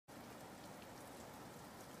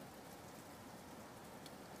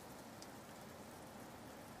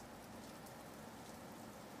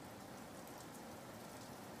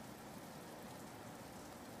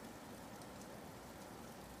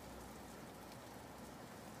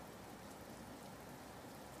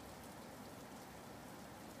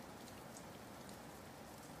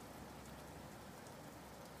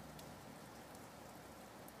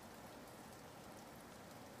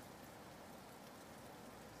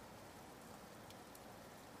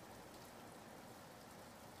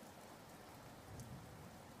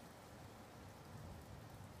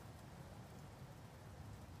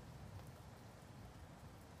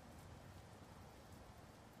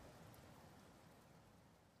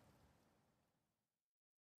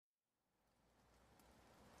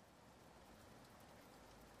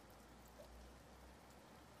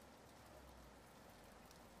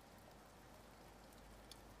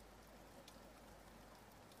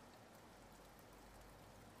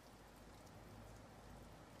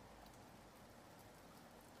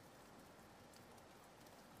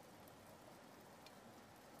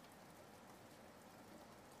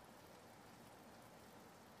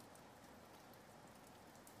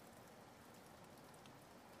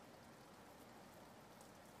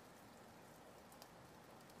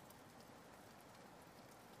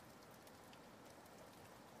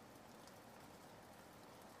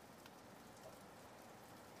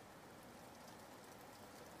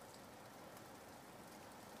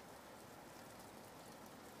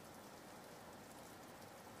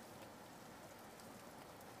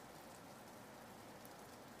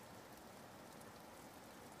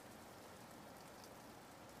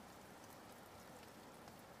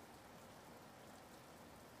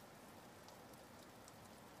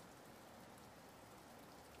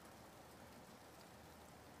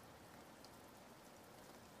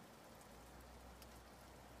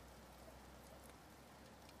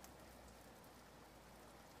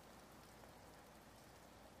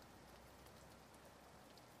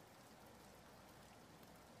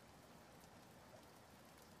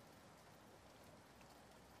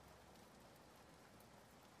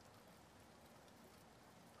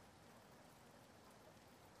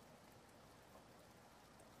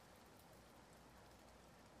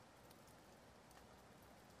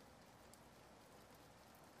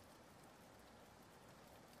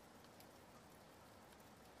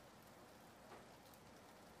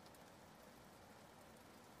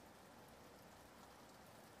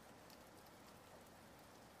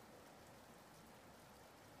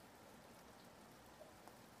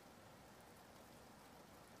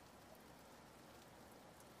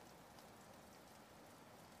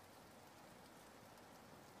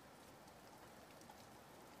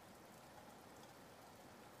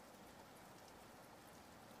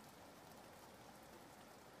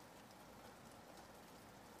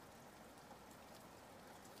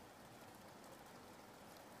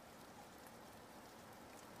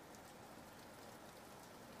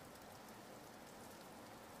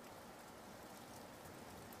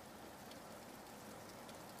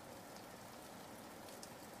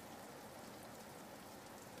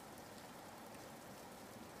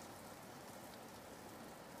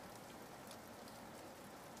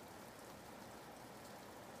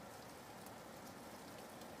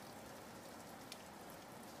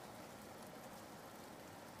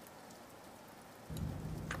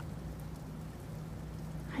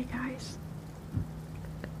Hi guys.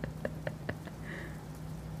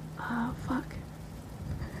 Fuck.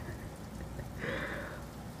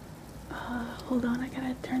 Hold on, I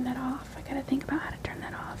gotta turn that off. I gotta think about how to turn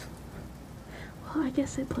that off. Well, I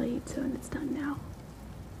guess it played, so it's done now.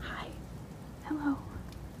 Hi. Hello.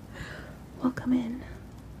 Welcome in.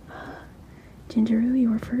 Gingeru, you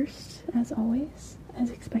were first, as always, as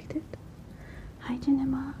expected. Hi,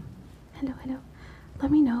 Janema. Hello, hello. Let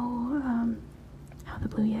me know, how the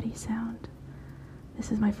Blue Yeti sound.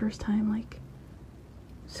 This is my first time, like,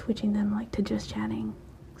 switching them, like, to just chatting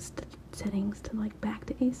settings to, like, back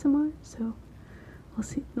to ASMR, so we'll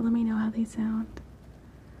see. Let me know how they sound.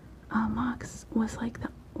 Mox,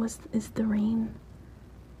 is the rain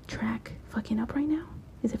track fucking up right now?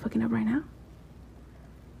 Is it fucking up right now?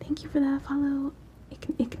 Thank you for that follow,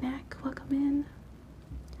 Iknak. Welcome in.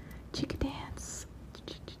 Chica dance.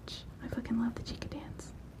 I fucking love the chica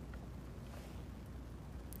dance.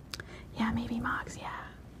 Yeah, maybe Mox, yeah.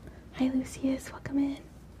 Hi, Lucius. Welcome in.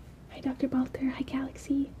 Hi, Dr. Balter. Hi,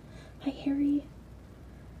 Galaxy. Hi, Harry.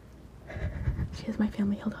 She has my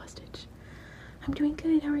family held hostage. I'm doing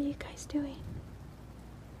good. How are you guys doing?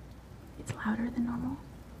 It's louder than normal.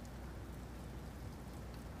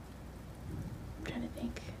 I'm trying to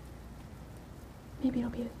think. Maybe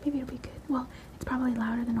it'll be good. Well, it's probably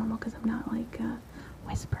louder than normal because I'm not like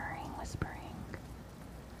whispering.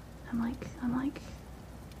 I'm like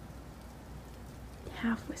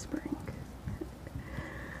half whispering.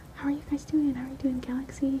 How are you guys doing? How are you doing,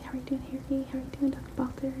 Galaxy? How are you doing, Harry? How are you doing, Dr.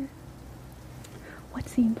 Balter?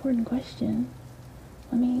 What's the important question?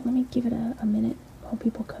 Let me give it a minute while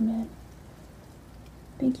people come in.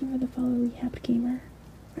 Thank you for the follow, Rehabbed Gamer.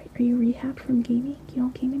 Are you rehabbed from gaming? You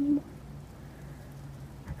don't game anymore?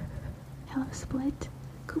 Hello, Split.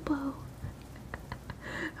 Kupo.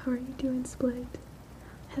 How are you doing, Split?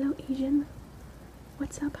 Hello, Asian.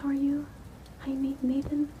 What's up? How are you? Hi,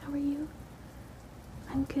 Nathan. How are you?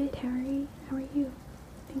 I'm good, Harry. How are you?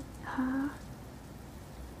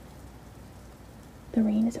 The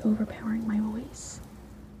rain is overpowering my voice.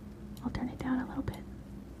 I'll turn it down a little bit.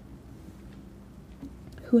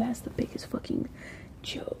 Who has the biggest fucking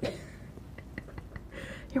joke?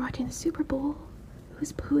 You're watching the Super Bowl?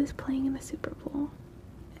 Who is playing in the Super Bowl?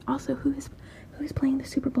 Also, who is playing the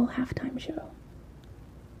Super Bowl halftime show?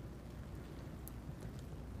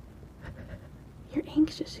 You're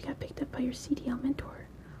anxious. You got picked up by your CDL mentor.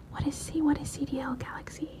 What is CDL,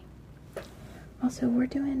 Galaxy? Also, we're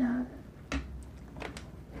doing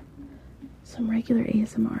some regular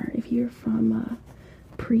ASMR. If you're from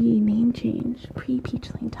pre-name change,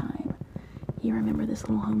 pre-Peachling time, you remember this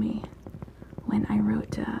little homie when I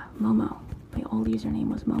wrote Momo. My old username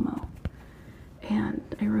was Momo, and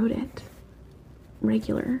I wrote it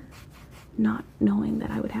regular, not knowing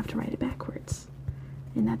that I would have to write it backwards.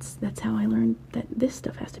 And that's how I learned that this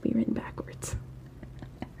stuff has to be written backwards.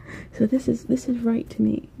 So this is right to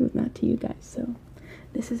me, not to you guys. So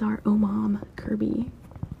this is our Omom Kirby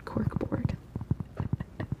corkboard.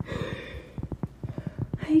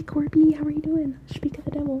 Hi, Corby. How are you doing? Speak of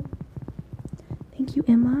the devil. Thank you,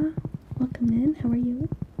 Emma. Welcome in. How are you?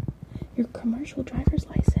 Your commercial driver's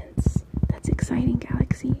license. That's exciting,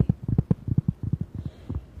 Galaxy.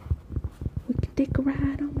 We can take a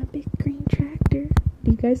ride on my big green tractor.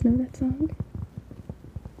 Do you guys know that song?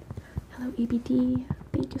 Hello, EBD.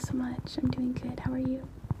 Thank you so much. I'm doing good. How are you?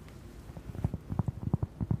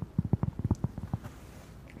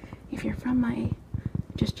 If you're from my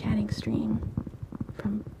Just Chatting stream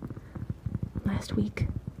from last week,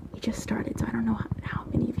 we just started, so I don't know how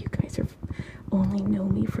many of you guys only know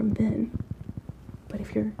me from then. But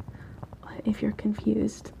if you're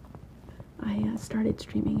confused, I started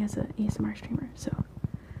streaming as an ASMR streamer, so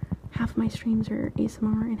half my streams are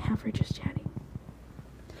ASMR and half are just chatting.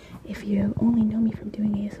 If you only know me from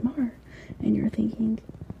doing ASMR and you're thinking,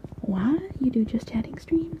 what? You do just chatting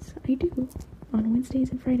streams? I do. On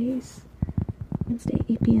Wednesdays and Fridays. Wednesday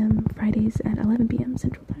 8 p.m, Fridays at 11 p.m.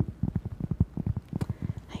 Central Time.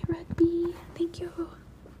 Hi, Rugby. Thank you.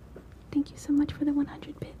 Thank you so much for the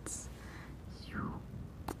 100 bits.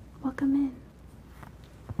 Welcome in.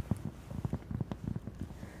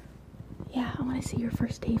 Yeah, I want to see your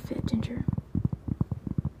first day fit, Ginger.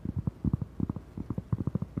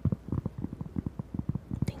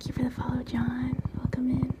 Thank you for the follow, John. Welcome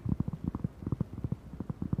in.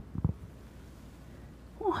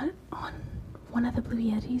 What? One of the Blue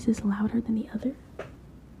Yetis is louder than the other?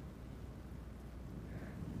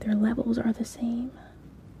 Their levels are the same.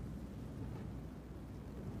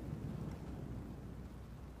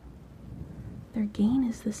 Their gain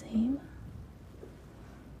is the same.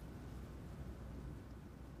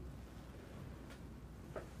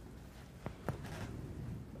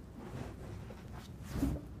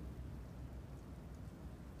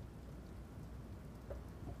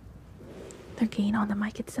 their gain on the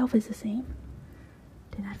mic itself is the same.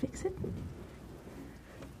 Did I fix it?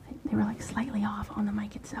 They were like slightly off on the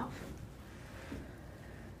mic itself.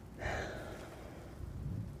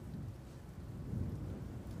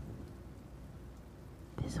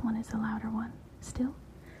 This one is the louder one. Still?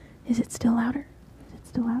 Is it still louder? Is it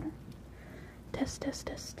still louder? Test, test,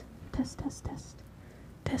 test. Test, test, test.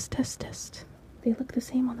 Test, test, test. They look the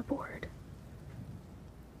same on the board.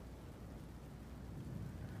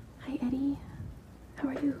 Hi, Eddie. How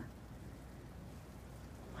are you?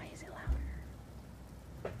 Why is it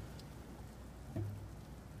louder?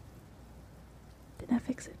 Did I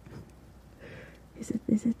fix it?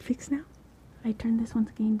 Is it fixed now? I turned this one's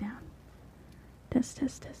gain down. Test,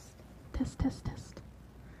 test, test. Test, test, test.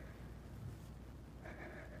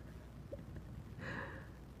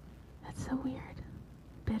 That's so weird.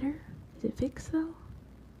 Better? Is it fixed though?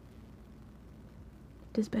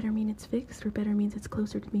 Does better mean it's fixed, or better means it's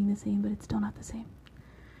closer to being the same, but it's still not the same?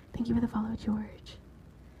 Thank you for the follow, George.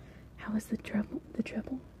 How is the treble?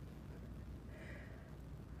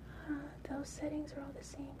 Those settings are all the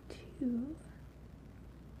same too.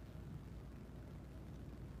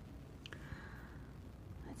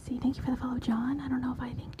 Let's see. Thank you for the follow, John. I don't know if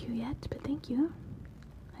I thanked you yet, but thank you.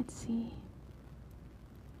 Let's see.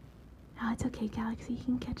 Oh, it's okay, Galaxy. You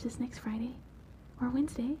can catch this next Friday or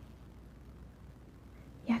Wednesday.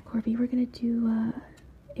 Yeah, Corby, we're gonna do,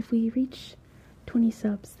 if we reach 20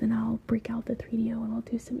 subs, then I'll break out the 3DO and we'll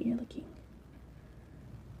do some ear licking.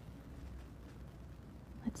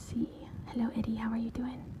 Let's see. Hello, Eddie. How are you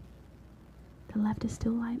doing? The left is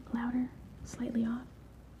still louder, slightly off.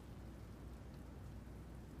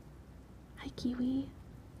 Hi, Kiwi.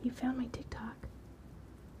 You found my TikTok.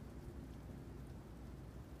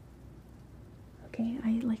 Okay,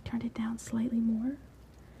 I like turned it down slightly more.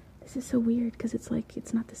 This is so weird because it's like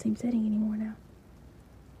it's not the same setting anymore now.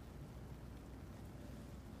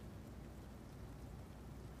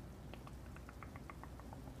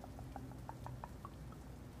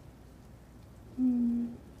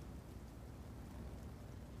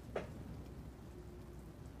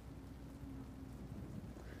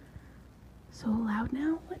 So loud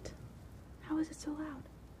now? What? How is it so loud?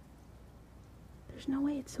 There's no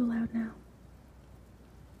way it's so loud now.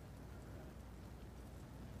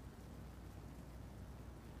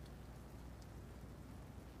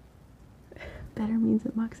 Better means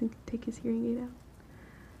that Moxon can take his hearing aid out.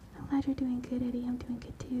 I'm glad you're doing good, Eddie. I'm doing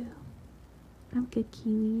good too. I'm good,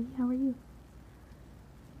 Kiwi. How are you?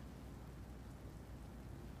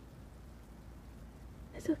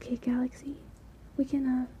 It's okay, Galaxy. We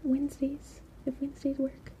can, Wednesdays, if Wednesdays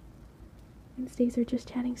work. Wednesdays are just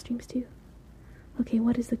chatting streams too. Okay,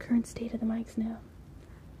 what is the current state of the mics now?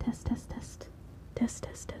 Test, test, test. Test,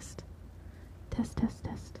 test, test. Test, test,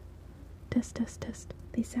 test. Test, test, test.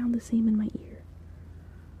 They sound the same in my ear.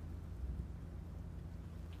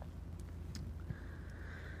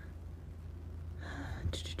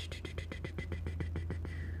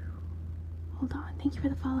 Hold on. Thank you for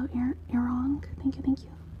the follow, Erong. Thank you, thank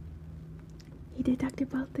you. Hey, Dr.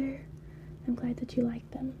 Butler. I'm glad that you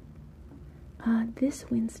liked them. This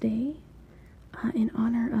Wednesday, in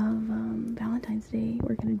honor of Valentine's Day,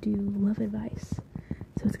 we're going to do love advice.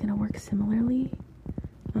 So it's going to work similarly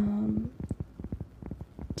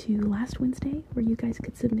to last Wednesday, where you guys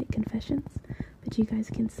could submit confessions, but you guys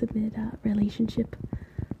can submit relationship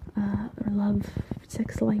or love,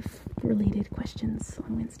 sex life related questions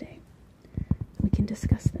on Wednesday. We can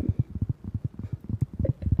discuss them.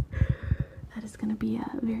 That is going to be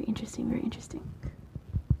very interesting, very interesting.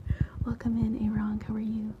 Welcome in, Arong. How are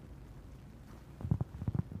you?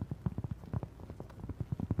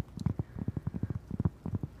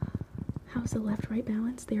 How's the left-right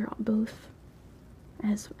balance? They're both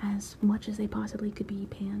as much as they possibly could be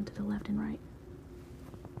panned to the left and right.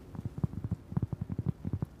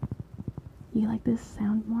 You like this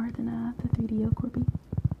sound more than the 3DO, Corby?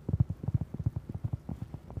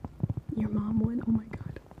 Your mom would? Oh my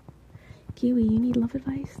god. Kiwi, you need love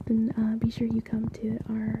advice? Then be sure you come to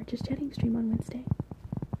our Just Chatting stream on Wednesday.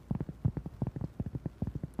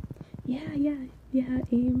 Yeah,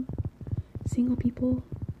 AIM. Single people,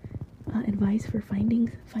 advice for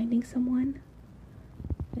finding someone,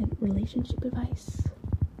 and relationship advice.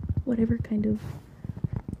 Whatever kind of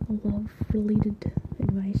love-related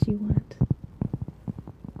advice you want.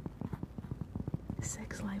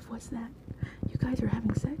 Sex life, what's that? You guys are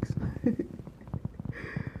having sex?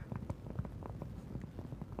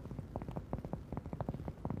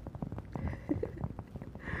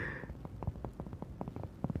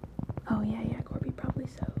 Oh yeah, Corby, probably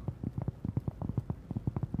so.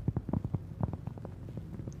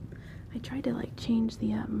 I tried to like change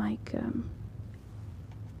the mic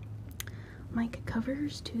mic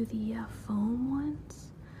covers to the foam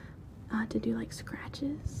ones to do like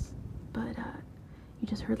scratches, but you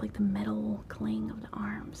just heard like the metal clang of the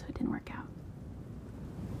arm, so it didn't work out.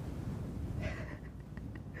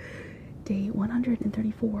 Day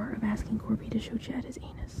 134 of asking Corby to show Chad his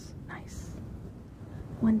anus. Nice.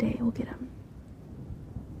 One day we'll get him.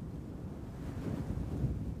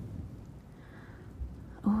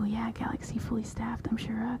 Oh yeah, Galaxy fully staffed. I'm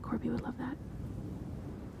sure Corby would love that.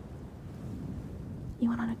 You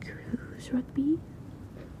went on a cruise, Rugby?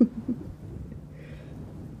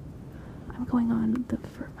 I'm going on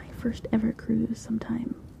my first ever cruise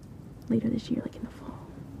sometime later this year, like in the fall.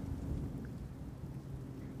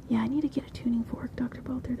 Yeah, I need to get a tuning fork, Dr.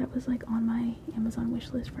 Balter. That was like on my Amazon wish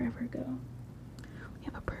list forever ago. We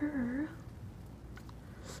have a purr.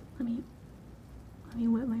 Let me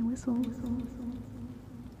wet my whistle.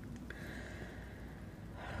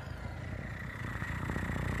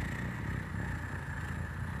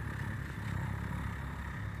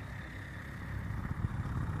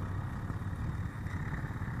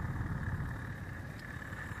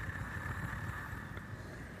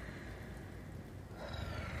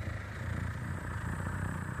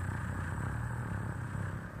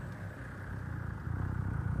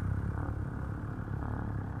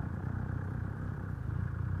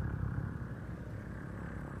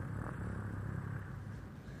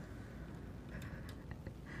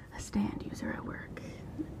 Stand user at work.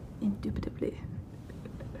 Indubitably.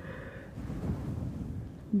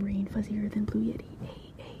 Brain fuzzier than Blue Yeti.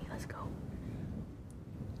 Hey, let's go.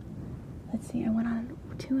 Let's see, I went on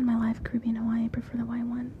 2 in my life, Caribbean, Hawaii. I prefer the Hawaii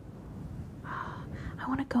one. I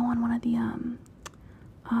want to go on one of the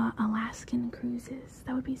Alaskan cruises.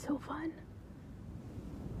 That would be so fun.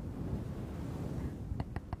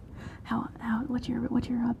 What's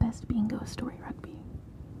your best bingo story, Rugby?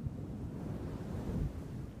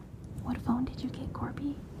 What phone did you get,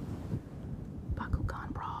 Corby?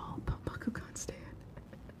 Bakugan Brawl. Bakugan stand.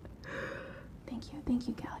 Thank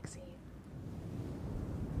you, Galaxy.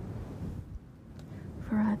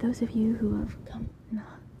 For those of you who have come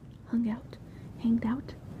and hanged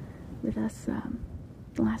out with us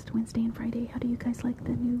last Wednesday and Friday, how do you guys like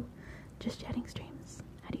the new Just Chatting streams?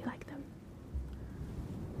 How do you like them?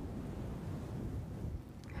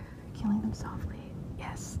 Killing them softly.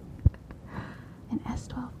 Yes. An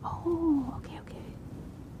S12. Oh, okay.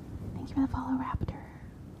 Thank you for the follow, Raptor.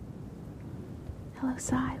 Hello,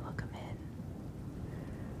 Sai. Welcome in.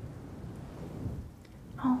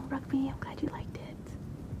 Oh, Rugby, I'm glad you liked it.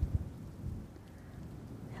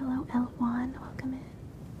 Hello, L1. Welcome in.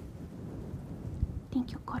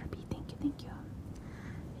 Thank you, Corby. Thank you.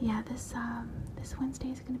 Yeah, this Wednesday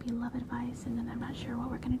is going to be love advice, and then I'm not sure what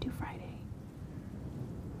we're going to do Friday.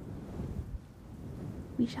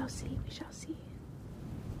 We shall see.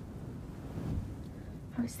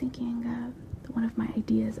 I was thinking one of my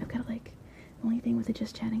ideas, I've got to like, the only thing with the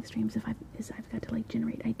Just Chatting streams is I've got to like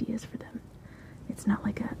generate ideas for them. It's not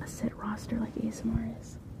like a set roster like ASMR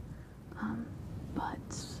is.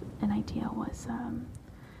 But an idea was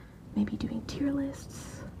maybe doing tier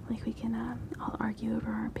lists. Like we can all argue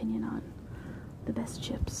over our opinion on the best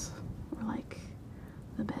chips or like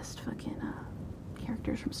the best fucking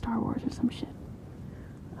characters from Star Wars or some shit.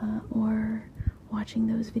 Or watching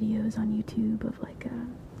those videos on YouTube of like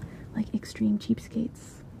extreme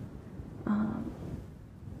cheapskates,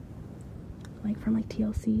 like from like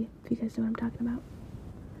TLC, if you guys know what I'm talking about.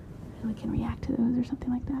 And we can react to those or something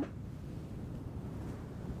like that.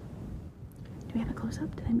 Do we have a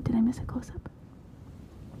close-up? Did I miss a close-up?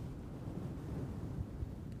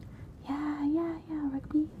 Yeah,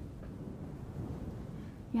 Rugby.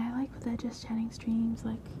 Yeah, I like the Just Chatting streams,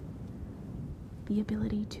 like the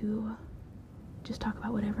ability to just talk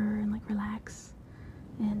about whatever and like relax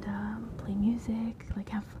and play music, like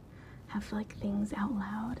have like things out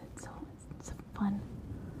loud. It's fun.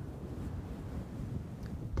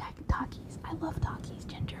 Talkies. I love talkies,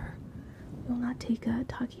 Ginger. We will not take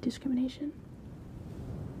talkie discrimination.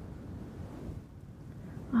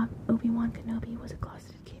 Obi-Wan Kenobi was a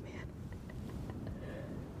closeted gay man.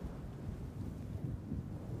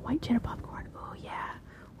 White cheddar popcorn. Oh yeah.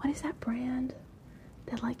 What is that brand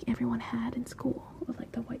that like everyone had in school of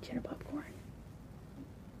like the white cheddar popcorn?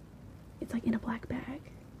 It's like in a black bag.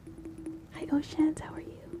 Hi Oceans, how are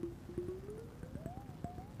you?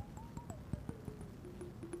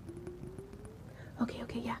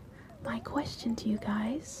 Okay, yeah. My question to you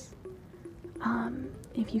guys,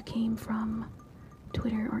 if you came from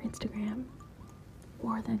Twitter or Instagram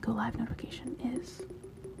or the Go Live notification is,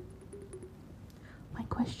 my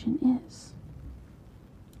question is,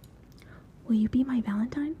 will you be my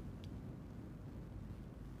Valentine?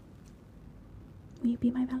 Will you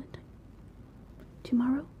be my Valentine?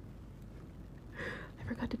 Tomorrow? I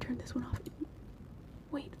forgot to turn this one off.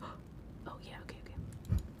 Wait. Oh, yeah, okay.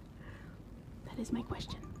 That is my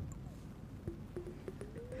question.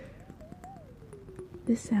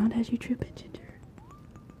 This sound has you tripping, Ginger.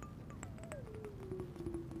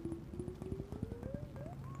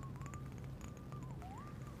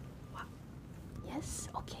 Wow. Yes?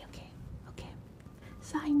 Okay.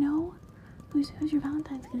 Sai, no? Who's your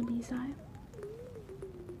Valentine's gonna be, Sai?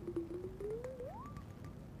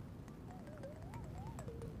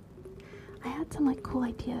 I had some like cool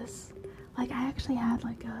ideas. Like I actually had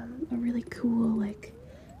like a really cool like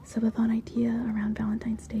subathon idea around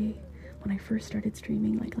Valentine's Day when I first started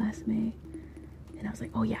streaming like last May. And I was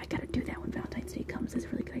like, oh yeah, I gotta do that when Valentine's Day comes. That's a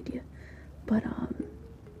really good idea. But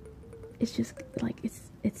it's just like it's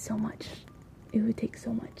so much. It would take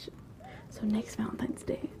so much. So next Valentine's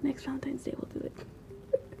Day we'll do it.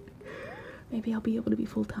 Maybe I'll be able to be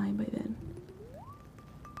full-time by then.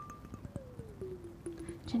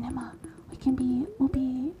 Janema, we'll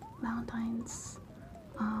be Valentine's,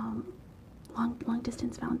 long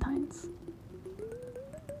distance Valentines.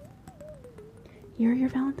 You're your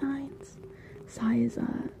Valentines. Sai is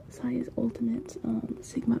ultimate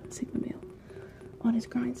Sigma male on his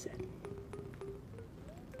grind set.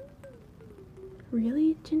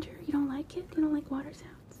 Really, Ginger? You don't like it? You don't like water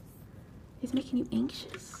sounds? It's making you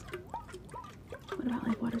anxious. What about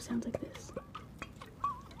like water sounds like this?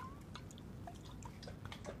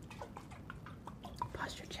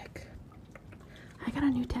 Posture check. I got a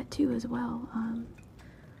new tattoo as well.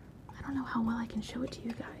 I don't know how well I can show it to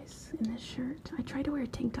you guys in this shirt. I tried to wear a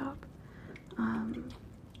tank top,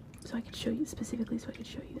 so I could show you specifically, so I could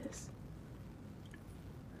show you this.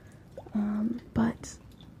 But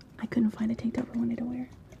I couldn't find a tank top I wanted to wear.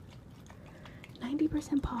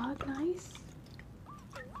 90% pog, nice.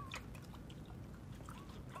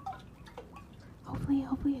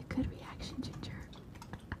 Hopefully a good reaction, Ginger.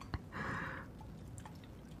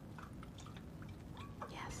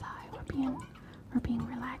 Yes, we're being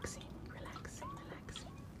relaxing.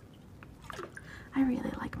 I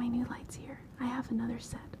really like my new lights here. I have another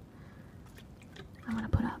set I'm gonna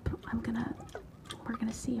put up. We're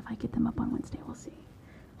gonna see if I get them up on Wednesday. We'll see.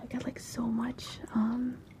 I've got like so much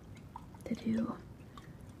to do,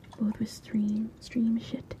 both with stream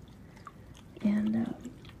shit and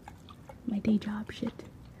my day job shit.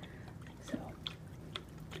 So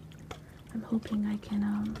I'm hoping I can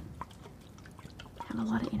have a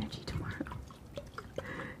lot of energy tomorrow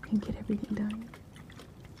and get everything done.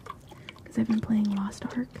 Because I've been playing Lost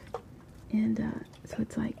Ark, and so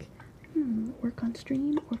it's like, work on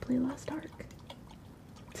stream or play Lost Ark.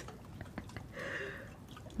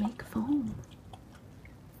 Make foam.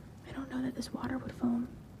 I don't know that this water would foam.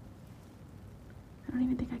 I don't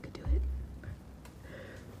even think I could do it.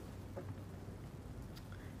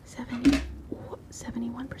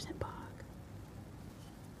 71% pog.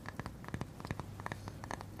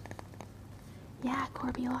 Yeah,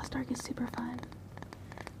 Corby, Lost Ark is super fun.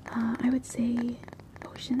 I would say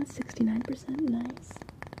Ocean, 69%, nice.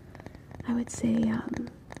 I would say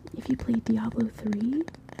if you play Diablo 3,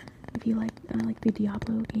 if you like the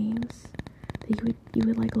Diablo games, that you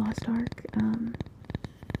would like Lost Ark.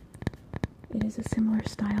 It is a similar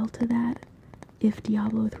style to that. If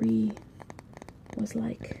Diablo 3 was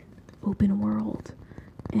like open world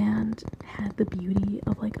and had the beauty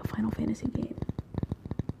of like a Final Fantasy game.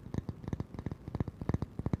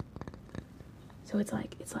 So it's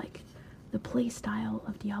like the play style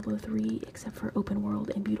of Diablo 3 except for open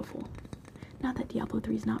world and beautiful. Not that Diablo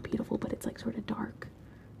 3 is not beautiful, but it's like sort of dark,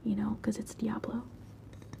 you know, because it's Diablo.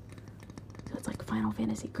 So it's like Final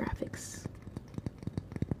Fantasy graphics.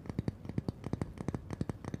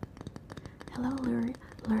 Hello,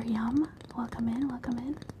 Luriam. Welcome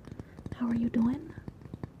in. How are you doing?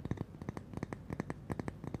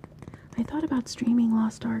 I thought about streaming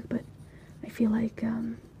Lost Ark, but I feel like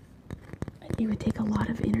it would take a lot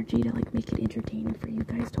of energy to like make it entertaining for you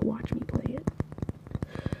guys to watch me play it.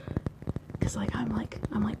 Cause like I'm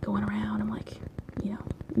going around. I'm like, you know,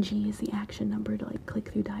 G is the action number to like click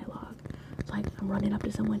through dialogue. It's like I'm running up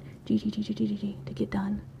to someone, G to get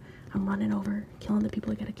done. I'm running over, killing the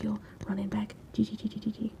people I gotta kill, running back,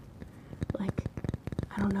 G. Like,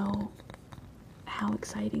 I don't know how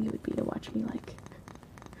exciting it would be to watch me like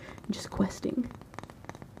just questing.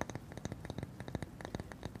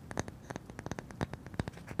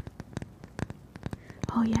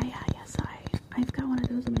 Oh yeah, yes, I've got one of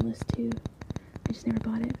those on my list too. I just never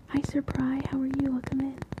bought it. Hi Sir Pry, how are you? Welcome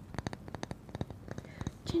in.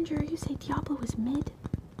 Ginger, you say Diablo was mid?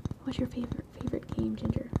 What's your favorite game,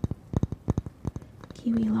 Ginger?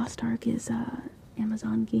 Kiwi Lost Ark is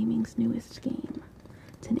Amazon Gaming's newest game.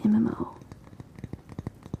 It's an MMO.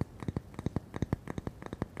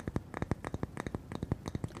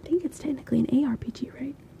 I think it's technically an ARPG,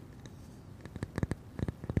 right?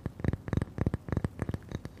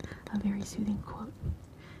 A very soothing quote.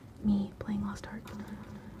 Me playing Lost Ark.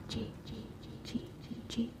 G G G G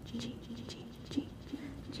G G G G G G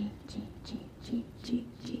G G G G G G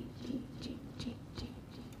G G G.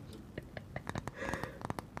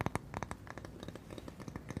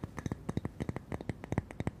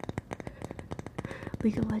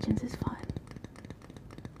 League of Legends is fun.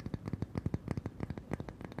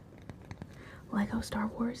 Lego Star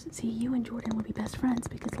Wars. See, you and Jordan would be best friends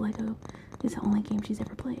because Lego is the only game she's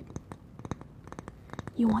ever played.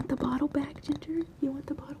 You want the bottle back, Ginger? You want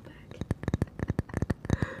the bottle back?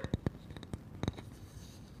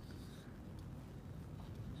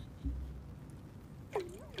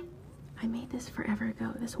 I made this forever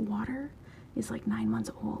ago. This water is like 9 months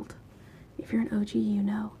old. If you're an OG, you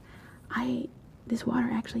know. This water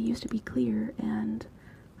actually used to be clear, and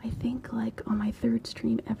I think like on my 3rd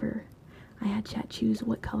stream ever, I had chat choose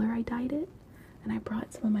what color I dyed it, and I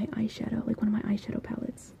brought some of my eyeshadow, like one of my eyeshadow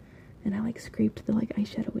palettes, and I like scraped the like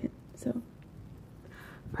eyeshadow in. So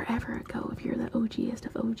forever ago, if you're the OGest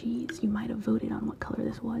of OGs, you might have voted on what color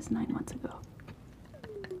this was 9 months ago.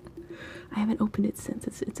 I haven't opened it since.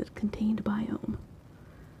 It's a contained biome.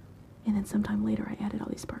 And then sometime later I added all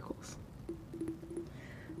these sparkles.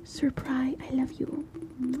 Surprise, I love you.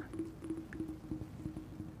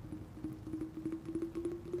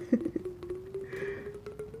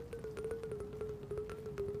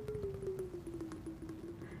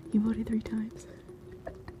 You voted 3 times.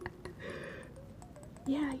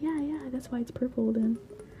 Yeah, that's why it's purple then.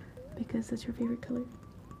 Because that's your favorite color.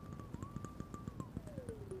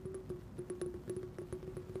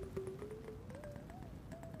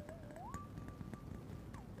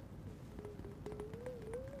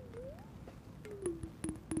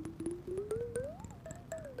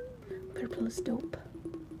 Purple is dope.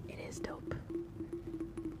 It is dope.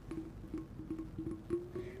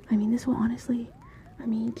 I mean, this will honestly, I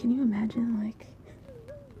mean, can you imagine, like,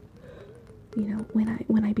 you know,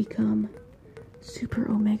 when I become super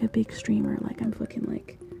omega big streamer, like I'm fucking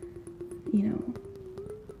like, you know,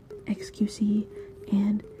 XQC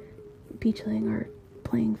and Peachling are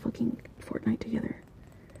playing fucking Fortnite together.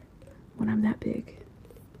 When I'm that big.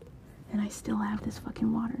 And I still have this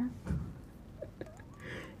fucking water.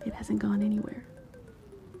 It hasn't gone anywhere.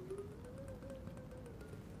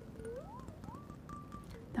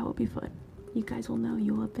 That will be fun. You guys will know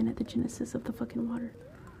you will have been at the genesis of the fucking water.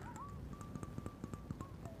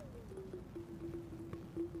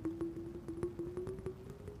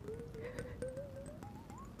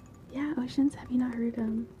 Yeah, Oceans, have you not heard,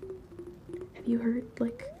 have you heard,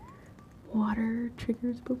 like, water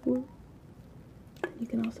triggers before? You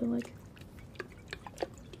can also, like,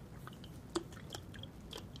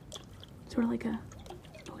 sort of like a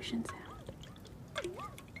ocean sound.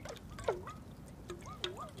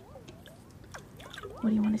 What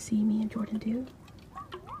do you want to see me and Jordan do?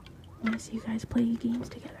 I want to see you guys play games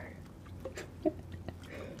together.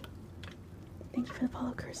 Thank you for the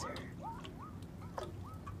follow, cursor.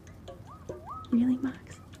 Really,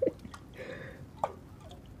 Max?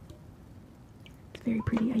 It's very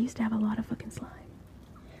pretty. I used to have a lot of fucking slime.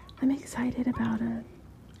 I'm excited about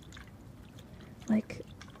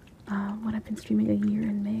what I've been streaming a year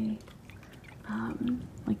in May.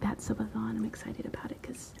 Like that subathon, I'm excited about it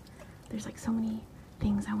because there's like so many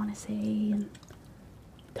things I want to say and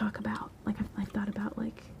talk about. Like I've thought about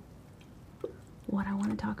like what I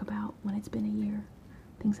want to talk about when it's been a year,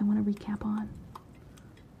 things I want to recap on.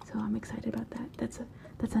 So I'm excited about that.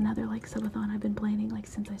 That's another like subathon I've been planning like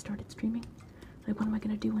since I started streaming. Like what am I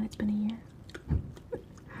gonna do when it's been a year?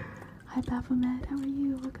 Hi Baphomet, how are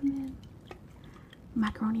you? Welcome in.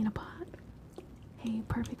 Macaroni in a pot. Hey,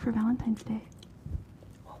 perfect for Valentine's Day.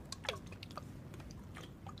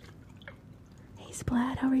 Hey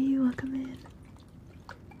Splat, how are you? Welcome in.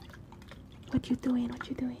 What you doing? What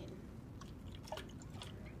you doing?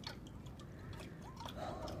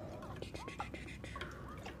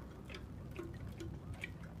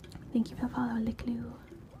 Thank you for the follow, Licklu.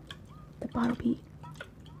 The bottle beat.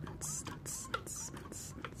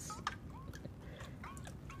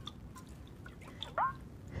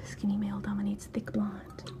 Skinny male dominates thick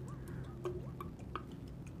blonde.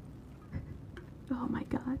 Oh my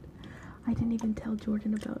god. I didn't even tell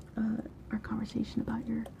Jordan about our conversation about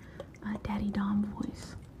your Daddy Dom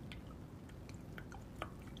voice.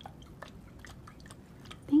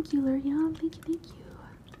 Thank you, Luriam. Thank you, thank you.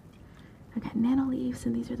 I got nano leaves,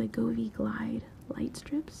 and these are the Govee Glide light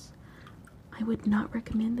strips. I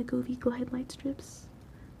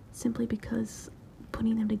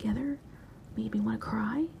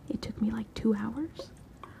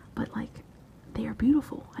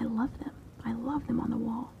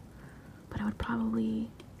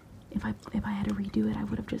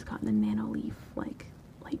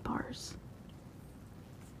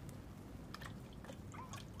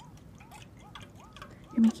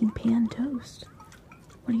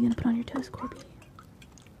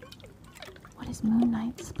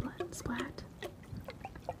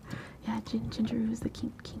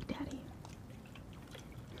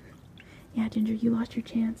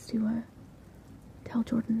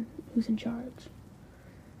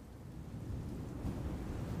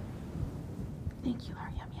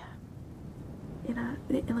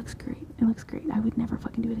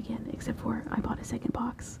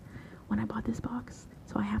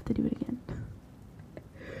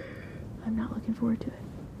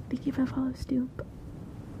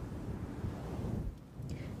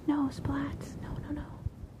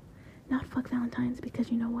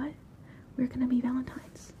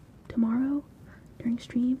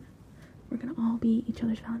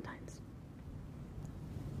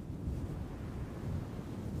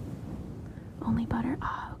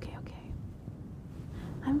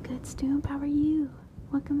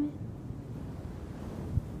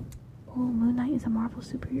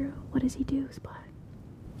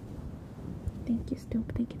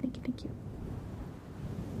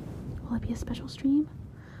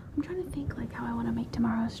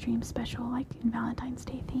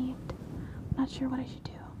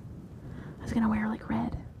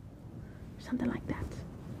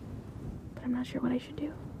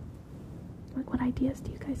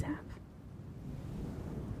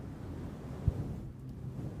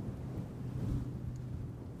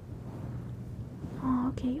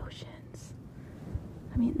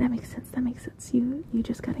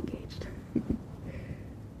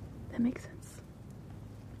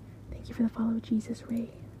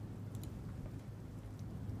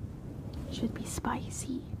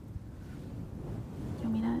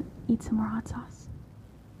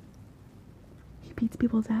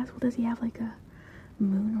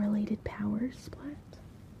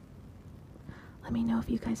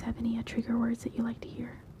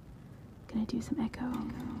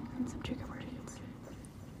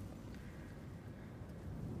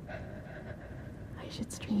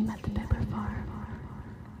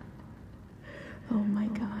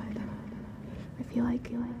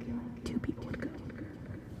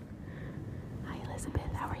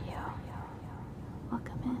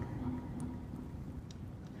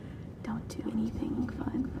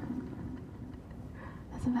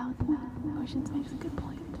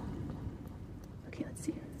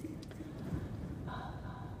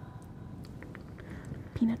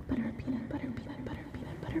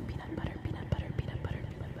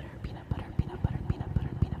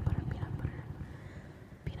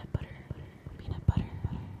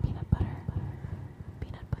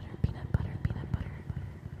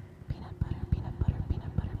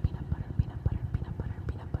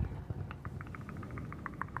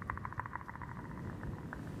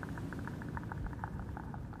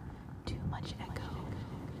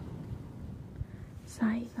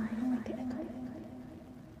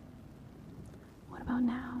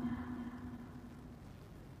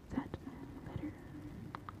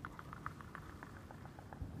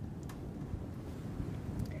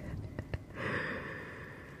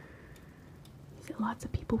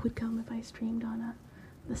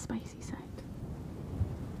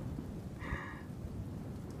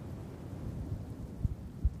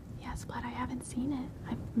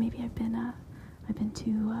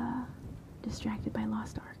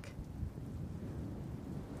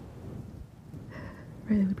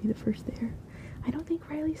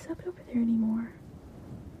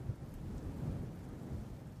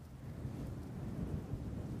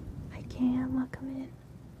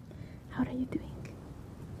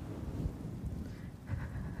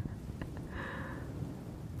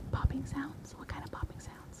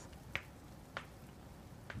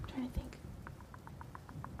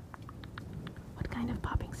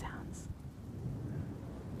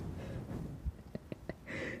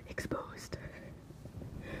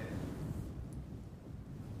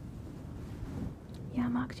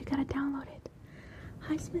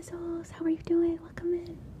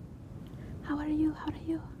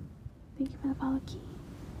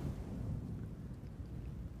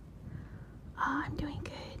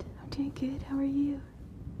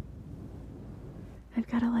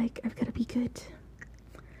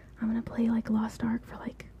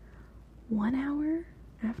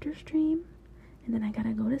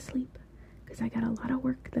because I got a lot of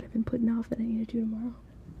work that I've been putting off that I need to do tomorrow.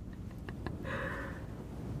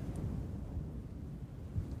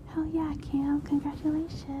 Hell yeah, Cam,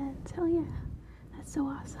 congratulations. Hell yeah, that's so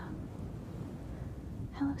awesome.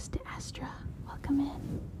 Hello, Astra, welcome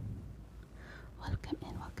in. Welcome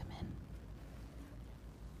in, welcome in.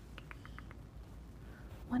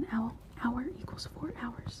 1 hour equals 4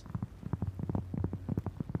 hours.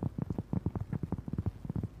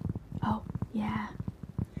 Oh, yeah.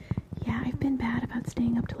 Yeah, I've been bad about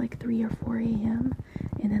staying up to like 3 or 4 a.m.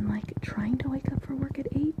 and then like trying to wake up for work at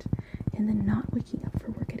 8 and then not waking up for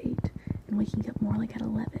work at 8 and waking up more like at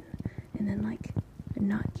 11 and then like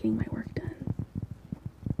not getting my work done.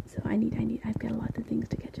 So I've got a lot of things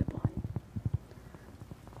to catch up on.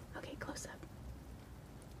 Okay, close up.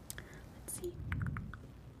 Let's see.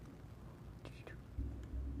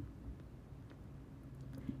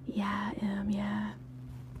 Yeah, yeah.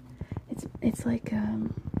 It's like,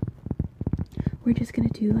 we're just gonna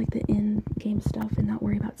do like the in-game stuff and not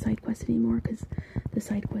worry about side quests anymore, because the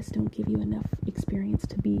side quests don't give you enough experience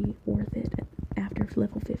to be worth it after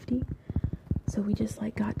level 50. So we just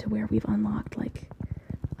like got to where we've unlocked like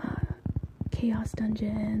chaos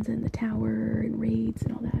dungeons and the tower and raids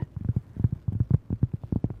and all that.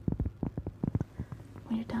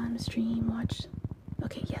 When you're done, stream, watch.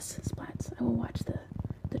 Okay, yes, Splats. I will watch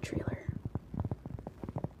the trailer.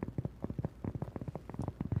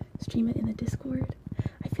 Stream it in the Discord.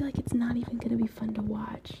 I feel like it's not even gonna be fun to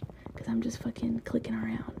watch because I'm just fucking clicking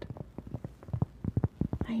around.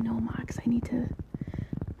 I know, Mox. I'm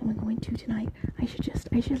going to tonight. I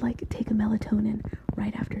should like take a melatonin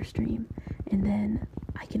right after stream, and then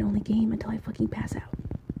I can only game until I fucking pass out.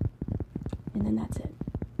 And then that's it.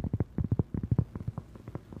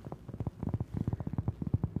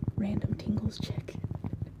 Random Tingles check.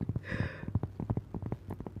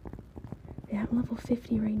 Yeah, I'm level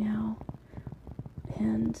 50 right now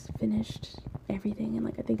and finished everything, and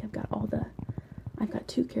like I think I've got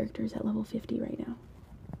 2 characters at level 50 right now.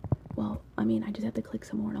 Well, I mean, I just have to click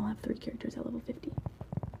some more and I'll have 3 characters at level 50.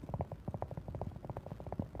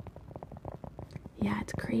 Yeah,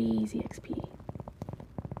 it's crazy XP.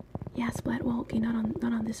 Yeah, Splat. Well, okay, not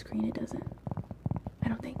on this screen. It doesn't. I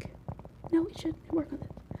don't think. No, it should work on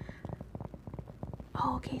it.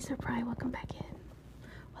 Oh, okay, Surprise. Welcome back in.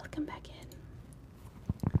 Welcome back in.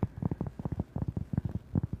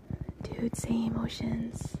 Dude, same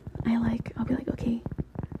emotions. I'll be like, okay,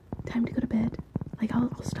 time to go to bed. Like,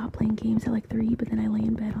 I'll stop playing games at like 3, but then I lay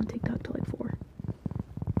in bed on TikTok till like 4.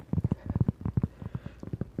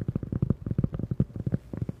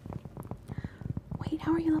 Wait,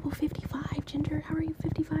 how are you level 55, Ginger? How are you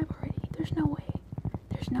 55 already? There's no way.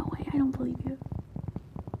 There's no way. I don't believe you.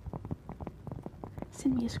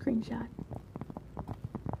 Send me a screenshot.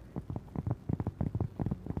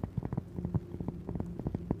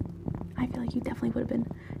 I feel like you definitely would have been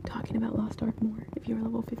talking about Lost Ark more if you were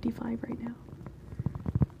level 55 right now.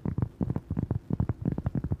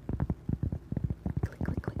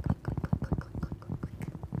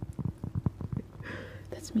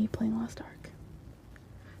 That's me playing Lost Ark.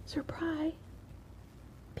 Surprise!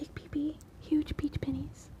 Big pee-pee, huge peach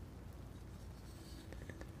pennies.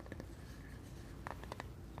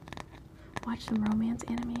 Watch some romance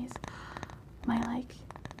animes. My like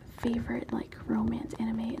favorite like romance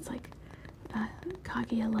anime, it's like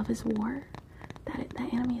Kaguya Love is War. That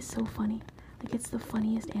anime is so funny. Like, it's the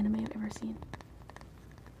funniest anime I've ever seen.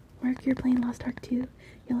 Mark, you're playing Lost Ark 2.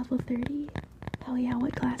 You're level 30. Hell yeah,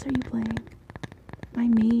 what class are you playing? My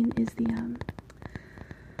main is the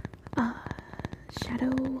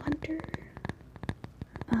Shadow Hunter.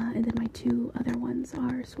 And then my 2 other ones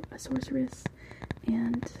are a Sorceress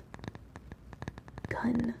and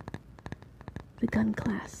Gun. The gun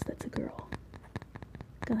class, that's a girl.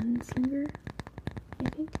 Gunslinger, I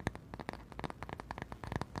think.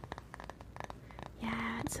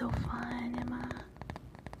 Yeah, it's so fun, Emma.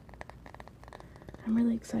 I'm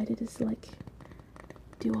really excited to like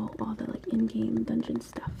do all the like in-game dungeon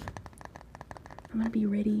stuff. I'm gonna be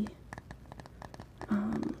ready.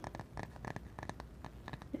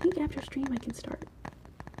 I think after stream I can start,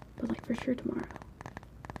 but like for sure tomorrow.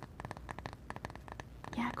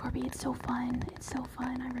 Yeah, Corby, it's so fun. It's so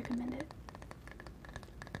fun. I recommend it.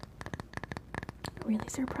 Really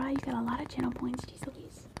surprised. You got a lot of channel points. Jeez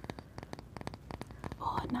Louise.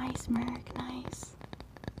 Oh, nice, Merc. Nice.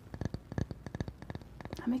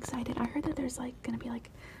 I'm excited. I heard that there's like gonna be like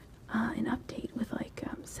an update with like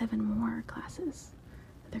 7 more classes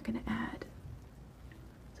that they're gonna add.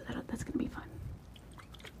 So that's gonna be fun.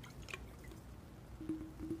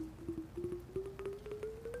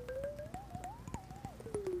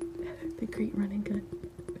 The great running gun.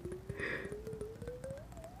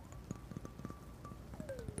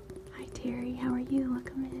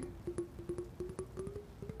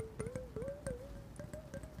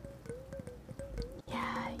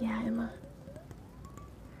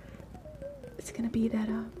 It's gonna be that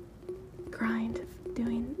grind of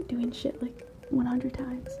doing shit like 100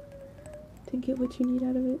 times to get what you need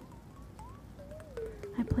out of it.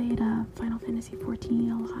 I played Final Fantasy XIV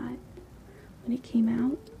a lot when it came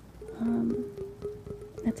out.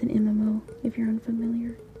 That's an MMO if you're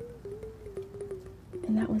unfamiliar.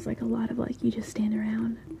 And that was like a lot of like you just stand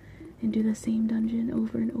around and do the same dungeon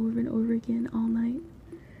over and over and over again all night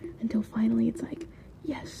until finally it's like,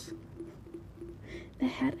 yes, the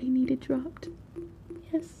hat I needed dropped.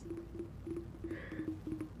 Yes.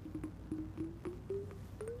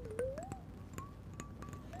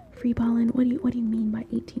 Freeballin', what do you mean by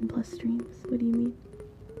 18 plus streams? What do you mean?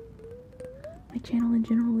 My channel in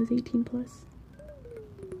general is 18 plus.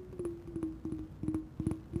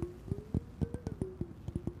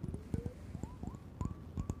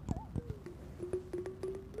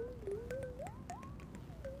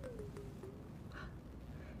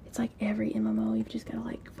 It's like every MMO, you've just gotta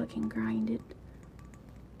like fucking grind it.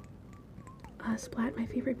 Splat, my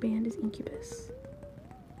favorite band is Incubus.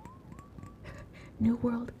 New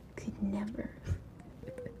World could never.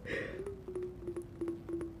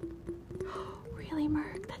 Really,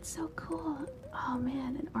 Merc? That's so cool. Oh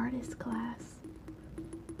man, an artist class.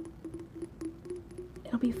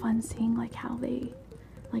 It'll be fun seeing like how they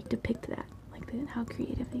like depict that, like how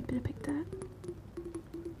creative they depict that.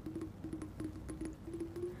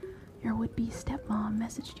 Your would-be stepmom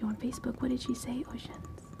messaged you on Facebook. What did she say, Oceans?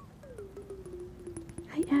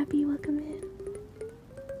 Hi, Abby. Welcome in.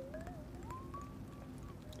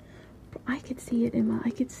 I could see it, Emma. I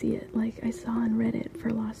could see it. Like, I saw on Reddit for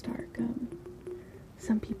Lost Ark,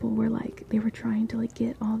 some people were like, they were trying to like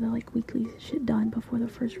get all the like weekly shit done before the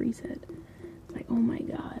first reset. It's like, oh my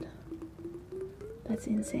god. That's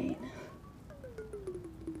insane.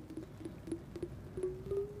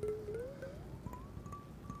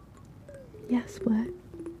 Yeah, Splat.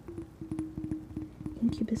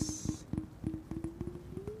 Incubus.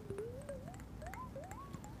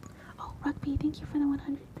 Oh, Rugby, thank you for the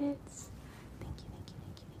 100 bits. Thank you, thank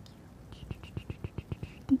you, thank you, thank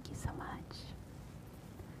you. Thank you so much.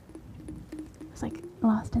 I was like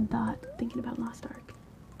lost in thought, thinking about Lost Ark.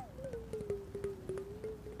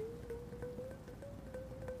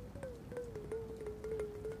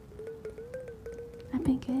 I've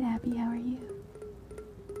been good, Abby. How are you?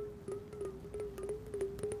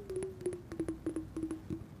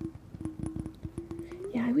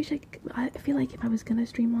 Yeah, I wish I feel like if I was gonna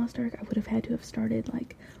stream Lost Ark, I would have had to have started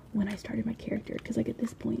like when I started my character, because like at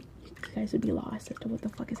this point, you guys would be lost as to what the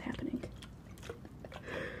fuck is happening.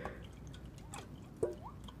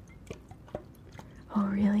 Oh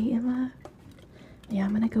really, Emma? Yeah,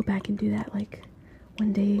 I'm gonna go back and do that like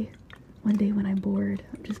one day when I'm bored.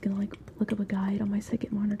 I'm just gonna like look up a guide on my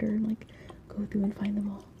second monitor and like go through and find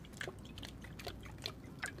them all.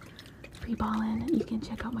 Freeballin', you can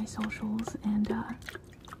check out my socials and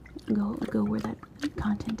go where that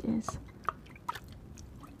content is.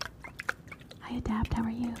 Hi Adapt, how are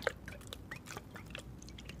you?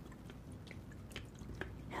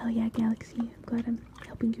 Hell yeah, Galaxy. I'm glad I'm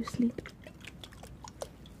helping you sleep.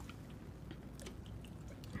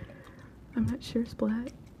 I'm not sure,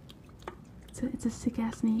 Splat. It's a sick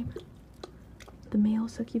ass name. The male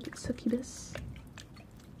succubus.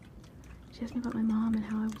 She asked me about my mom and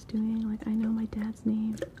how I was doing. Like, I know my dad's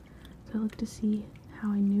name, so I looked to see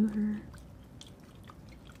how I knew her.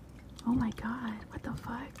 Oh my god, what the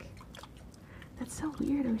fuck? That's so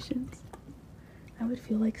weird, Oceans. I would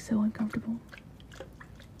feel like so uncomfortable.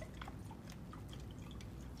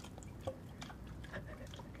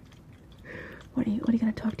 What are you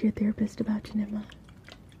gonna talk to your therapist about, Janema?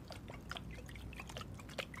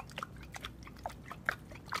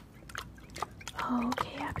 Oh,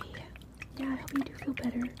 okay, Abby. Yeah, I hope you do feel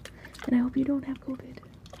better. And I hope you don't have COVID.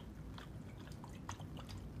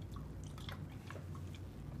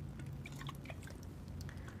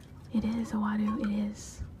 It is, Owadu, it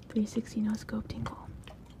is. 360 Noscope Tingle.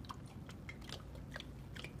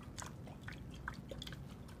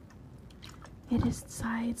 It is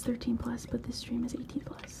sides 13 plus, but this stream is 18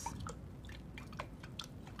 plus.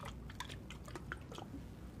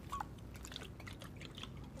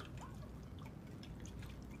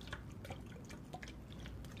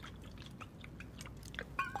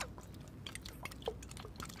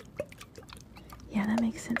 Yeah, that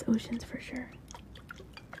makes sense. Oceans for sure.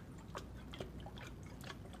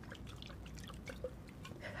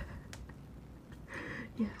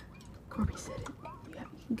 Yeah, Corby said it. Yeah,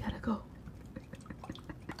 you gotta go.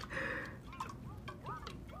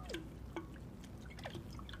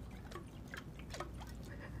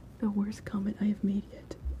 The worst comment I have made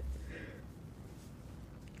yet.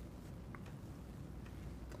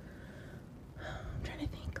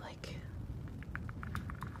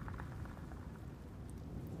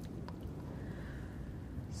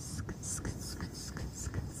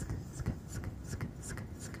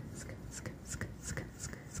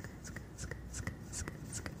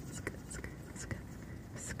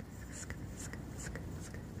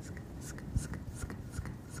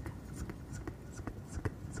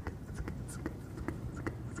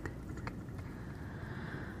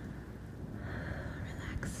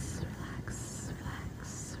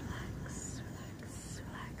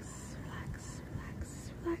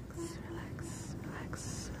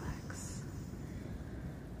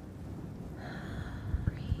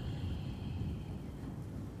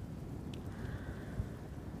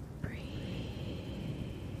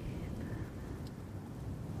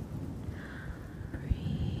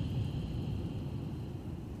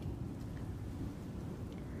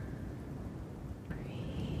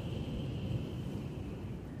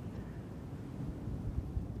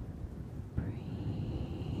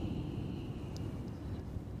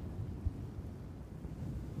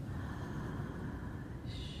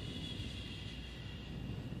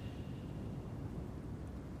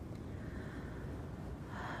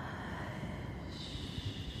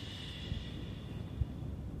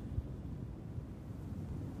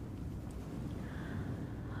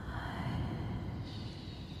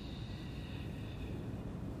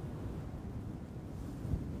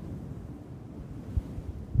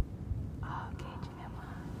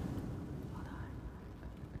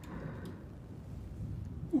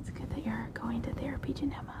 Peach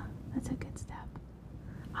and Emma. That's a good step.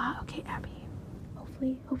 Okay, Abby.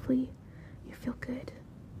 Hopefully you feel good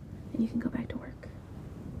and you can go back to work.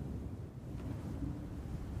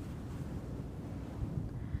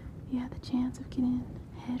 Yeah, the chance of getting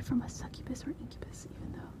head from a succubus or incubus,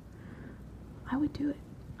 even though I would do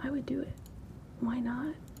it. Why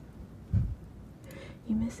not?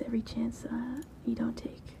 You miss every chance you don't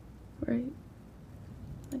take, right?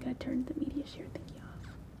 I gotta turn the media share thingy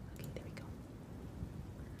off. Okay, there we go.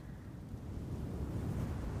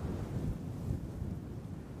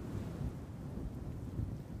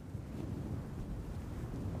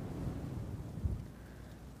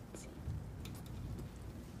 Let's see.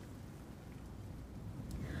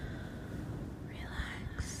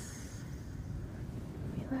 Relax.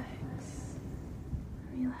 Relax.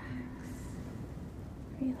 Relax.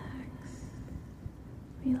 Relax.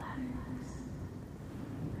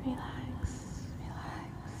 Relax. Relax.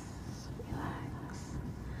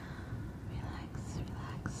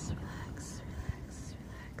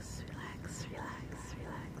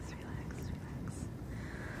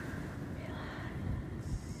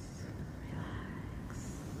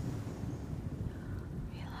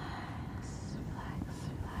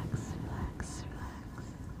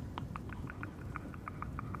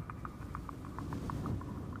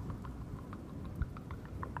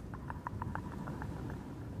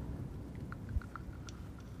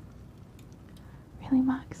 Really,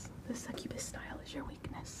 Max? The succubus style is your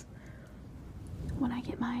weakness.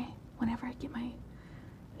 Whenever I get my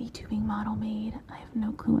VTubing model made, I have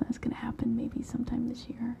no clue when that's gonna happen. Maybe sometime this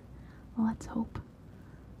year. Well, let's hope.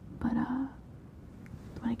 But when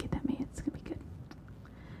I get that made, it's gonna be good.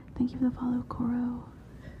 Thank you for the follow, Koro.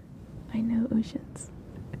 I know, Oceans.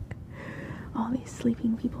 All these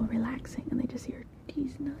sleeping people relaxing, and they just hear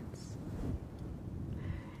these nuts.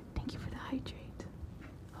 Thank you for the hydrate.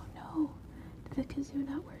 Oh no. Did the kazoo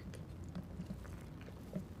not work?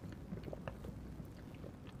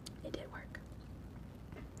 It did work.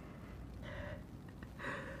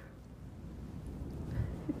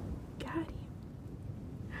 Got him.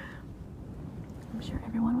 I'm sure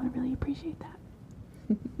everyone would really appreciate that.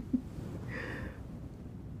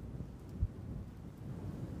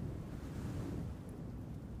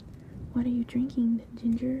 What are you drinking,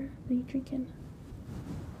 Ginger? What are you drinking?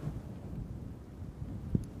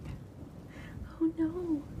 Oh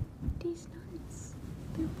no, these nuts,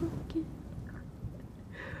 they're broken.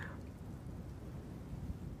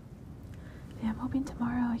 Yeah, I'm hoping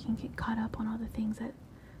tomorrow I can get caught up on all the things that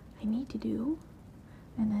I need to do,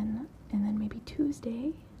 and then maybe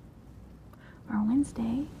Tuesday or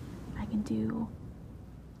Wednesday I can do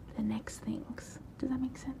the next things. Does that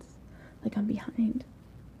make sense? Like I'm behind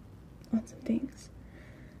on some things,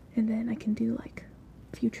 and then I can do like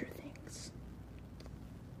future things.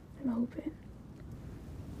 I'm hoping.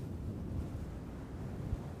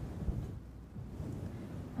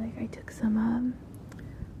 Like I took some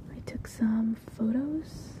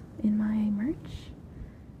photos in my merch,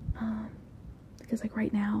 because like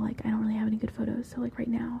right now, like I don't really have any good photos, so like right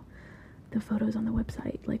now the photos on the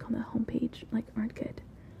website, like on the homepage, like aren't good,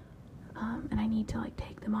 and I need to like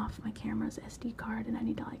take them off my camera's SD card, and I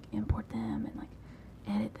need to like import them and like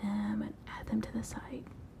edit them and add them to the site.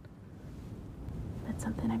 That's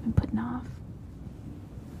something I've been putting off.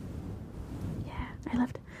 Yeah, I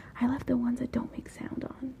left the ones that don't make sound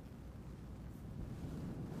on.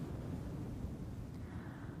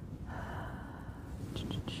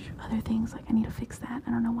 Other things, like I need to fix that.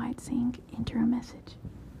 I don't know why it's saying enter a message.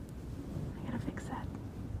 I gotta fix that.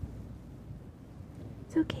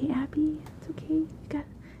 It's okay, Abby. It's okay. You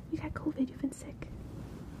got COVID. You've been sick.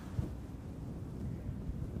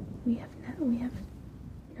 We have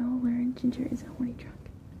no learned Ginger isn't horny drunk.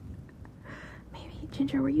 Maybe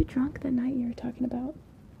Ginger, were you drunk that night you were talking about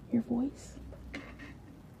your voice?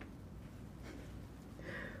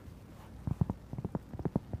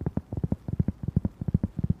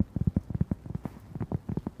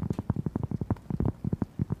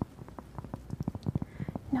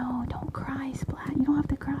 No, don't cry, Splat. You don't have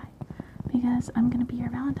to cry, because I'm gonna be your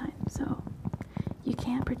Valentine, so you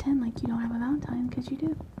can't pretend like you don't have a Valentine, because you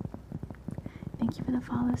do. Thank you for the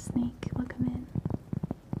follow, Snake. Welcome in.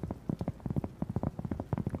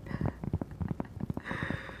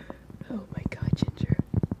 Oh my god, Ginger.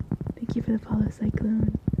 Thank you for the follow,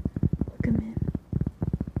 Cyclone. Welcome in.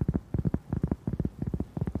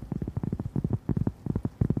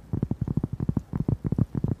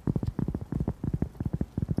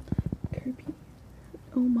 Kirby.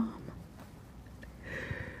 Oh, Mom.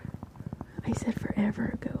 I said forever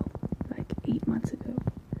ago, like 8 months ago,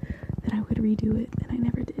 that I would redo it, and I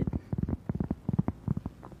never did.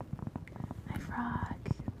 I fried.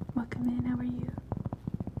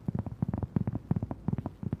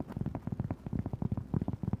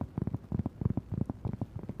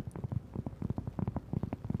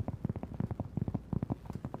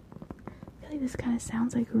 this kind of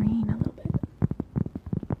sounds like rain a little bit.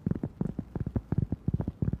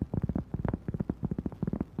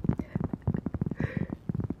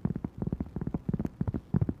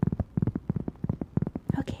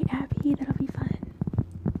 Okay, Abby, that'll be fun.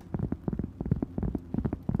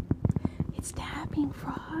 It's tapping,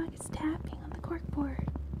 Frog. It's tapping on the corkboard.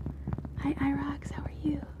 Hi, Irox. How are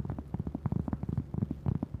you?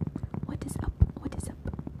 What is up? What is up?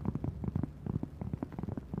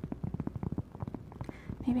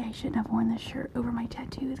 Maybe I shouldn't have worn this shirt over my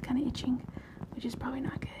tattoo. It's kind of itching, which is probably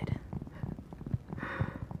not good.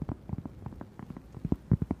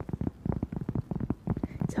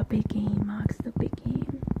 It's a big game, Mox. It's a big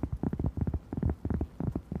game.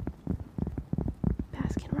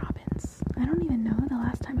 Baskin Robbins. I don't even know the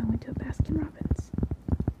last time I went to a Baskin Robbins.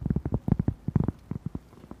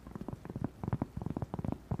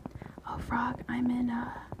 Oh, Frog, I'm in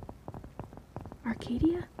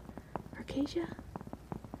Arcadia?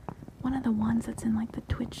 One of the ones that's in like the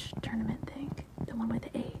Twitch tournament thing. The one with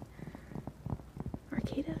the A.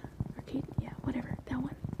 Arcade? Yeah, whatever. That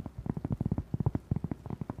one.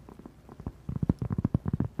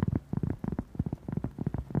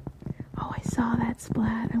 Oh, I saw that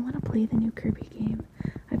splat. I want to play the new Kirby game.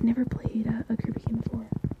 I've never played a Kirby game before.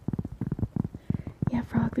 Yeah,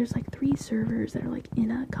 Frog, there's like 3 servers that are like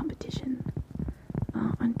in a competition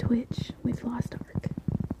on Twitch with Lost Ark.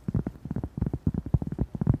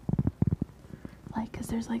 Like, cause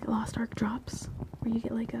there's like Lost Ark drops where you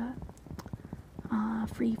get like a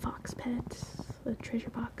free fox pet, a treasure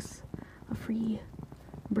box, a free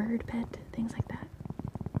bird pet, things like that.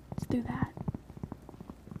 Let's do that.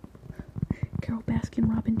 Carol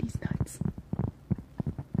Baskin Robin D's nuts.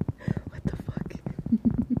 What the fuck?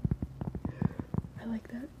 I like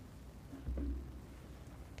that.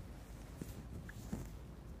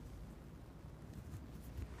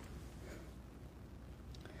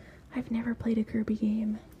 I've never played a Kirby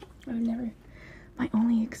game. My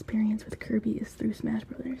only experience with Kirby is through Smash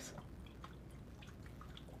Brothers.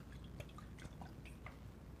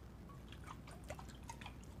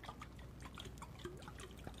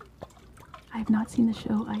 I've not seen the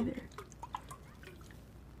show either.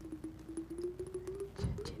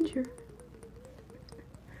 Ginger.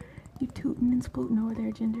 You tootin' and splootin' over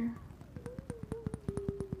there, Ginger.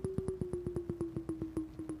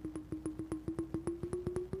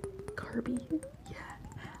 Kirby. Yeah,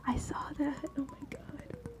 I saw that. Oh my god.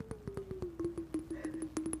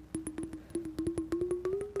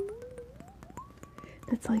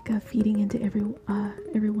 That's like feeding into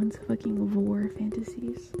everyone's fucking vor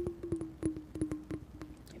fantasies.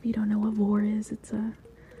 If you don't know what vor is, it's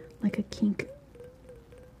like a kink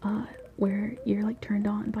where you're like turned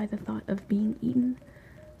on by the thought of being eaten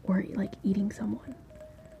or like eating someone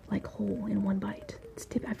like whole in one bite.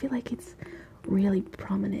 I feel like it's really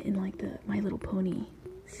prominent in like the My Little Pony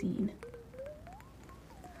scene.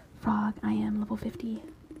 Frog, I am level 50.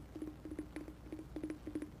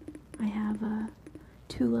 I have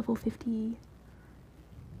 2 level 50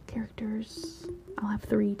 characters. I'll have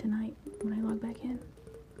 3 tonight when I log back in.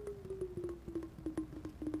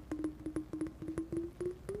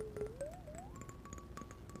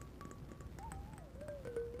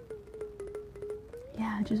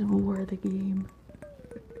 Yeah, just war the game.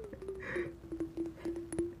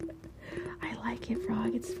 I like it,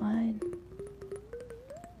 Frog. It's fun.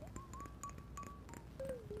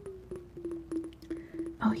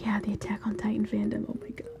 Oh yeah, the Attack on Titan fandom. Oh my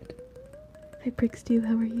god. Hi, Prickstew.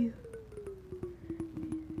 How are you?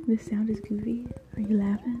 This sound is goofy. Are you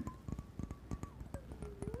laughing?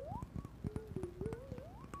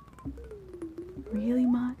 Really,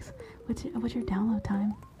 Mox? What's your download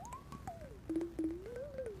time?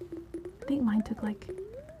 I think mine took like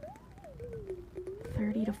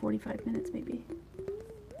 30 to 45 minutes, maybe.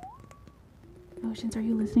 Oceans, are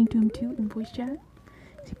you listening to him too in voice chat?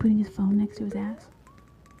 Is he putting his phone next to his ass?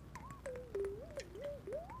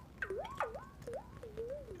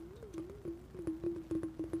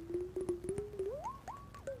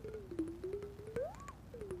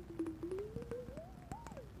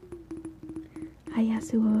 Hi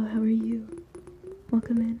Yasuo, how are you?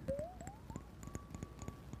 Welcome in.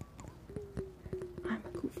 I'm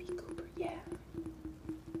a goofy goober, yeah.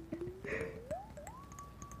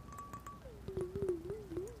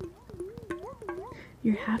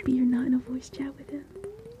 You're happy you're not in a voice chat with him?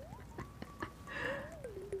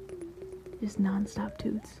 Just non-stop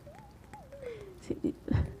toots. See,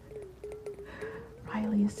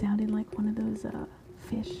 Riley is sounding like one of those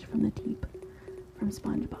fish from the deep from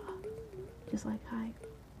SpongeBob. Just like, hi,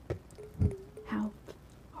 how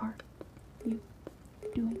are you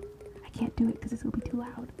doing? I can't do it because it's gonna be too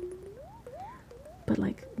loud.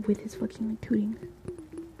 with his fucking like tooting.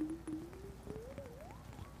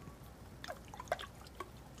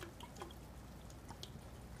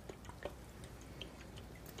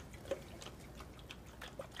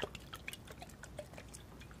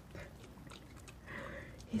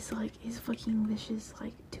 His fucking vicious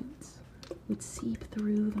like toots would seep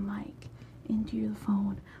through the mic into your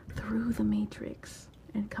phone, through the matrix,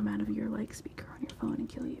 and come out of your like speaker on your phone and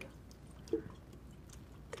kill you.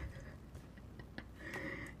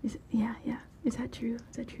 Yeah. Is that true?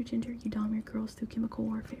 Is that true, Ginger? You dom your girls through chemical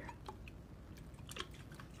warfare.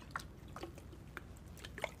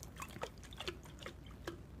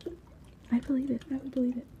 I believe it. I would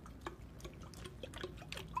believe it.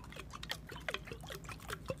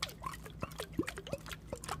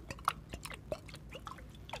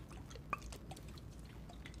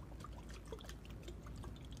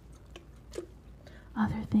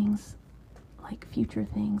 Other things, like future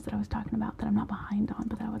things that I was talking about that I'm not behind on,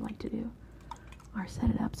 but that I would like to do, are set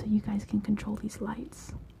it up so you guys can control these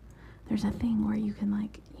lights. There's a thing where you can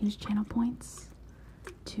like use channel points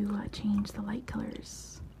to change the light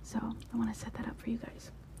colors. So I want to set that up for you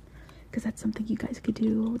guys, because that's something you guys could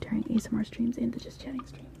do during ASMR streams and the just chatting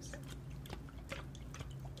streams.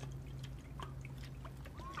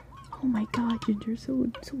 Oh my god, Ginger, so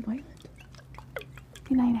violent.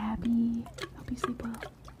 Good night, Happy. Hope you sleep well.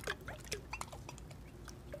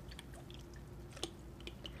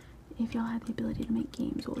 If y'all had the ability to make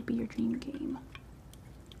games, what would be your dream game?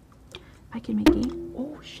 If I could make game.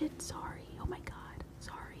 Oh shit! Sorry. Oh my god.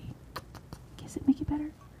 Sorry. Kiss it, make it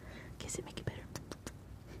better. Kiss it, make it better.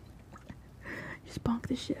 Just bonk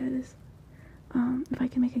the shit out of this. If I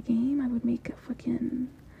could make a game, I would make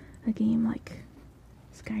a game like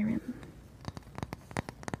Skyrim.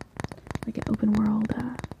 Like an open world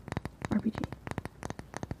RPG.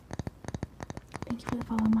 Thank you for the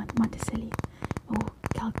follow, Monticelli. Oh,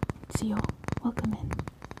 Calcio, welcome in.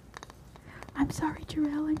 I'm sorry,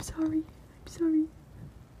 Jarrell, I'm sorry.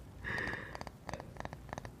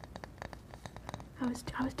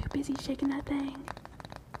 I was too busy shaking that thing.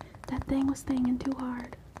 That thing was thinging too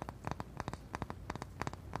hard.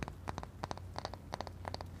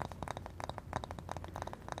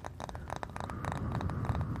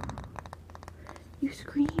 You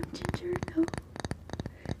screamed, Ginger? No.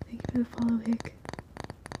 Thank you for the follow, Hick.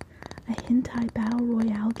 A hentai battle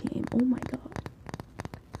royale game. Oh my god.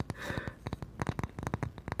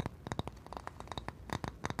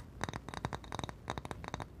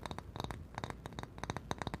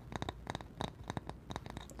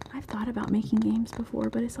 I've thought about making games before,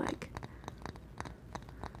 but it's like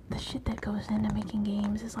the shit that goes into making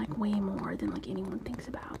games is like way more than like anyone thinks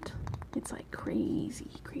about. It's like crazy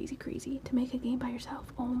to make a game by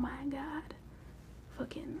yourself. Oh my god.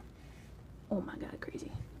 Fucking, oh my god,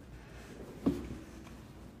 crazy.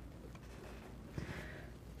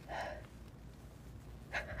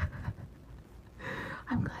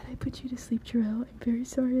 I'm glad I put you to sleep, Jarrell. I'm very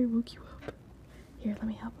sorry I woke you up. Here, let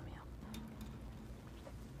me help.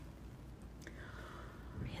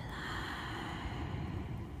 Relax.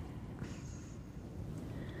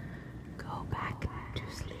 Go back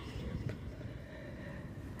to sleep.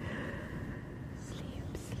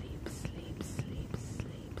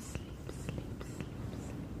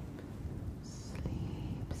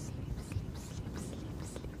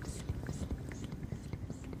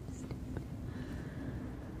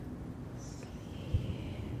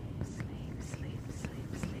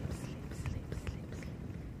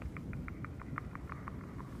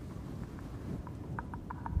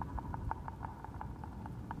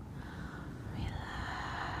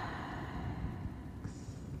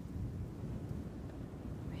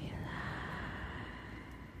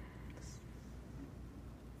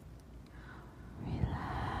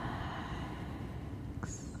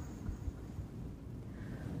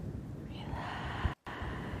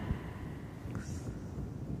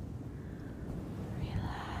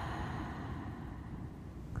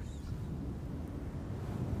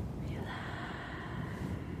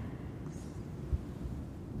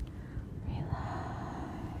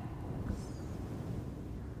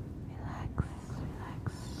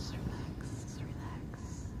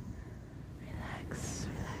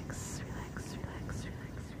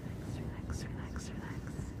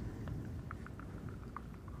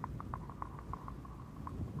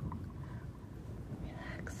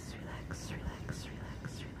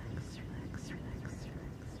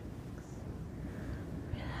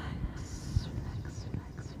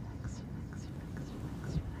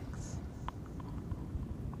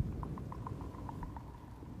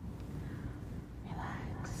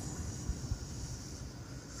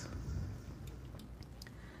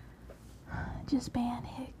 just ban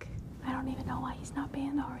Hick. I don't even know why he's not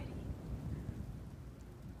banned already.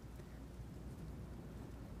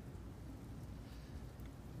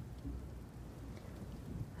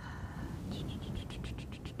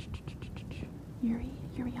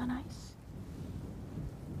 Yuri on ice.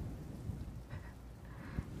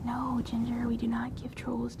 No, Ginger, we do not give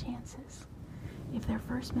trolls chances. If their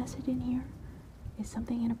first message in here is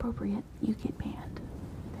something inappropriate, you get banned.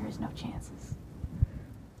 There is no chances.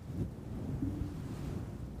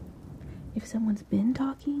 If someone's been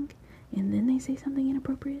talking and then they say something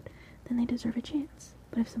inappropriate, then they deserve a chance.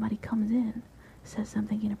 But if somebody comes in, says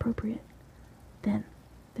something inappropriate, then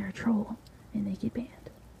they're a troll and they get banned.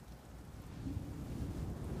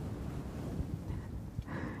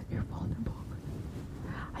 You're vulnerable.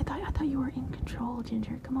 I thought you were in control,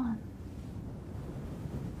 Ginger. Come on.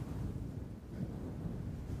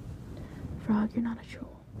 Frog, you're not a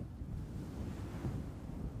troll.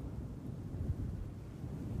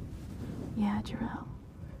 Yeah, Jarrell.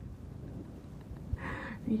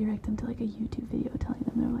 Redirect them to like a YouTube video telling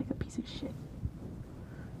them they're like a piece of shit.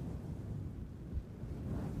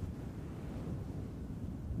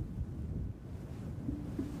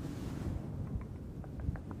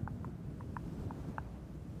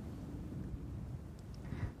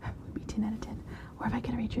 Would be 10 out of 10. Or if I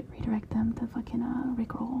could redirect them to fucking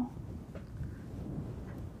Rickroll.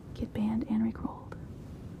 Get banned and Rickrolled.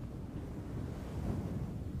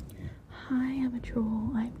 Hi, I'm a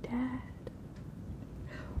troll. I'm Dad.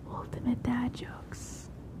 Ultimate dad jokes.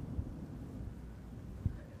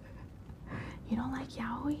 You don't like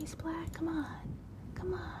yaois, Black? Come on.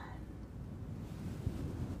 Come on.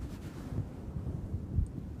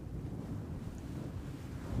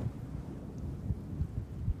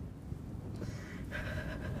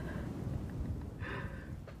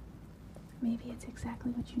 Maybe it's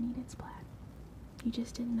exactly what you needed, Splat. You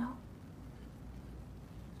just didn't know.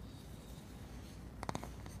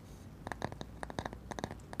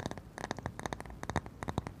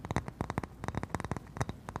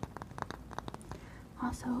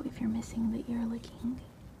 Also, if you're missing the ear licking,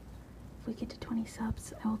 if we get to 20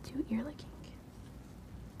 subs, I will do ear licking.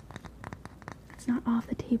 It's not off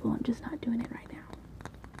the table, I'm just not doing it right now.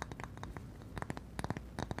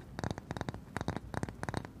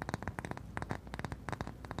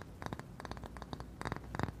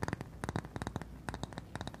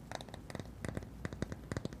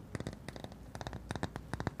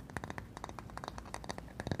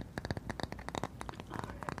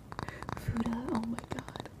 Fuda, oh my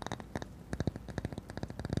god.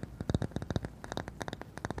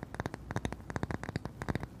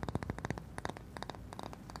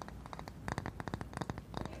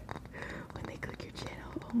 When they click your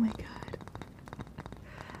channel, oh my god.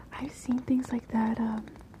 I've seen things like that.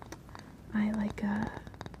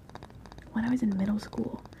 When I was in middle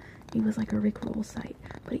school, it was like a Rickroll site,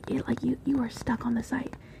 but it like you were stuck on the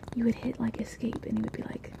site. You would hit like escape and it would be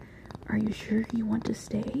like, are you sure you want to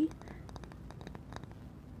stay?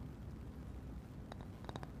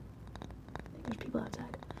 There's people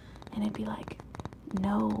outside. And it'd be like,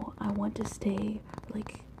 no, I want to stay.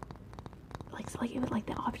 It was like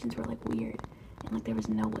the options were like weird. And like there was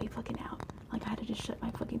no way fucking out. Like I had to just shut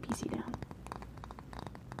my fucking PC down.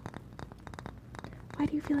 Why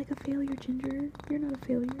do you feel like a failure, Ginger? You're not a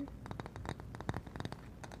failure.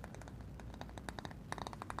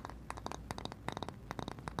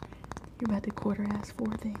 You're about to quarter ass 4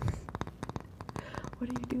 things. What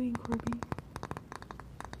are you doing, Corby?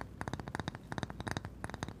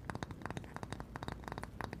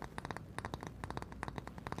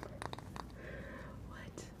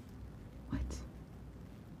 What?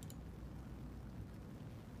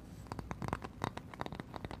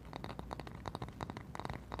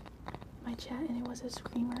 My chat, and it was a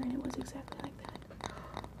screamer, and it was exactly like that.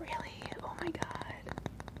 Really? Oh my god.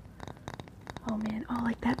 Oh man, oh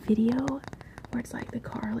like that video where it's like the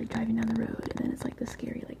car like driving down the road and then it's like the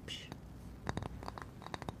scary like psh.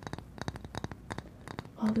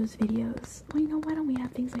 All those videos. Well, you know, why don't we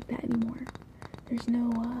have things like that anymore? There's no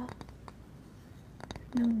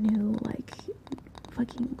new like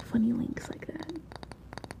fucking funny links like that.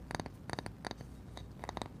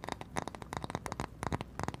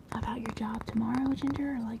 About your job tomorrow,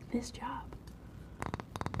 Ginger, or like this job?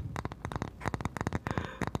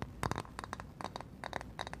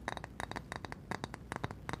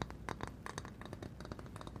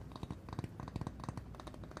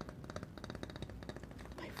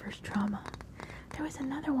 First trauma. There was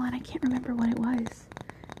another one, I can't remember what it was.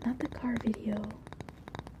 Not the car video.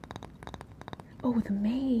 Oh, the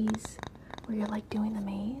maze. Where you're like doing the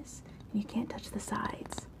maze and you can't touch the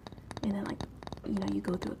sides. And then like you know, you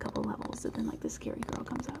go through a couple levels, and then like the scary girl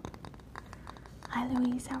comes up. Hi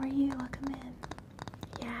Louise, how are you? Welcome in.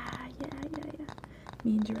 Yeah.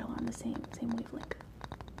 Me and Jarell are on the same wavelength.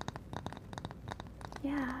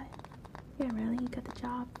 Yeah, really, you got the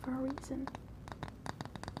job for a reason.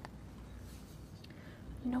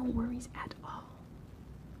 No worries at all.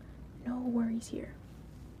 No worries here.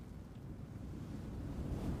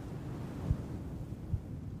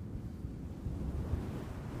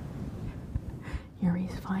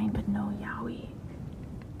 Yuri's fine, but no yaoi.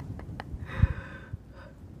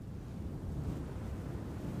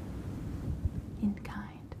 In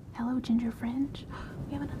kind. Hello, Ginger Fringe.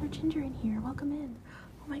 We have another Ginger in here. Welcome in.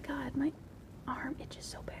 Oh my god, my arm itches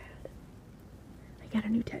so bad. I got a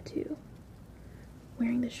new tattoo.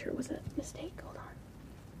 Wearing this shirt was a mistake. Hold on.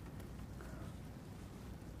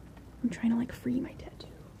 I'm trying to like free my tattoo.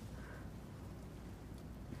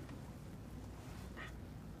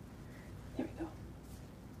 There we go.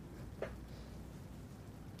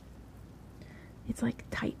 It's like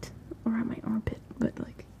tight around my armpit, but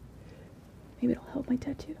like maybe it'll help my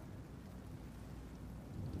tattoo.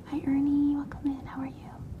 Hi Ernie, welcome in. How are you?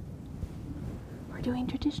 We're doing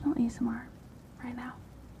traditional ASMR right now.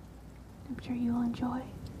 I'm sure you'll enjoy.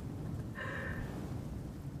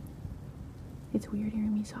 It's weird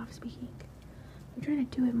hearing me soft speaking. I'm trying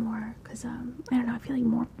to do it more because I don't know, I feel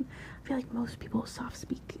like most people soft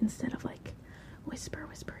speak instead of like whispering.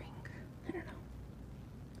 I don't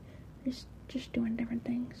know. Just doing different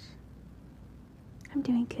things. I'm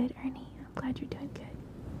doing good, Ernie. I'm glad you're doing good.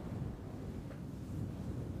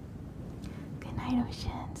 Good night,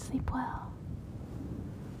 Ocean. Sleep well.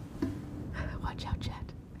 Watch out,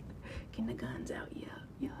 chat. Getting the guns out. Yeah.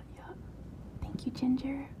 Thank you,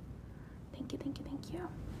 Ginger. Thank you.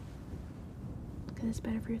 Because it's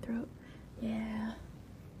better for your throat. Yeah.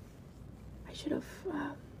 I should have,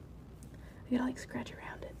 I gotta like scratch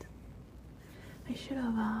around it. I should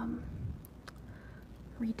have,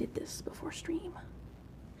 redid this before stream.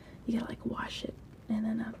 You gotta like wash it and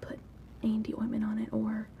then put A&D ointment on it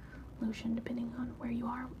or lotion depending on where you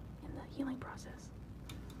are in the healing process.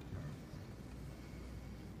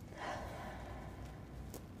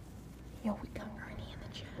 Yo, we got Ernie in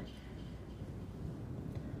the chat.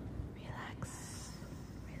 Relax.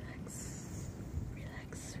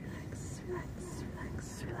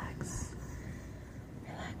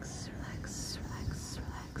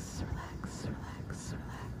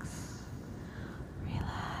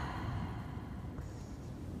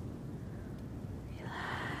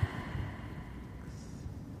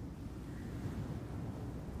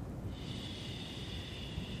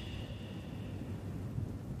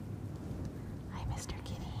 Mr.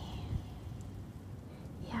 Kitty.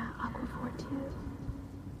 Yeah, Aquaphor too.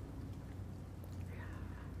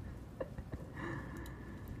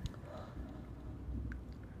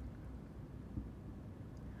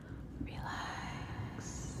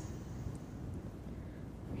 Relax.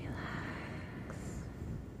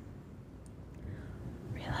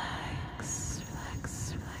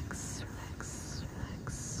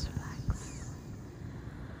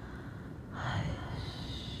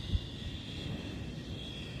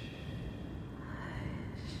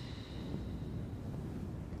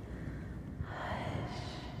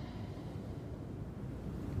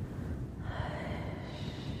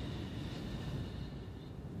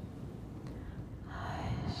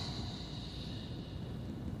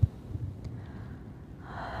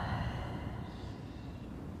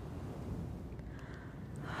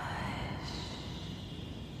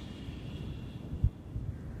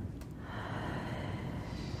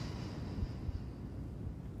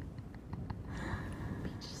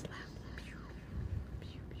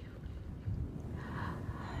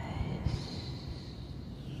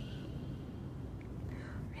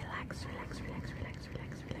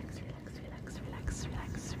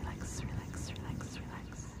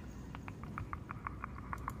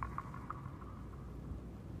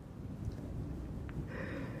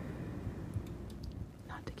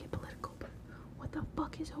 Not to get political, but what the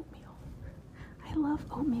fuck is oatmeal? I love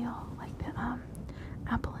oatmeal, like the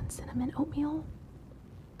apple and cinnamon oatmeal.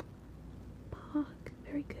 Fuck,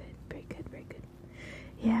 very good.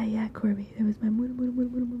 Yeah, Corby, that was my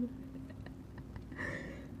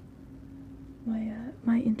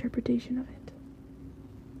my interpretation of it.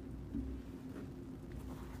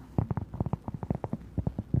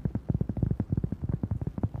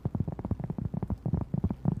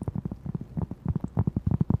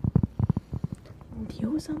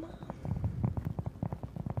 Diosama.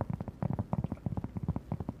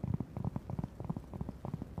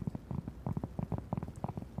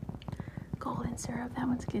 Golden syrup, that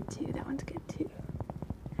one's good too.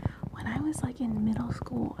 when I was like in middle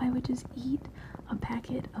school, I would just eat a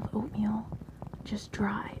packet of oatmeal just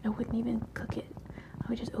dry. I wouldn't even cook it. I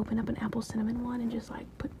would just open up an apple cinnamon one and just like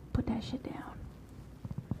put that shit down.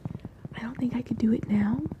 I don't think I could do it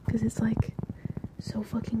now because it's like so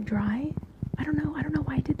fucking dry. I don't know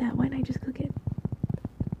why I did that. Why didn't I just cook it?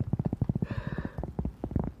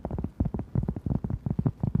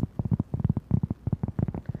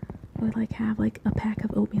 I would like have like a pack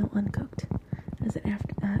of oatmeal uncooked as an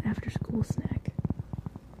after school snack.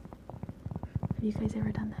 Have you guys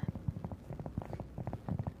ever done that?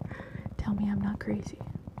 Tell me I'm not crazy.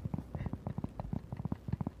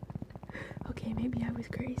 Okay, maybe I was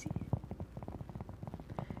crazy.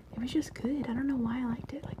 It was just good. I don't know why I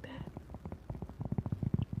liked it like that.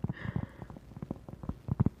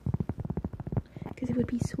 Because it would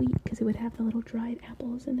be sweet, because it would have the little dried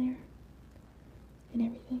apples in there and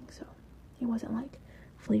everything, so it wasn't like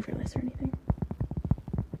flavorless or anything.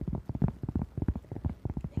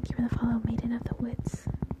 Thank you for the follow, Maiden of the Woods.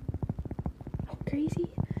 I'm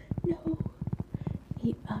crazy? No.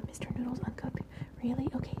 Eat Mr. Noodles uncooked. Really?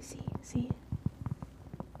 Okay, see.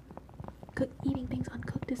 Eating things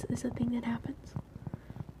uncooked is a thing that happens.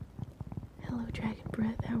 Hello, Dragon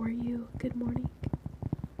Breath. How are you? Good morning.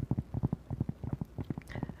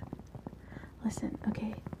 Listen,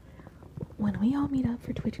 okay. When we all meet up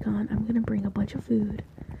for TwitchCon, I'm gonna bring a bunch of food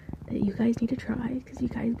that you guys need to try because you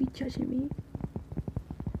guys be judging me.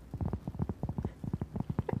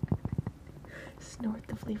 Snort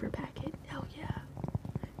the flavor packet. Hell yeah.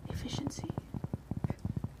 Efficiency.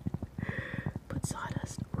 Put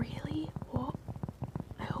sawdust. Really? Well,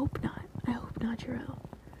 I hope not. Jarrell.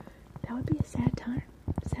 That would be a sad time.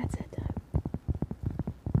 Sad time.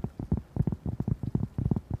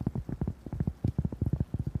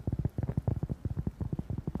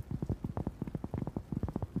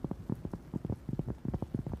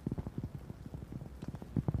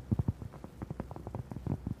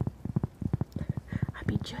 I'd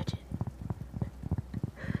be judging.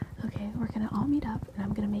 Okay, we're gonna all meet up and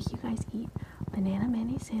I'm gonna make you guys eat banana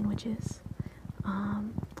mayonnaise sandwiches,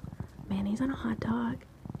 mayonnaise on a hot dog,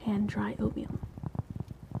 and dry oatmeal.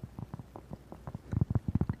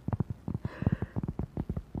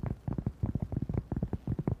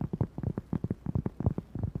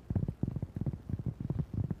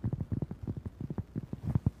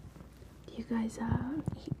 Do you guys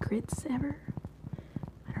eat grits ever?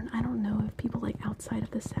 I don't know if people like outside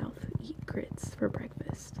of the South eat grits for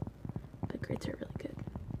breakfast, but grits are really good.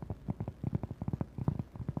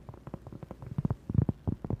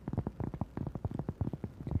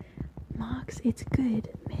 Mox, it's good.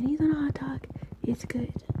 Mayonnaise on a hot dog, it's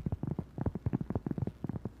good.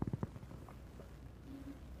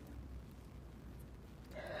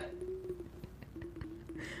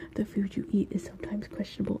 The food you eat is sometimes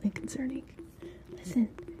questionable and concerning. Listen,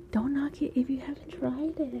 don't knock it if you haven't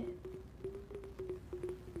tried it.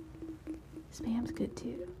 Spam's good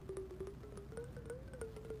too.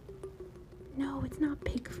 No, it's not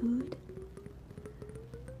pig food.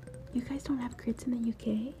 You guys don't have grits in the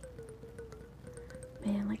UK?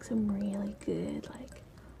 Man, like some really good, like,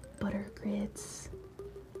 butter grits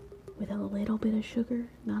with a little bit of sugar.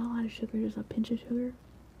 Not a lot of sugar, just a pinch of sugar.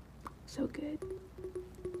 So good.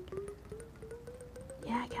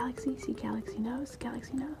 Yeah, Galaxy. See, Galaxy knows.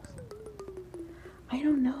 I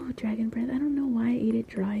don't know, Dragon Breath. I don't know why I ate it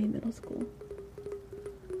dry in middle school.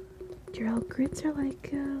 Gerald, grits are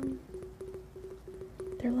like,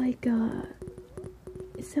 they're like,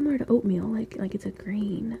 it's similar to oatmeal, like it's a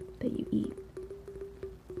grain that you eat.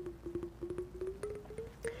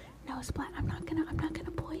 No, Splat, I'm not gonna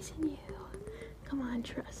poison you. Come on,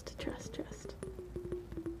 trust.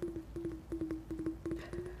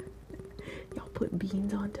 Y'all put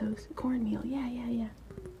beans on toast. Cornmeal, yeah.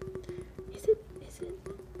 Is it?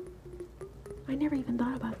 I never even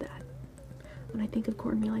thought about that. When I think of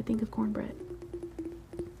cornmeal, I think of cornbread.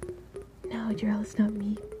 No, Gerald, it's not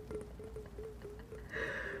meat.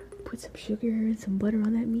 Put some sugar and some butter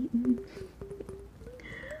on that meat.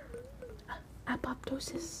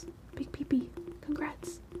 Apoptosis. Big pee-pee.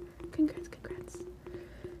 Congrats.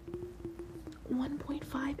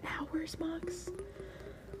 1.5 hours, Mox.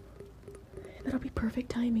 That'll be perfect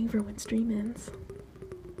timing for when stream ends.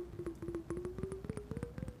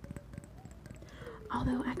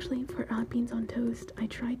 Although, actually, for beans on toast, I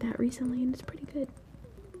tried that recently and it's pretty good.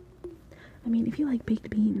 I mean, if you like baked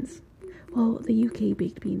beans, well, the UK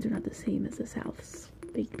baked beans are not the same as the South's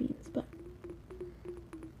baked beans, but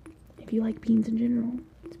if you like beans in general,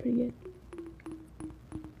 it's pretty good.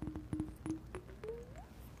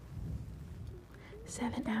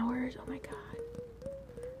 $7 hours? Oh my god.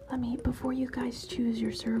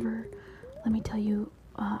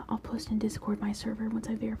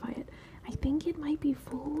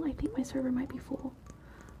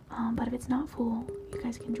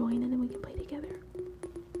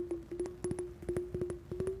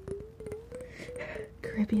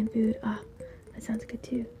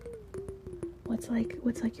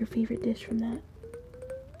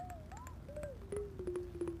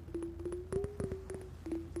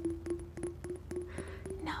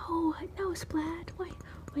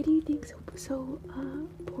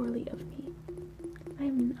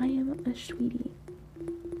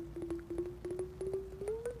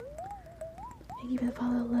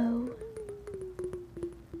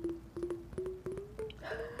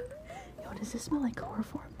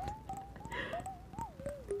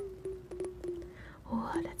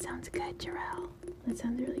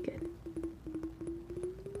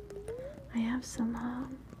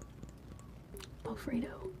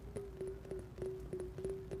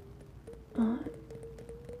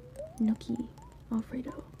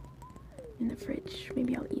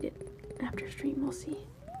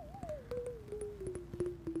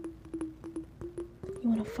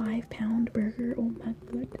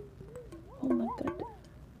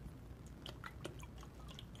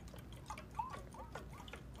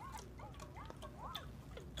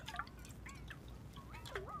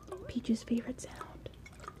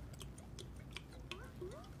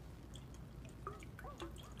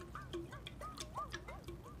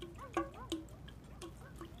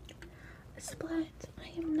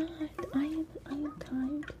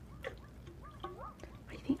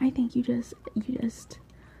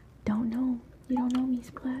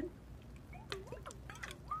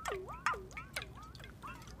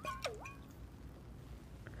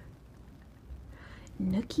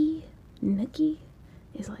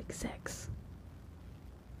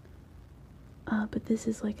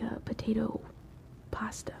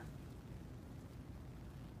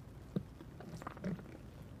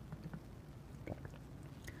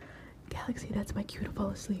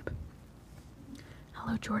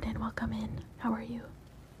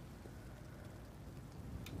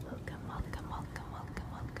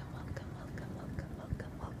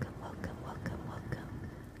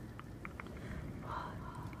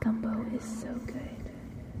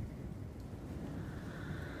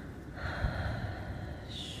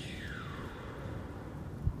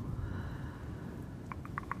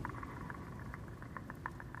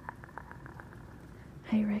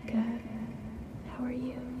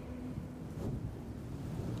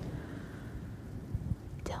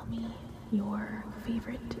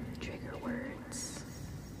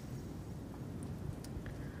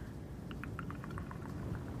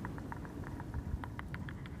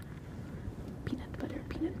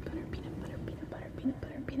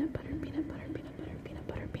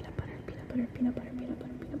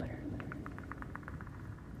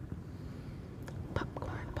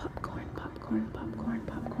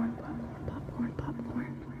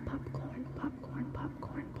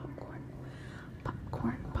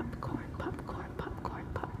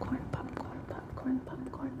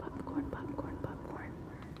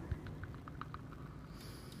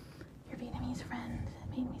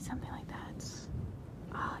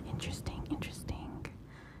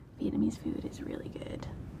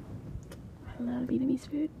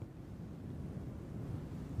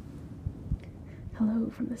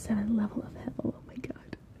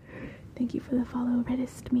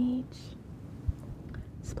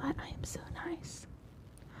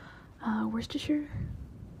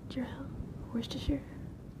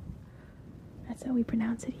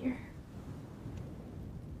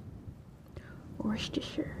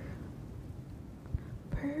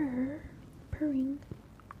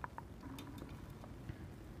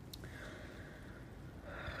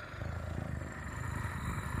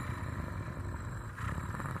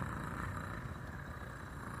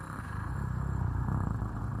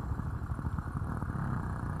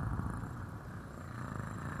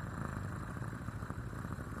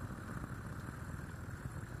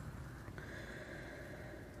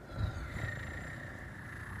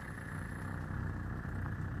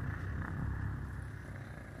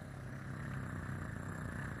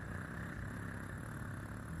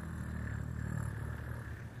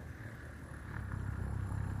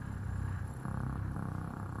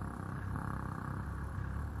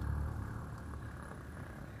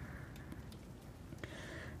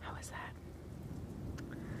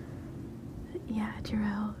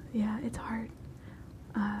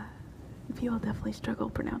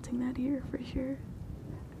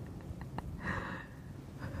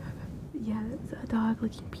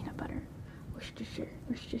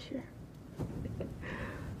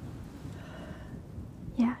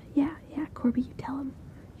 tell him.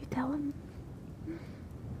 You tell him.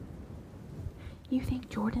 You think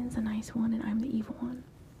Jordan's the nice one and I'm the evil one.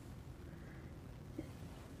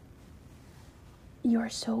 You're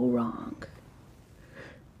so wrong.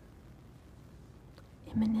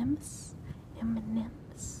 M&M's.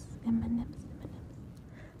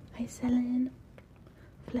 I sellin',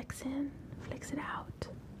 flexin', flex it out.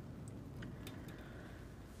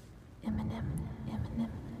 M&M.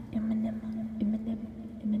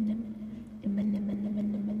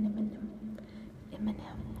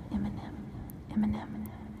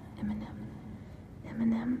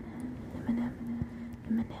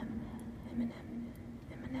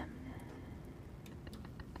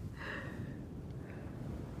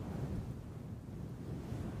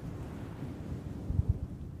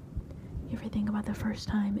 You ever think about the first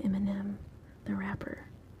time Eminem, the rapper,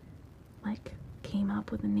 like came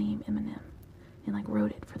up with the name Eminem and like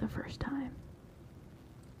wrote it for the first time?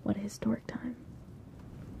 What a historic time.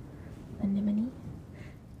 Anemone.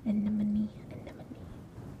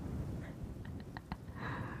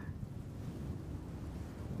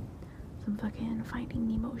 Some fucking Finding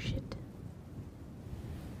Nemo shit.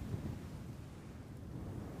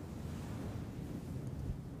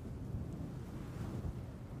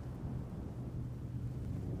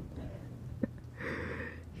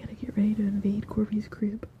 Gotta get ready to invade Corby's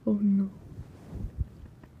crib. Oh no.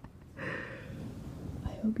 I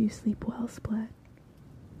hope you sleep well, Splat.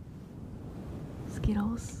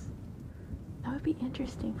 Skittles. That would be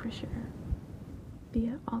interesting for sure. Be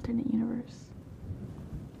an alternate universe.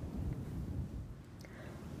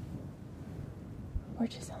 Or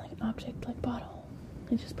just sound like an object like bottle.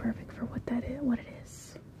 It's just perfect for what it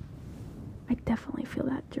is. I definitely feel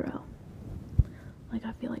that, Jarrell. Like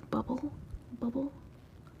I feel like bubble.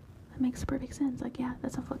 That makes perfect sense. Like, yeah,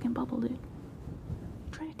 that's a fucking bubble, dude. You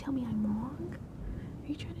trying to tell me I'm wrong? Are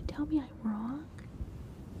you trying to tell me I'm wrong?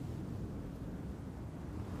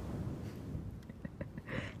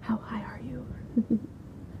 How high are you?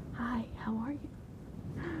 Hi, how are you?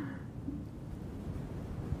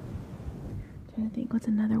 Trying to think what's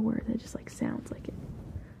another word that just like sounds like it.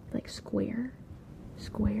 Like square.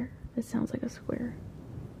 That sounds like a square.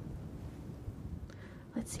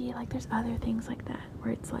 Let's see, like there's other things like that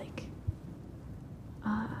where it's like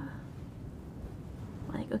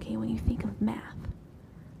okay, when you think of math,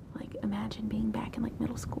 like imagine being back in like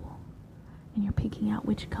middle school and you're picking out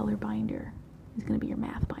which color binder is going to be your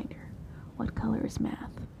math binder. What color is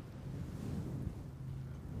math?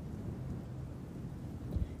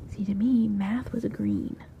 See, to me, math was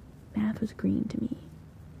green. Math was green to me.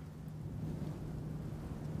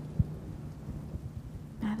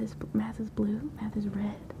 Math is blue. Math is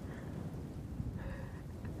red.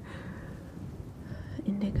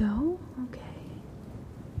 Indigo. Okay.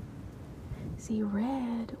 See,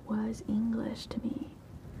 red was English to me,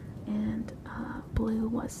 and blue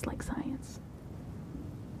was like science.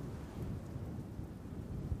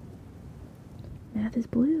 Math is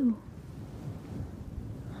blue.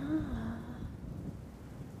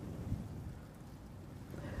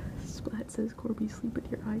 Splat says, Corby, sleep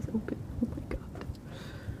with your eyes open. Oh my god.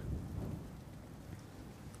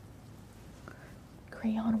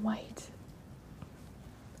 Crayon white.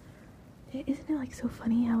 Isn't it like so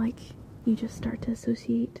funny how like you just start to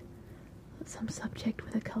associate some subject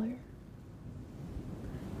with a color?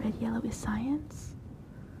 Red, yellow is science.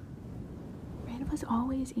 Red was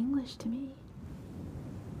always English to me.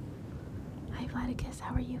 Hi Vladicus,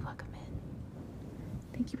 how are you? Welcome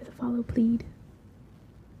in. Thank you for the follow, plead.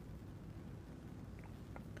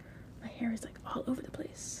 My hair is like all over the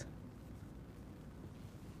place.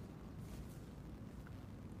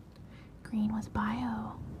 Green was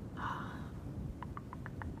bio.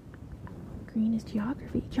 Green is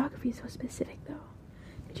geography. Geography is so specific though.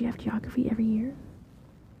 Did you have geography every year?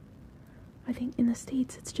 I think in the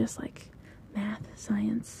States it's just like math,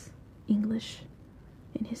 science, English,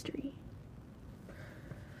 and history.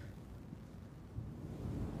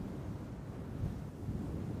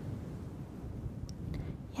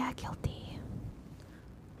 Yeah, guilty.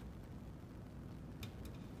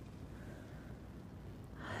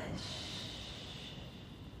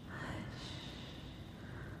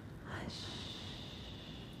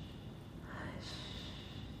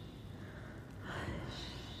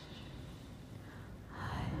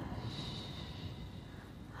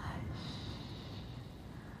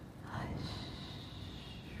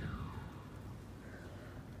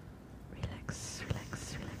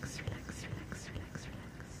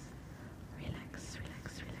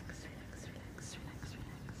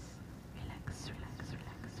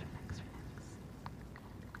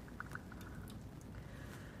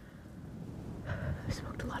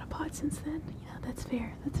 lot since then. Yeah, that's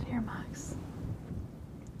fair. That's fair, Max.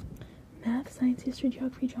 Math, science, history,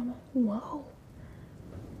 geography, drama. Whoa.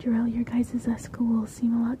 Jarrell, your guys' schools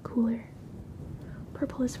seem a lot cooler.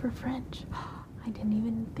 Purple is for French. I didn't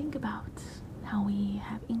even think about how we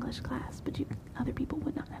have English class, but other people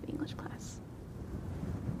would not have English class.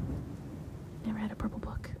 Never had a purple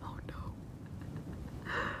book. Oh no.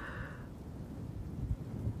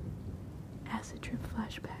 Acid trip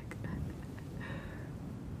flashback.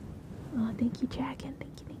 Oh, thank you, Jack, and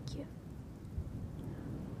thank you.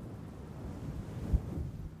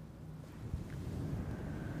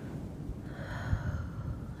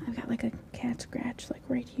 I've got like a cat scratch like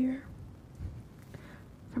right here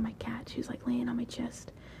from my cat. She was like laying on my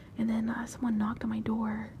chest, and then someone knocked on my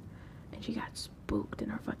door and she got spooked in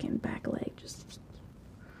her fucking back leg. Just,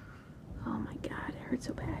 oh my god, it hurt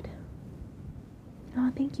so bad.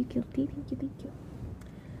 Oh, thank you, Guilty. Thank you.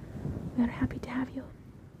 We are happy to have you.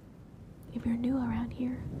 If you're new around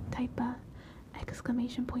here, type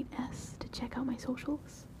 !S to check out my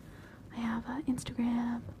socials. I have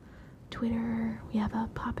Instagram, Twitter. We have a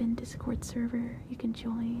pop-in Discord server you can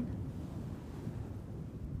join.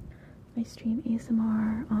 I stream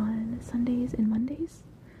ASMR on Sundays and Mondays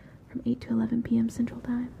from 8 to 11 p.m. Central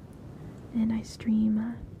Time. And I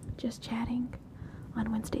stream Just Chatting on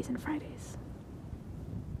Wednesdays and Fridays.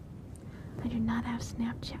 I do not have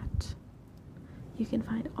Snapchat. You can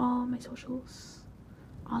find all my socials,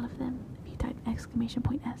 all of them, if you type !S.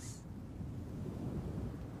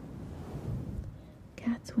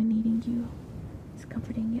 Cats when needing you is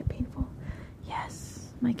comforting yet painful. Yes,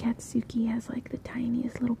 my cat Suki has like the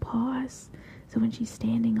tiniest little paws, so when she's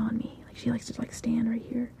standing on me, like she likes to like stand right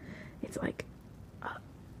here, it's like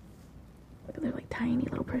they're like tiny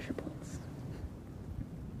little pressure points.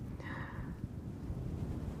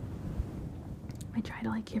 I try to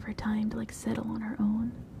like give her time to like settle on her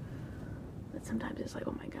own, but sometimes it's like,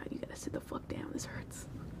 oh my god, you gotta sit the fuck down, this hurts.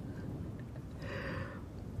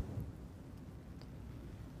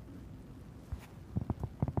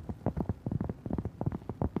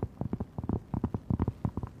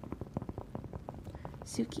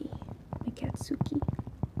 Suki, my cat Suki,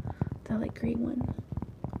 the like gray one.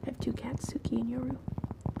 I have two cats, Suki and Yoru.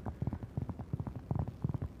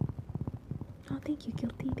 Oh, thank you,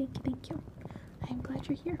 Guilty. Thank you. I am glad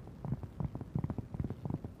you're here.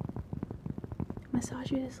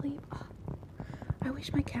 Massage you to sleep. Oh, I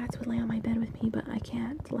wish my cats would lay on my bed with me, but I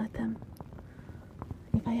can't let them.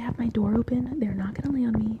 If I have my door open, they're not gonna lay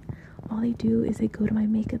on me. All they do is they go to my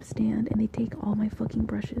makeup stand and they take all my fucking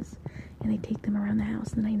brushes and they take them around the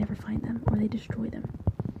house and then I never find them or they destroy them.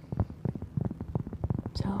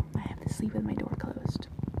 So I have to sleep with my door closed.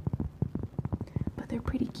 But they're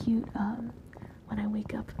pretty cute. When I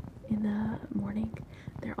wake up in the morning,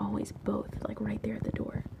 they're always both like right there at the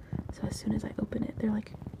door. So as soon as I open it, they're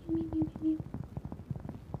like, meow, meow, meow, meow.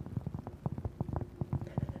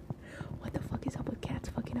 What the fuck is up with cats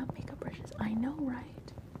fucking up makeup brushes? I know, right?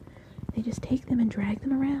 They just take them and drag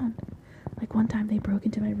them around. Like one time they broke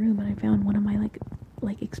into my room and I found one of my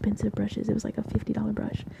like expensive brushes. It was like a $50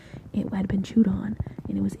 brush. It had been chewed on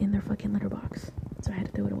and it was in their fucking litter box. So I had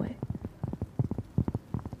to throw it away.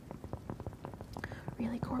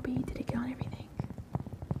 Really, Corby? Did it get on everything?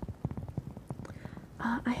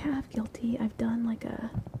 I have Guilty. I've done like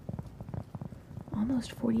a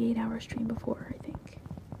almost 48-hour stream before, I think,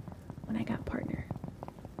 when I got partner.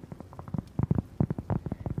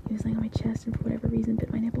 He was laying on my chest and for whatever reason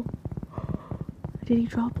bit my nipple. Did he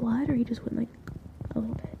draw blood or he just went like a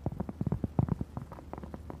little bit?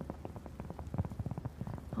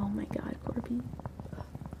 Oh my god, Corby.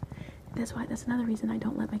 That's another reason I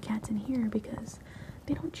don't let my cats in here, because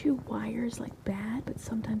they don't chew wires like bad, but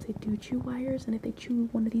sometimes they do chew wires, and if they chew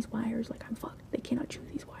one of these wires, like I'm fucked. They cannot chew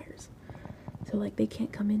these wires. So like they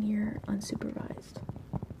can't come in here unsupervised.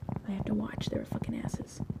 I have to watch their fucking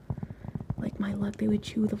asses. Like my luck, they would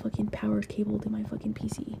chew the fucking power cable to my fucking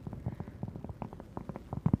PC.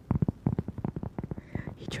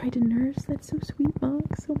 He tried to nurse. That's so sweet,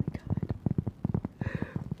 Max. Oh my god.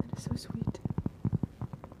 That is so sweet.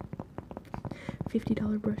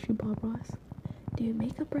 $50 brush you Bob Ross. Dude,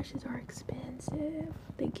 makeup brushes are expensive.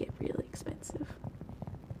 They get really expensive.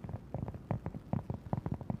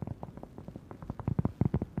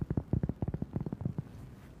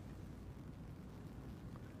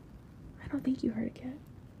 I don't think you heard a cat.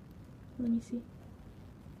 Let me see.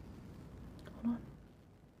 Hold on.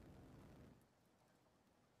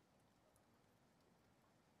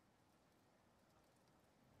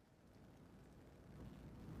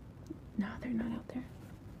 No, they're not out there.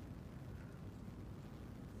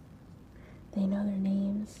 They know their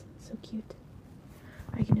names. So cute.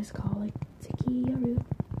 I can just call like Tiki Yaru,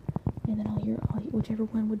 and then I'll hear whichever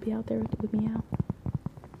one would be out there with me out.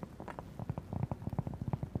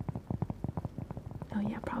 Oh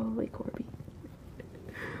yeah, probably Corby.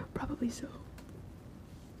 Probably so.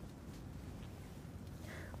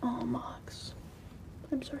 Oh, Mox.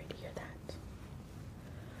 I'm sorry to hear that.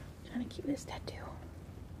 I'm trying to keep this tattoo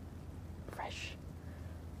fresh.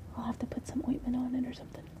 I'll have to put some ointment on it or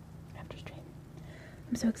something after stream.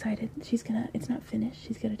 I'm so excited. It's not finished.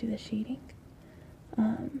 She's gonna do the shading.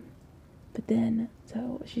 But then,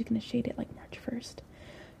 so she's gonna shade it like March 1st.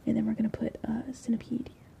 And then we're gonna put a centipede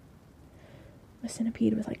here. A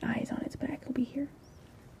centipede with like eyes on its back will be here.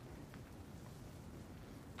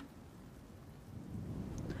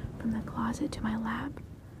 From the closet to my lab,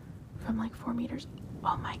 from like 4 meters.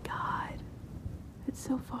 Oh my god. It's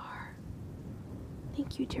so far.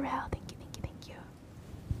 Thank you, Jarrell. Thank you, thank you, thank you.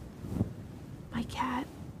 My cat,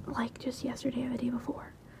 like just yesterday or the day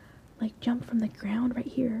before, like jumped from the ground right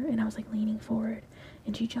here, and I was like leaning forward,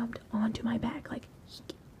 and she jumped onto my back, like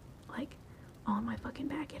on my fucking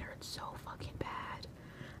back. It hurt so fucking bad.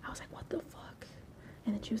 I was like, what the fuck?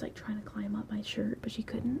 And then she was like trying to climb up my shirt, but she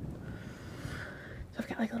couldn't. So I've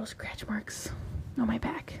got like little scratch marks on my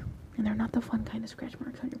back, and they're not the fun kind of scratch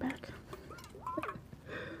marks on your back.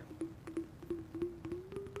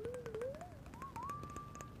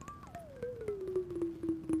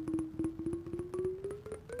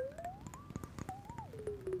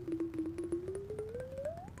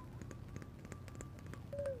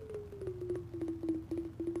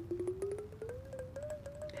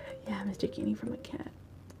 Yeah, Mr. Guinea from a cat.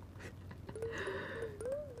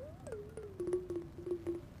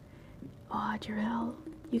 Aw, Jarrell,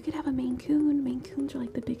 you could have a Maine Coon. Maine Coons are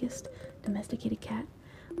like the biggest domesticated cat.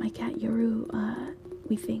 My cat Yoru,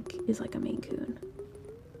 we think is like a Maine Coon.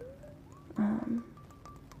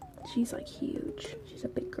 She's like huge. She's a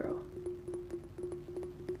big girl.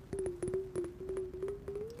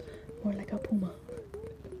 More like a puma.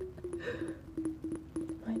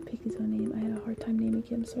 I picked his own name. I had a hard time naming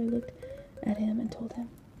him, so I looked at him and told him,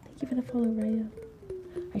 "Thank you for the follow, Raya."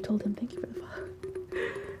 I told him, "Thank you for the follow."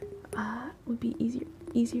 Would be easier,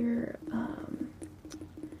 is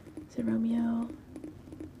it Romeo?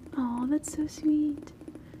 Oh, that's so sweet.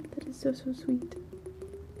 That is so sweet.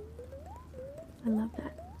 I love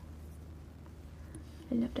that.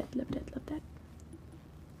 I love that, love that, love that.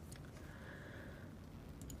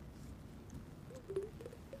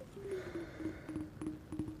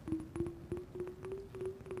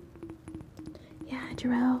 Yeah,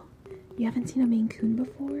 Jarrell, you haven't seen a Maine Coon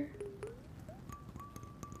before?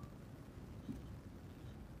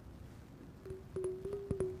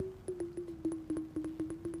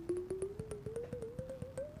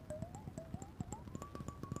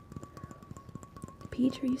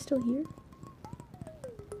 Peach, are you still here?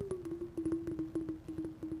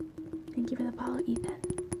 Thank you for the follow, Ethan.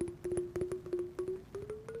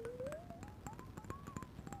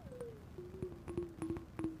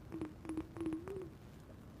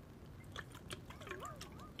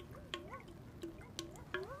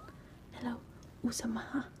 Hello,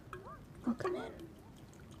 Usama. Welcome in.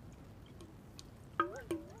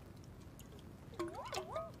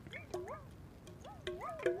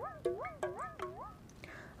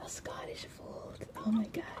 A Scottish fold. Oh my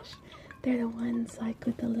gosh. They're the ones like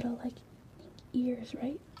with the little like ears,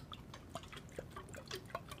 right?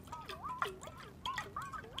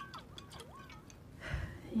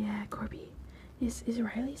 Yeah, Corby. Is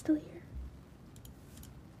Riley still here?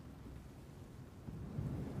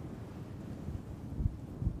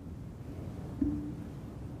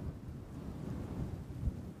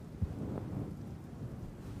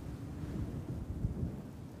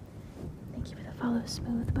 Thank you for the follow,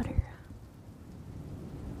 Smooth Butter.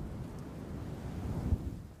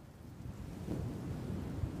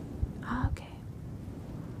 Ah, okay.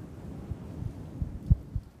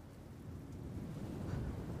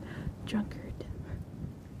 Drunkard.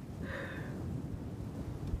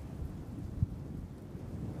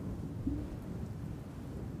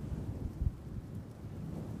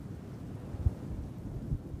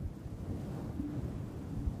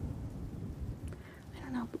 I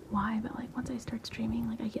don't know why, but like once I start streaming,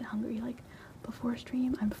 like I get hungry. Like before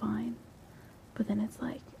stream, I'm fine, but then it's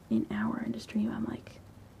like an hour into stream, I'm like,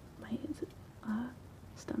 my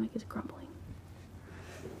stomach is grumbling.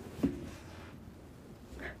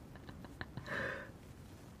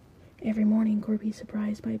 Every morning, Corby's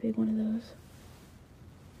surprised by a big one of those.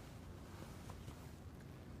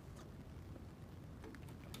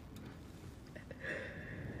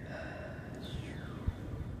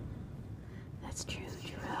 That's true,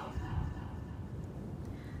 Jarrell.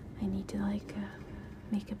 I need to like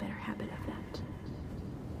make a better habit of that.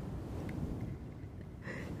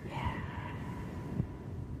 Yeah.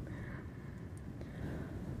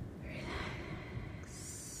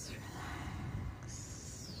 Relax,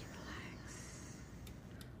 relax, relax.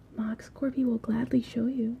 Mox Corby will gladly show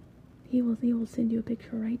you. He will send you a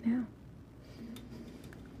picture right now.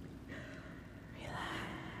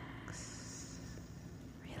 Relax.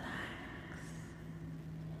 Relax.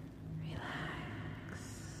 Relax.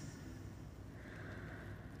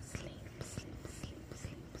 Sleep, sleep, sleep,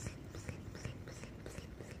 sleep, sleep, sleep, sleep, sleep,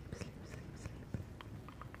 sleep, sleep, sleep, sleep, sleep.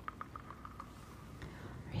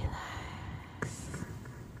 Relax.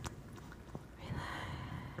 Relax.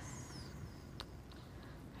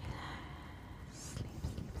 Relax. Sleep,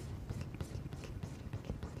 sleep, sleep, sleep,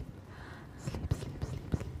 sleep, sleep, sleep, sleep, sleep, sleep, sleep, sleep, sleep, sleep,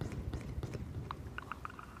 sleep.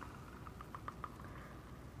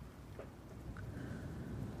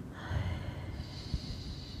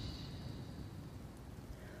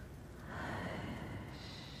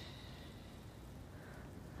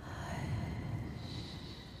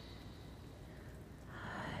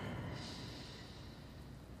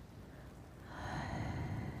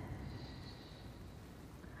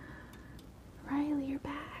 Riley, you're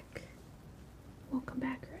back. Welcome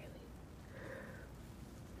back, Riley.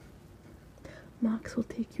 Mox will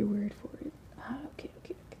take your word for it. Okay.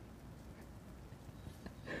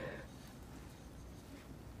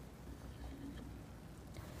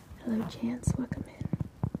 Hello, Chance. Welcome in.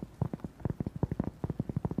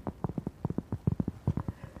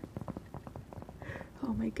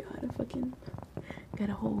 Oh my god, I fucking got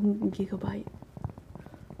a whole gigabyte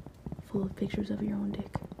full of pictures of your own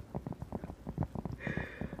dick.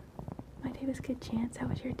 My day was good, Chance. How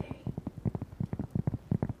was your day?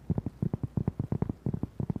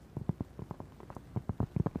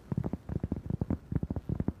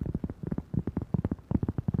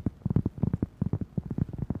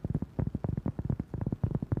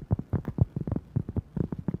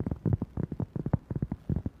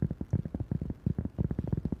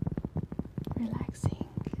 Relaxing.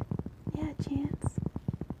 Yeah, Chance.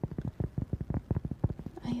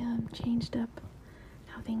 I changed up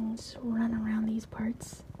how things run around these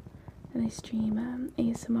parts, and I stream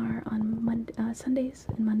ASMR on Sundays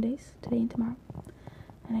and Mondays, today and tomorrow,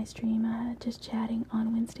 and I stream just chatting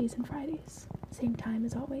on Wednesdays and Fridays, same time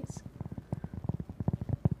as always.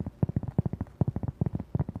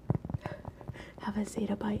 Have a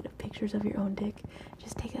zettabyte of pictures of your own dick.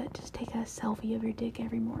 Just take a selfie of your dick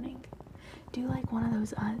every morning. Do like one of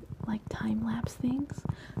those like time lapse things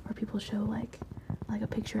where people show like a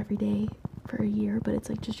picture every day for a year, but it's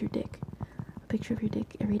like just your dick. A picture of your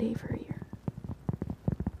dick every day for a year.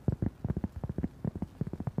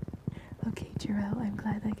 Okay, Jarrell, I'm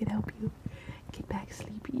glad I could help you get back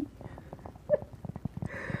sleepy.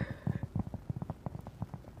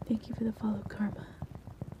 Thank you for the follow, Karma.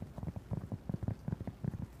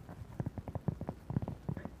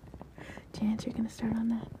 Chance, you're gonna start on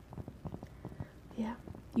that? Yeah.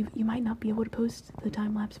 You might not be able to post the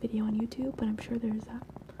time-lapse video on YouTube, but I'm sure there's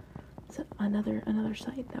another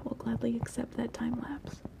site that will gladly accept that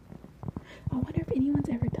time-lapse. I wonder if anyone's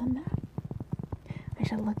ever done that. I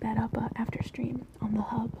should look that up after stream on the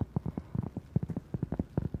hub.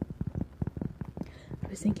 I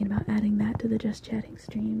was thinking about adding that to the Just Chatting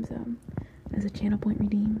streams as a channel point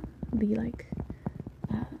redeem. Be like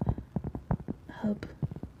hub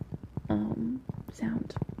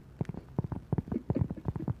sound.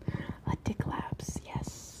 A dick lapse,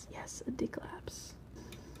 yes, a dick lapse.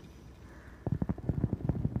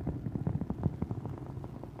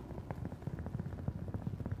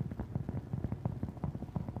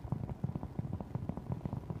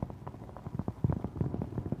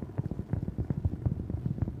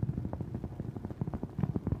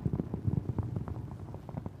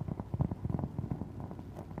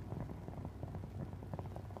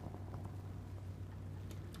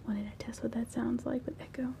 Wanted to test what that sounds like with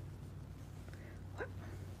echo. What?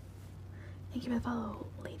 Thank you for the follow.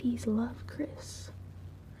 Ladies Love Chris.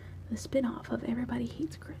 The spin-off of Everybody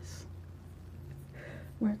Hates Chris.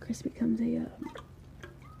 Where Chris becomes a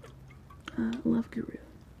love guru.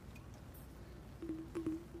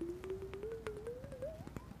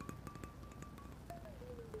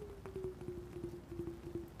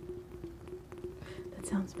 That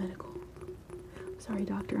sounds medical. Sorry,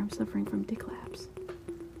 doctor, I'm suffering from dick lapse.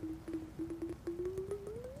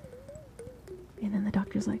 And then the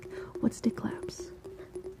doctor's like, what's dick claps?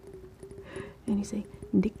 And you say,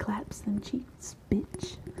 dick claps them cheeks,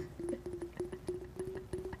 bitch.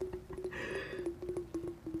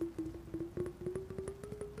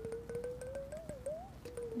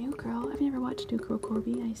 New Girl? I've never watched New Girl,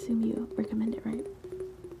 Corby. I assume you recommend it, right?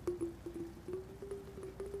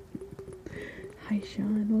 Hi,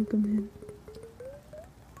 Sean. Welcome in.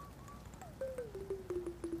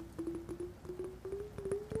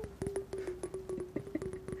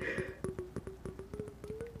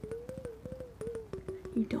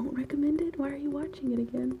 You don't recommend it? Why are you watching it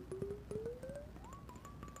again?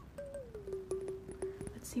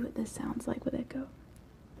 Let's see what this sounds like with echo.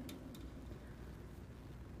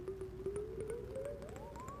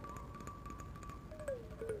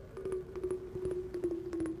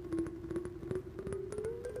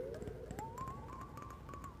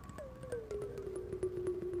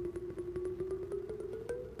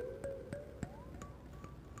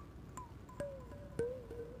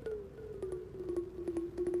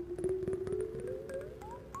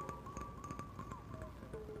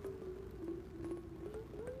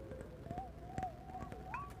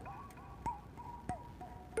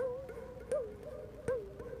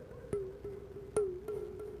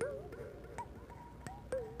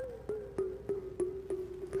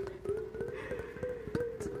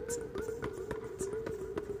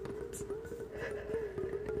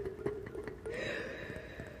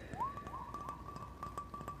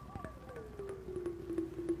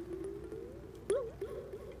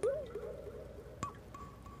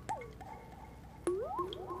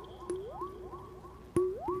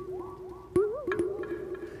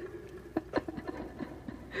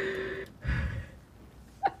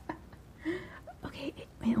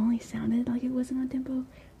 It only sounded like it wasn't on tempo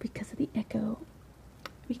because of the echo.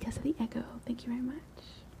 Because of the echo. Thank you very much.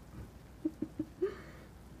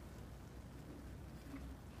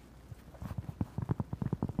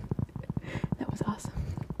 That was awesome.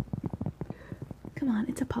 Come on,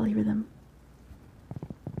 it's a polyrhythm.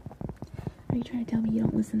 Are you trying to tell me you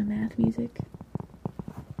don't listen to math music?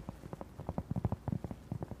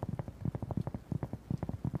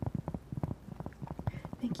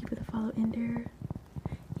 Thank you for the follow, Ender.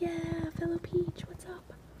 Yeah, fellow Peach, what's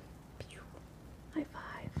up? Pew. High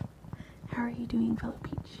five. How are you doing, fellow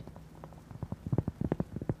Peach?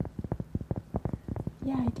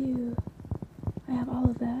 Yeah, I do. I have all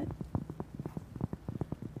of that.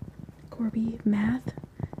 Corby, math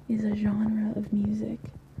is a genre of music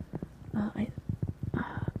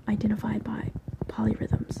identified by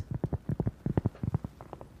polyrhythms.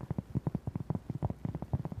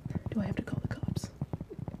 Do I have to call the cops?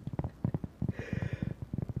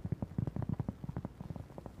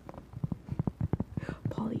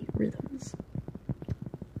 Polyrhythms.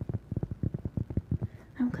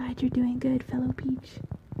 I'm glad you're doing good, fellow Peach.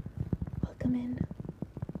 Welcome in.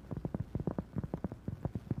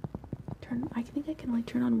 I think I can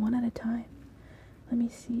turn on one at a time. Let me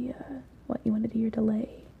see what you want to do your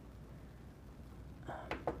delay.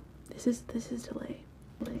 This is delay.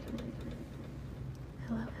 Hello,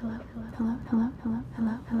 hello, hello, hello, hello, hello,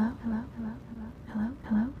 hello, hello, hello, hello, hello,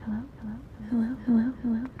 hello, hello, hello, hello, hello,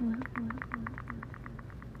 hello, hello.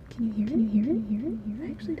 Can you hear it? Can you hear it? Can you hear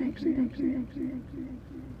it? Actually.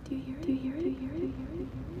 Do you hear it? Do you hear it? Do you hear it?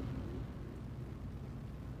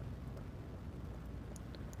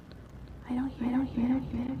 I don't hear it.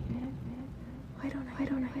 Why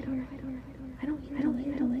don't I hear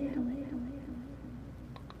delay.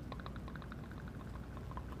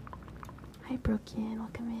 Hi, Brooklyn,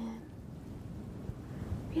 welcome in.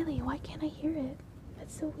 Really, why can't I hear it?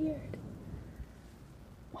 That's so weird.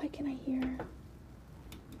 Why can't I hear?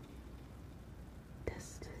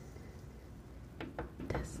 Test.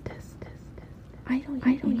 I don't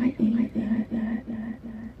hear anything.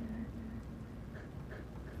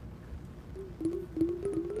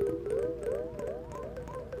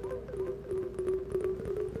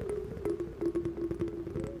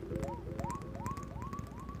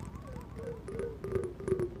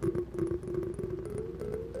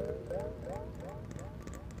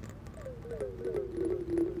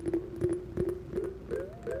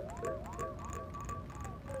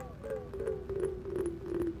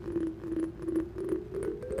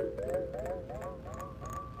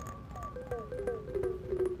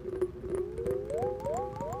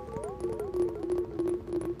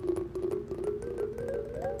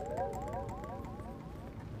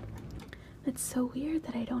 It's so weird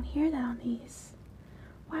that I don't hear that on these.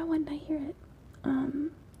 Why wouldn't I hear it?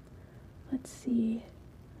 Let's see.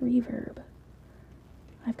 Reverb.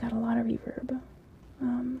 I've got a lot of reverb.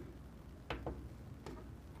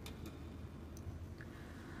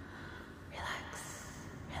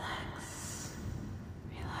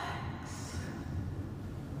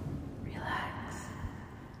 Relax.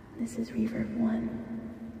 This is reverb 1.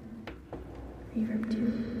 Reverb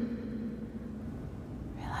 2.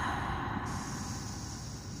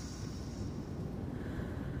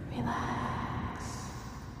 Relax.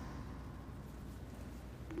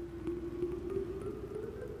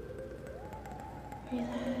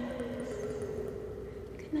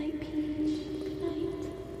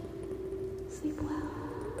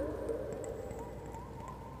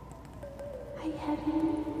 Heavy.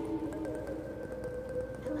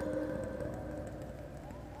 Hello.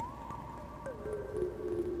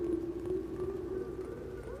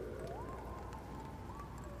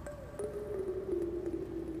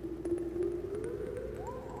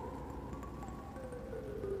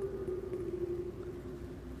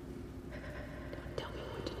 Don't tell me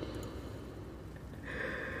what to do.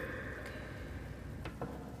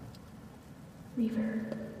 Okay.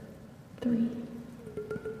 Reverb 3.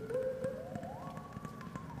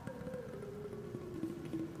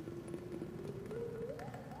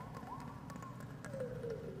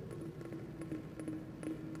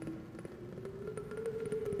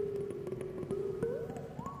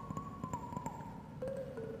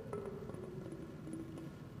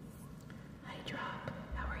 Hi Drop,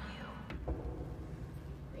 how are you?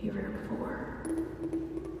 Reverb 4.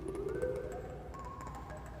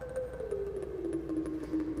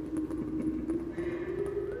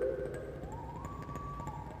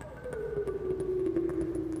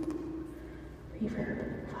 Reverb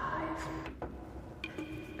 5.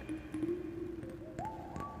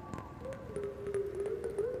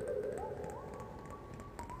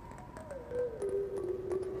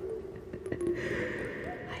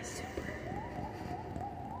 Hi Super.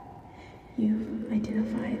 You've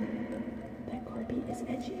identified that Corby is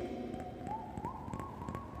edgy.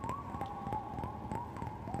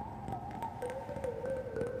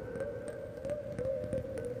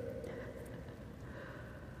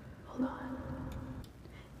 Hold on.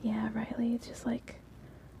 Yeah, Riley, it's just like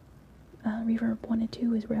Reverb 1 and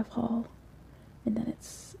 2 is Rev Hall, and then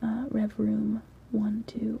it's Rev Room 1,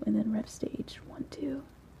 2, and then Rev Stage 1, 2.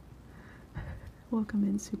 Welcome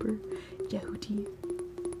in, Super Yahooty.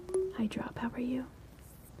 Hi Drop, how are you?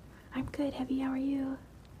 I'm good, Heavy, how are you?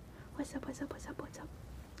 What's up, what's up, what's up, what's up?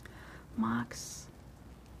 Mox,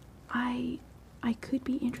 I could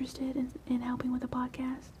be interested in helping with the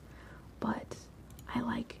podcast, but I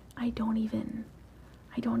don't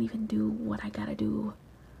even do what I gotta do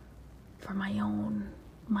for my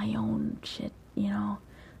own shit, you know?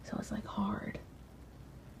 So it's like hard.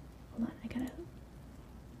 Hold on, I gotta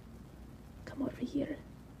come over here.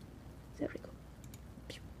 There we go.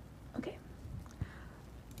 Okay.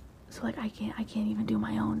 So like I can't even do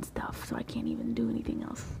my own stuff, so I can't even do anything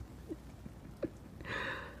else.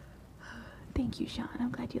 Thank you, Sean.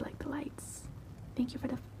 I'm glad you like the lights. Thank you for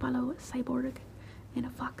the follow, Cyborg, and a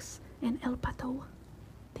Fox, and El Pato.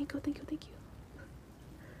 Thank you, thank you, thank you.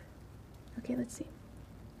 Okay, let's see.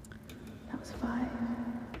 That was 5,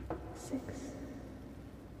 6.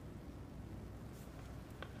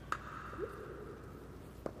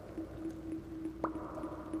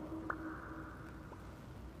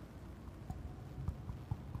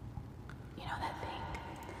 You know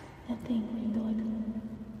that thing where you go like,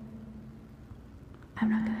 I'm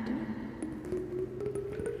not gonna do it.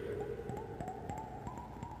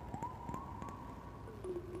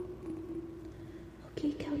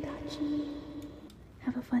 Okay, Kaudachi.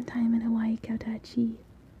 Have a fun time in Hawaii, Kaudachi.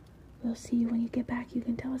 We'll see you when you get back. You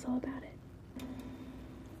can tell us all about it.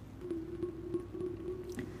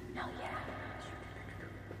 Hell yeah.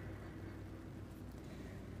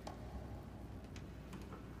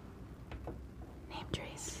 Name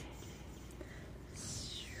trace.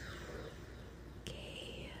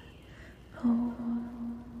 K-O-W-D-A-C-H-I.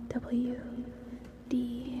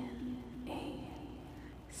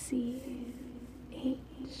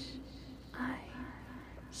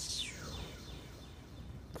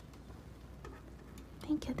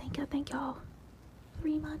 Thank y'all.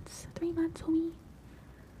 3 months, homie.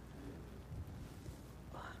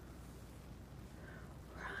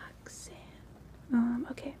 Roxanne.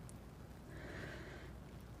 Okay.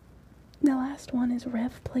 The last one is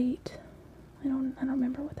Rev Plate. I don't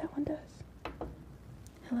remember what that one does.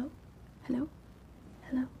 Hello?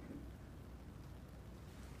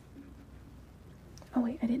 Oh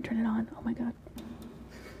wait, I didn't turn it on. Oh my god.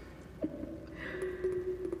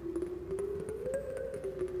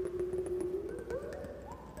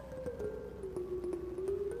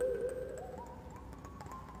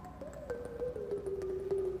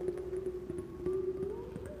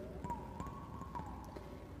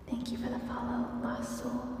 Thank you for the follow, Lost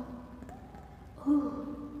Soul. Ooh,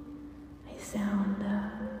 I sound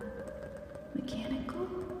mechanical,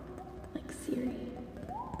 like Siri.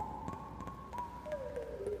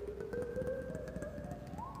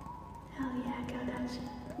 Hell yeah, Kaudachi.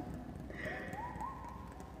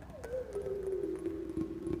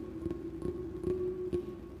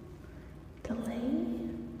 Delay?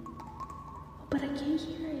 Oh, but I can't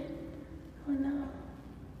hear it. Oh no.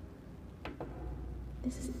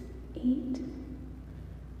 This is 8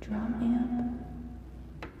 drum amp,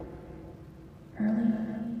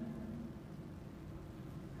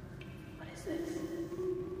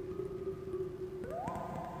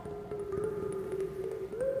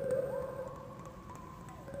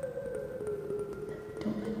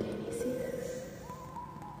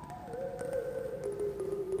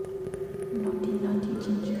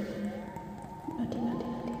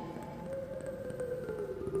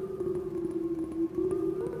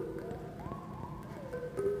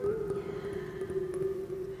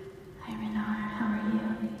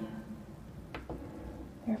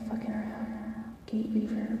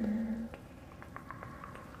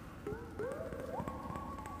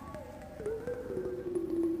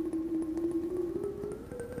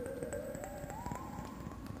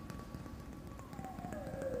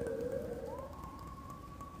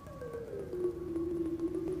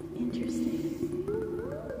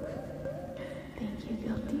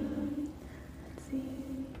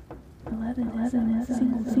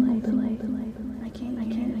 single delay. I can't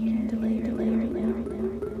hear delay right now.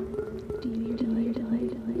 Do you hear delay?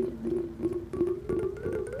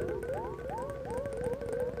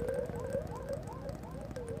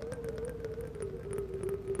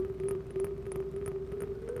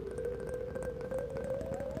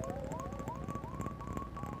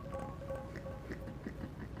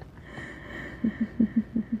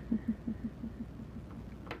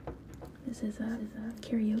 This is a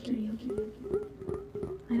karaoke.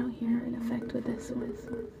 I don't hear an effect with this one.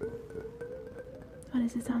 What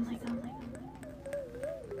does it sound like?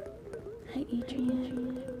 Hi,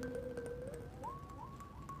 Adrian.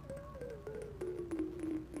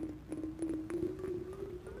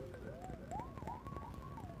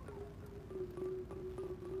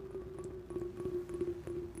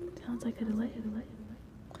 Sounds like a delay.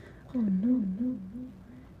 Oh no.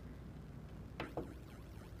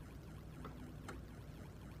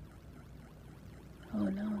 Oh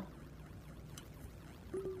no.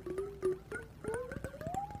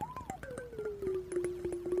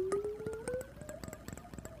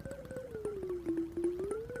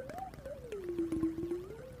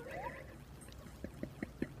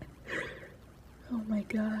 Oh my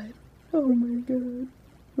god.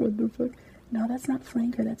 What the fuck? No, that's not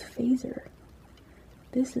flanker, that's phaser.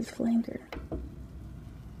 This is flanker.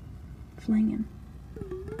 Flangin'.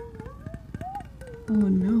 Oh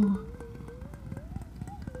no.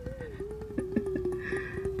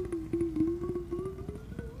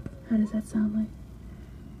 How does that sound like?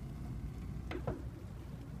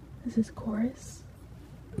 This is chorus.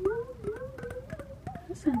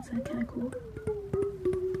 That sounds kind of cool.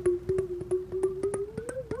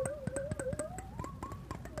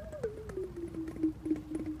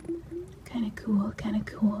 Kind of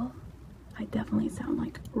cool. I definitely sound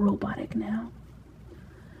like robotic now.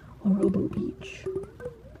 Or Robo Beach.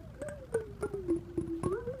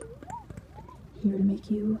 Here to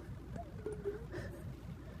make you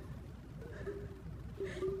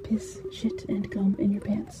piss, shit, and gum in your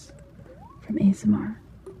pants from ASMR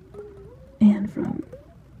and from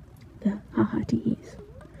the Haha TEs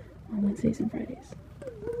on Wednesdays and Fridays.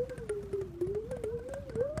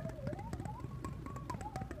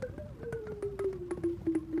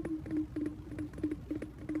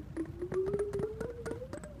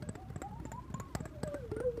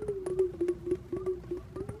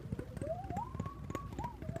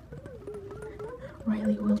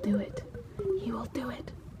 Riley will do it. He will do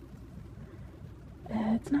it.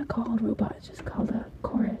 It's not called robot, it's just called a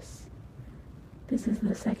chorus. This is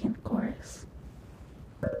the second chorus.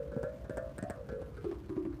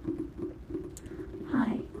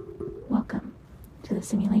 Hi, welcome to the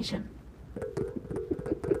simulation.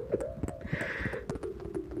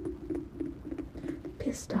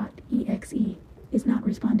 Piss.exe is not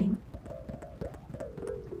responding.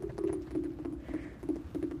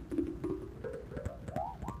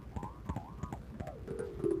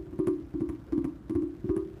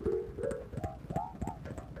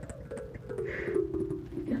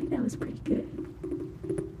 That was pretty good.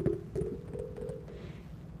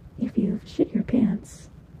 If you've shit your pants,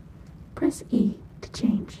 press E to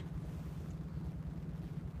change.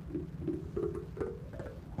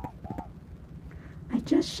 I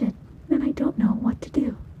just shit and I don't know what to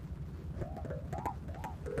do.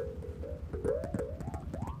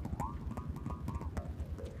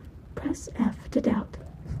 Press F to doubt.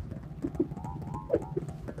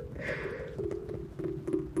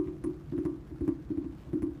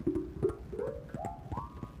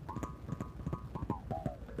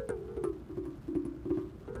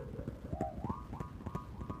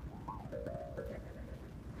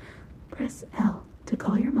 Press L to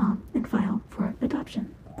call your mom and file for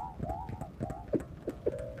adoption.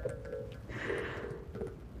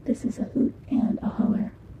 This is a hoot and a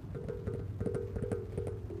holler.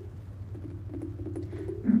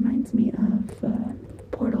 It reminds me of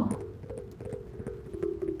Portal.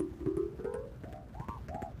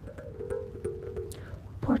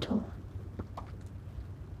 Portal.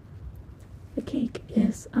 The cake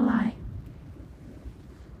is a lie.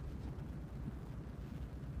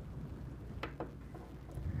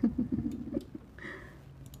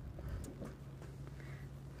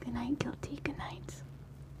 Good night, Guilty. Good night.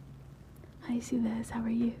 Hi, Suez. How are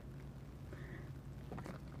you?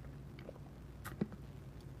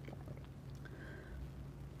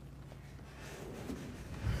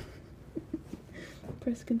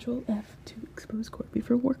 Press Control F to expose Corby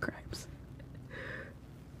for war crimes.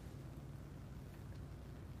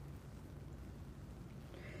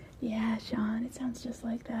 Yeah, Sean, it sounds just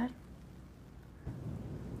like that.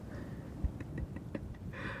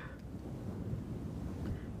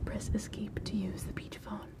 press escape to use the Peach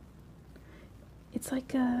phone. It's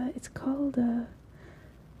like, it's called,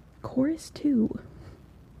 Chorus 2.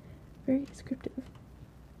 Very descriptive.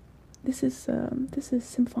 This is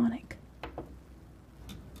symphonic.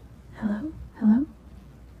 Hello? Hello?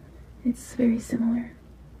 It's very similar.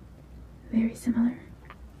 Very similar.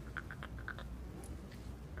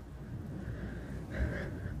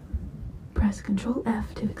 Press Control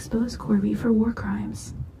F to expose Corby for war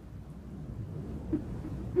crimes.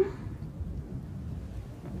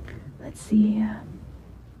 Let's see,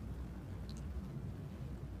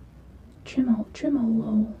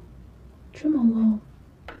 Tremolo. Hello?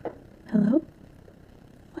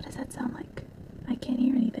 What does that sound like? I can't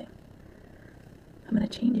hear anything. I'm gonna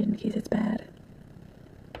change it in case it's bad.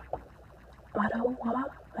 Auto, wah,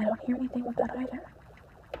 I don't hear anything with that either.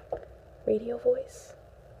 Radio voice.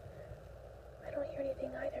 I don't hear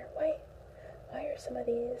anything either. Why are some of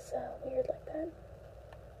these weird like that?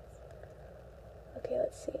 Okay,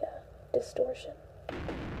 let's see. Distortion. I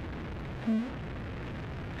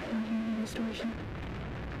don't hear any distortion.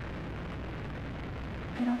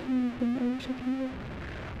 I don't hear anything. I wish I can hear.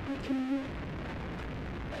 I can hear.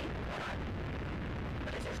 Wait, hold on.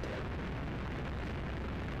 What does this do?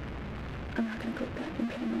 I'm not gonna click that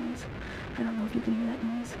impure noise. I don't know if you can hear that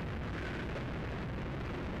noise.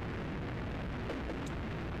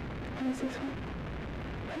 What is this one?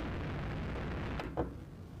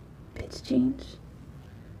 Pitch change.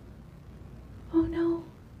 Oh no.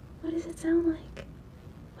 What does it sound like?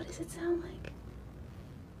 What does it sound like?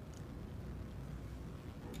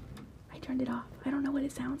 I turned it off. I don't know what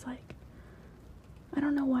it sounds like. I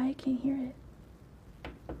don't know why I can't hear it.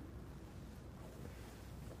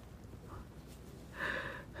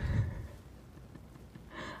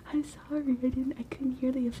 I'm sorry, I couldn't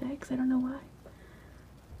hear the effects. I don't know why.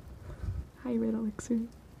 Hi, Red Elixir.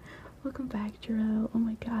 Welcome back, Jarrell. Oh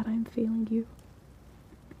my god, I'm failing you.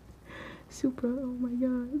 Supra, oh my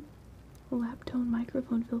god. Lap tone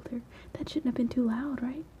microphone filter. That shouldn't have been too loud,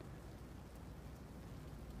 right?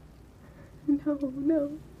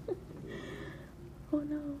 No. Oh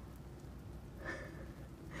no.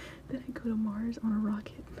 Did I go to Mars on a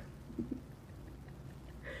rocket?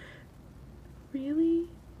 Really?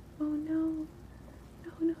 Oh no.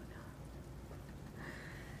 No.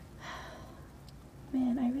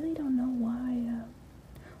 Man, I really don't know why,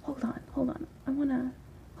 hold on.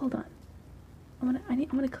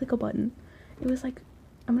 I'm gonna click a button. It was like,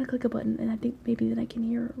 I'm gonna click a button and I think maybe then I can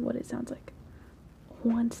hear what it sounds like.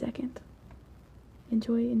 1 second.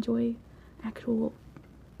 Enjoy actual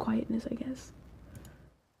quietness, I guess.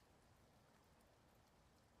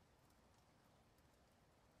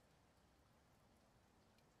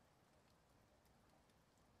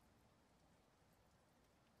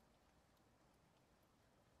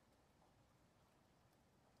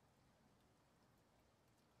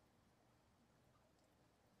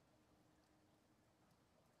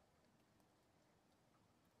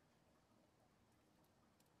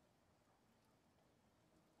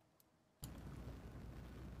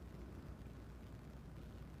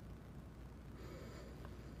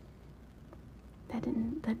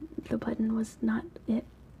 The button was not it.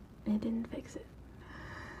 It didn't fix it.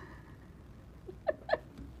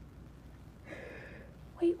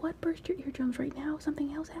 Wait, what burst your eardrums right now?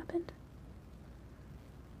 Something else happened?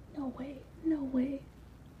 No way.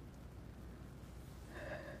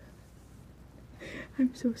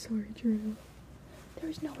 I'm so sorry, Drew.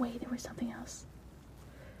 There's no way there was something else.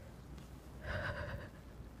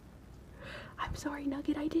 I'm sorry,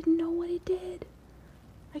 Nugget. I didn't know what it did.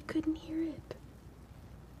 I couldn't hear it.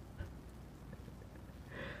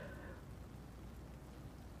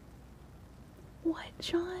 What,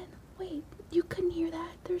 Sean? Wait, you couldn't hear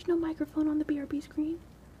that? There's no microphone on the BRB screen.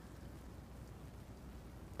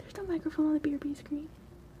 There's no microphone on the BRB screen.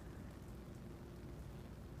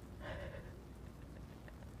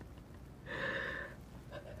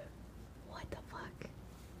 What the fuck?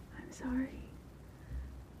 I'm sorry.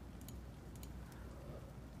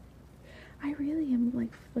 I really am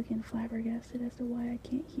like fucking flabbergasted as to why I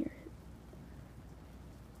can't hear it.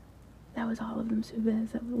 That was all of them, Subez.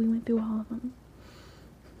 We went through all of them.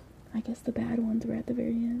 I guess the bad ones were at the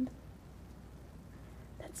very end.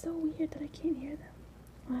 That's so weird that I can't hear them.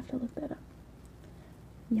 I'll have to look that up.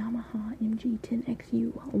 Yamaha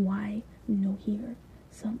MG10XU. Why no hear?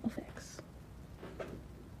 Some effects.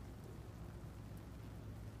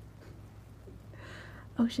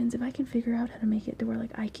 Oceans, if I can figure out how to make it to where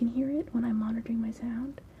like I can hear it when I'm monitoring my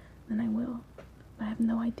sound, then I will. But I have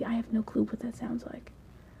no idea. I have no clue what that sounds like.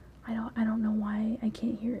 I don't know why I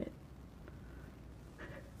can't hear it.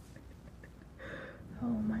 Oh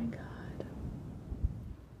my god.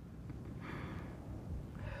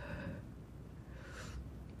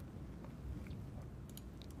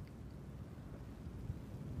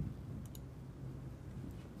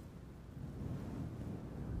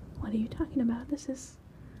 What are you talking about? This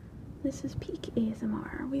is peak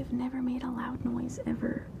ASMR. We've never made a loud noise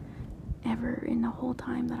ever in the whole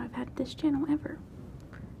time that I've had this channel ever.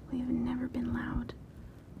 We've never been loud.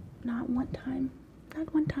 Not one time.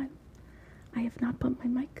 Not one time. I have not bumped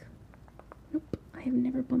my mic. Nope. I have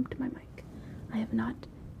never bumped my mic. I have not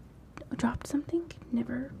dropped something.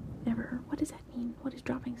 Never, ever. What does that mean? What is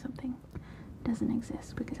dropping something? Doesn't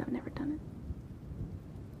exist because I've never done it.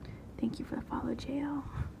 Thank you for the follow, JL.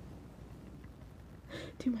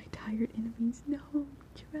 To my tired enemies, no,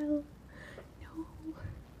 Jarell, no.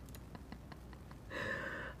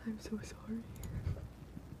 I'm so sorry.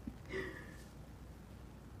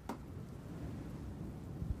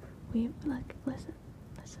 Look, listen.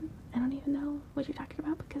 I don't even know what you're talking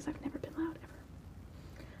about because I've never been loud ever.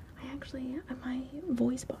 My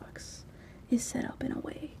voice box is set up in a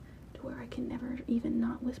way to where I can never even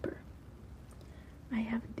not whisper.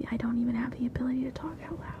 I don't even have the ability to talk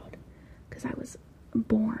out loud because I was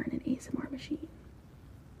born an ASMR machine.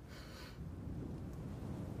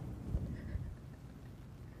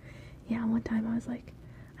 Yeah, one time I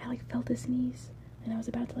felt a sneeze and I was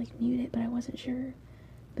about to mute it, but I wasn't sure.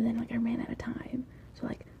 But then I ran out of time, so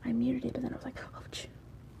I muted it, but then I was like, ouch,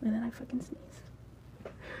 and then I fucking sneezed.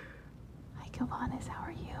 Hi, Kavanis, how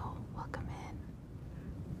are you? Welcome in.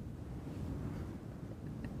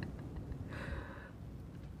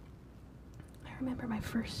 I remember my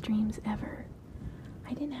first streams ever.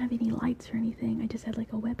 I didn't have any lights or anything. I just had a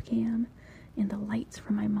webcam and the lights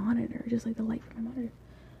from my monitor, just the light from my monitor.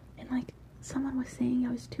 And someone was saying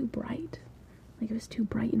I was too bright. It was too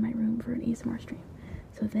bright in my room for an ASMR stream.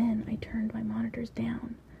 So then I turned my monitors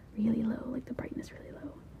down really low, the brightness really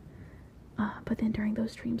low. But then during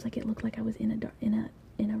those streams, it looked like I was in a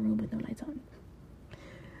room with no lights on.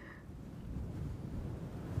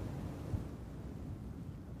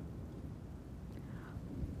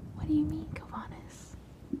 What do you mean, Kavanis?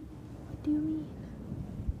 What do you mean?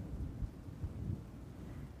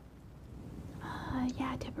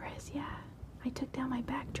 Yeah, Deborah's, yeah. I took down my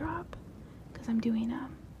backdrop because I'm doing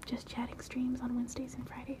just chatting streams on Wednesdays and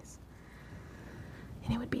Fridays.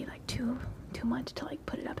 And it would be too much to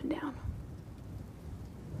put it up and down.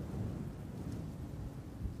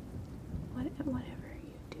 Whatever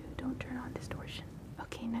you do, don't turn on distortion.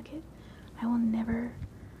 Okay, Nugget. I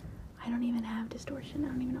don't even have distortion. I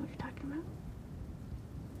don't even know what you're talking about.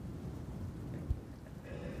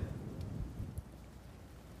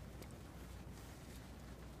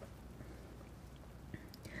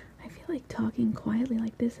 I feel like talking quietly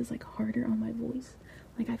like this is harder on my voice.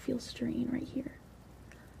 I feel strain right here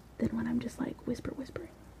than when I'm just whispering.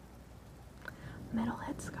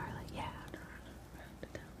 Metalhead Scarlet, yeah.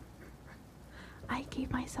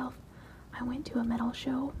 I went to a metal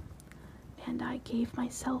show and I gave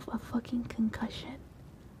myself a fucking concussion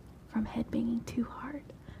from headbanging too hard.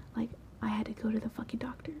 I had to go to the fucking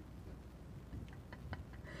doctor.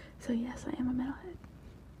 So yes, I am a metalhead.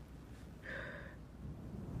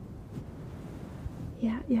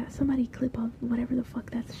 Yeah, somebody clip off whatever the fuck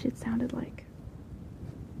that shit sounded like.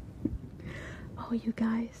 Oh, you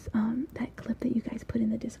guys, that clip that you guys put in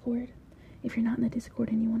the Discord, if you're not in the Discord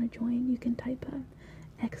and you want to join, you can type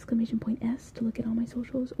 !S to look at all my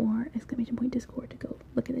socials, or !Discord to go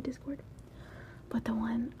look at the Discord. But the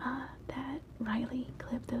one that Riley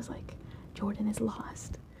clip that was Jordan is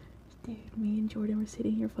lost. Dude, me and Jordan were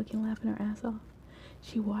sitting here fucking laughing our ass off.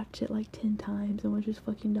 She watched it 10 times and was just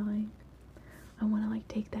fucking dying. I want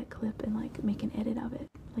to take that clip and make an edit of it,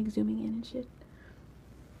 zooming in and shit.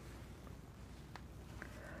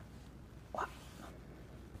 What?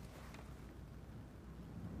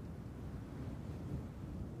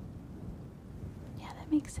 Yeah,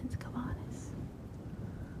 that makes sense, Kavanis.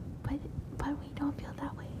 But we don't feel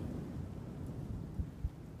that way.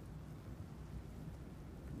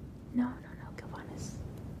 No, Kavanis.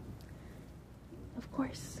 Of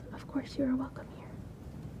course you are welcome here.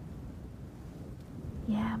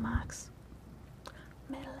 Yeah, Mox.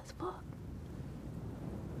 Metal as fuck.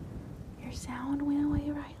 Your sound went away,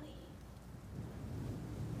 Riley.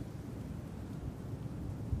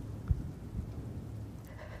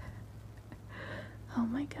 Oh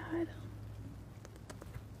my god.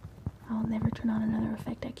 I'll never turn on another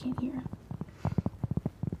effect I can't hear.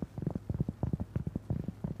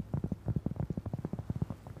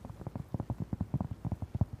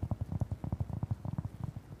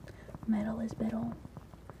 Metal is metal.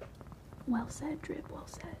 Well said, Drip, well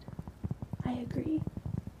said. I agree.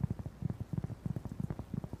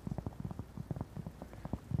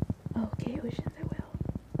 Okay, Oceans, I will.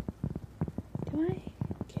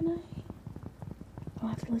 Can I? I'll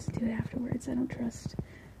have to listen to it afterwards. I don't trust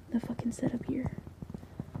the fucking setup here.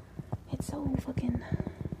 It's so fucking,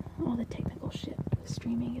 all the technical shit with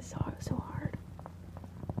streaming is so hard.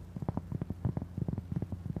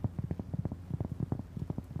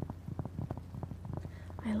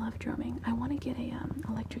 I love drumming. I want to get a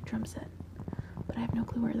electric drum set, but I have no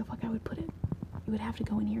clue where the fuck I would put it. It would have to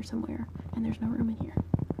go in here somewhere, and there's no room in here.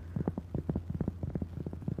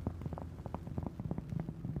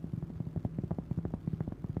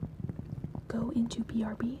 Go into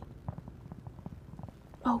BRB.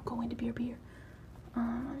 Oh, go into BRB. Let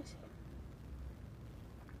me see.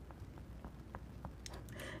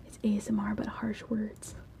 It's ASMR, but harsh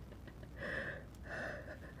words.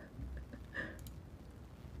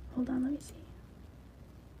 Hold on, let me see.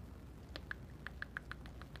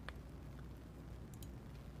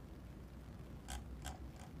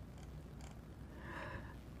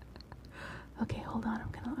 Okay, hold on.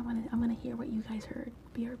 I'm gonna hear what you guys heard.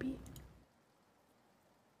 BRB.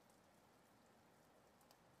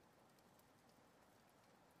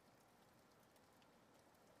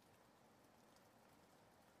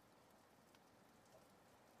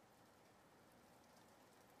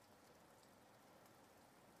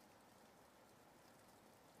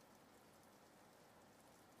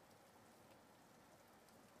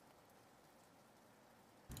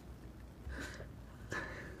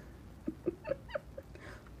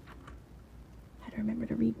 Remember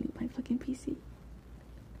to reboot my fucking PC.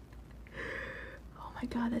 Oh my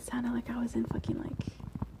god, that sounded like I was in fucking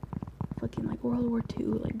like World War II,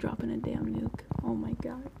 like dropping a damn nuke. Oh my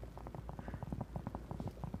god.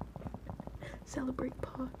 Celebrate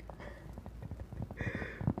Pog.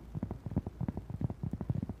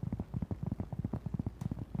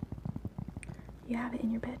 You have it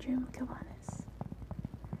in your bedroom? Come on,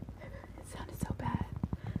 it sounded so bad.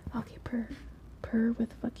 Okay, purr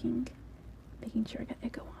with fucking, making sure I got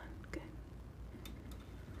echo on. Good.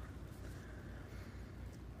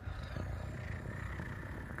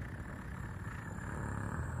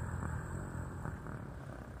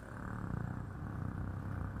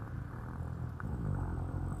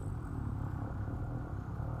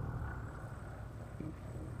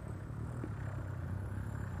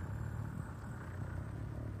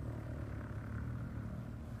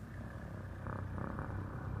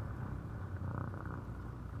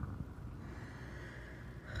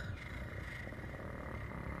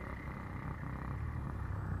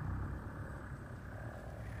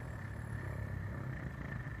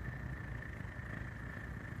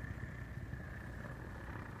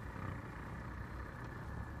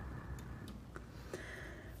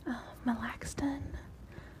 Malaxton,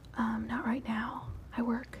 not right now. I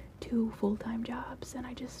work 2 full-time jobs and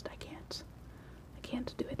I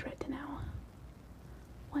can't do it right now.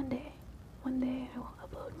 One day I will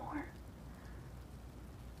upload more.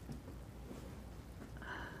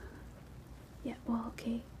 Yeah, well,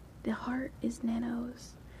 okay. The heart is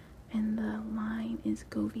Nanos and the line is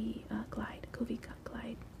Govy Glide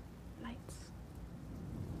Lights.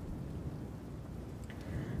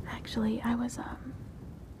 Actually, I was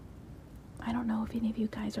I don't know if any of you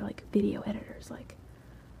guys are like video editors, like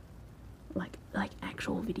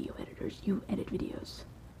actual video editors. You edit videos.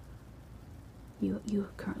 You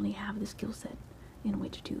currently have the skill set in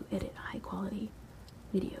which to edit high quality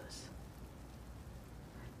videos.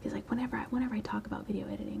 Because like whenever I talk about video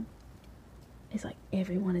editing, it's like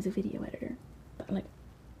everyone is a video editor, but like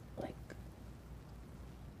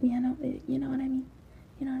you know what I mean. You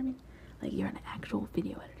know what I mean? Like you're an actual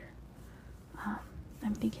video editor.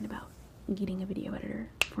 I'm thinking about getting a video editor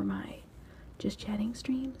for my just chatting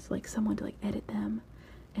streams, like someone to like edit them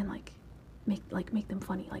and like make them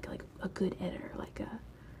funny, like a good editor,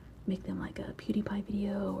 make them like a PewDiePie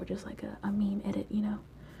video or just like a meme edit, you know,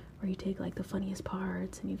 where you take like the funniest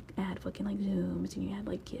parts and you add fucking like zooms and you add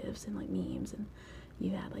like gifs and like memes and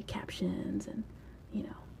you add like captions and you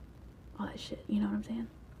know all that shit. You know what I'm saying?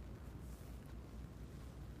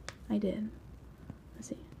 I did. Let's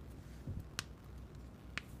see.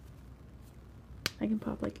 I can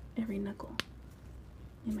pop like every knuckle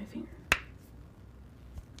in my finger.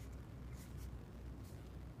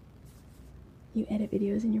 You edit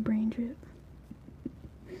videos in your brain drip.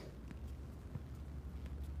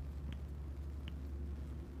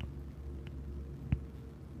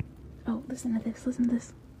 Oh, listen to this, listen to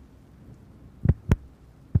this.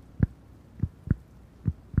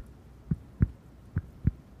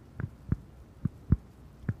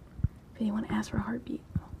 If anyone asks for a heartbeat,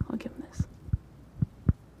 I'll give them this.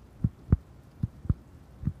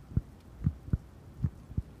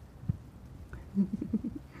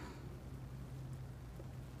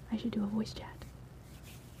 I should do a voice chat.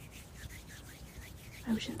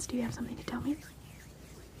 Oceans, do you have something to tell me?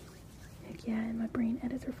 Heck yeah, and my brain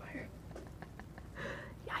edits are fire.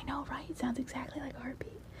 know, right? It sounds exactly like a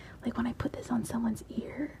heartbeat. Like when I put this on someone's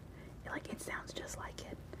ear, it sounds just like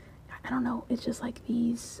it. I don't know. It's just like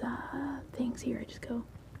these things here. I just go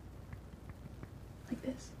like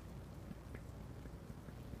this.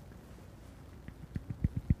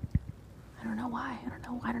 I don't know why. I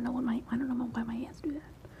don't know why my hands do that.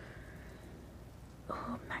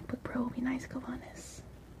 Oh, MacBook Pro will be nice, Kovanis.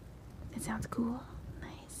 It sounds cool.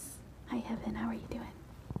 Nice. Hi, Heaven. How are you doing?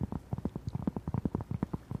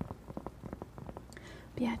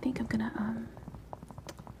 But yeah, I think I'm gonna,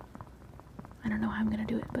 I don't know how I'm gonna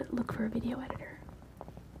do it, but look for a video editor.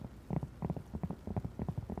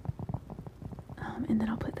 And then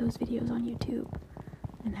I'll put those videos on YouTube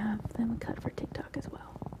and have them cut for TikTok as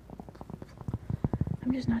well.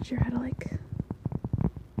 I'm just not sure how to, like,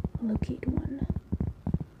 locate one.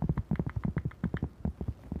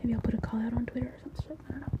 Maybe I'll put a call out on Twitter or some shit.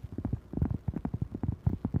 I don't know.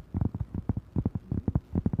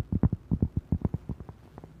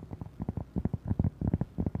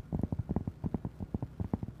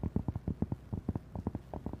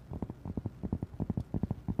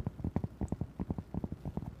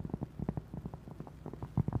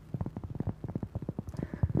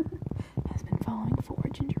 Has been following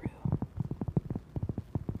Forge and Drew.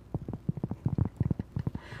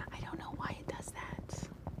 I don't know why it does that.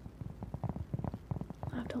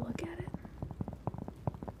 I'll have to look at it.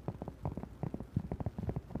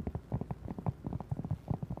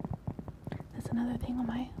 That's another thing on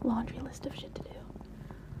my laundry list of shit to do.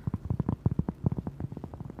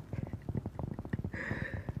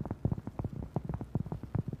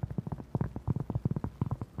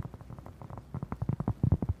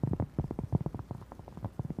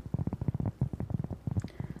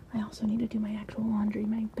 I also need to do my actual laundry.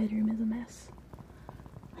 My bedroom is a mess.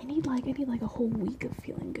 I need like a whole week of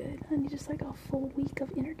feeling good. I need just like a full week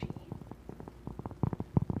of energy.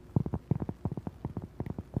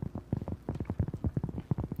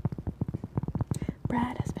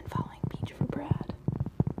 Brad has been following Peach for Brad.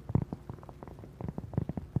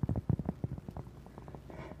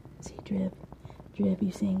 See, Drib,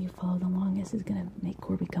 you saying you followed along. This is gonna make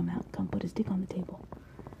Corby come out, come put his dick on the table.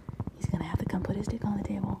 He's gonna have to come put his dick on the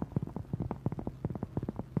table.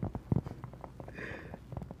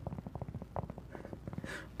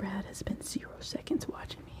 Brad has spent 0 seconds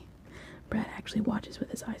watching me. Brad actually watches with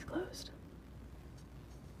his eyes closed.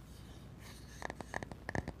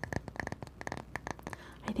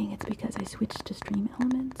 I think it's because I switched to stream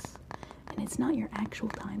elements, and it's not your actual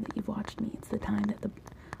time that you've watched me. It's the time that the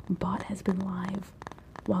bot has been live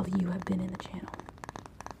while you have been in the channel.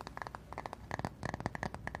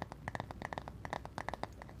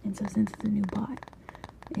 And so since it's a new bot,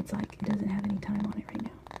 it's like it doesn't have any time on it right now.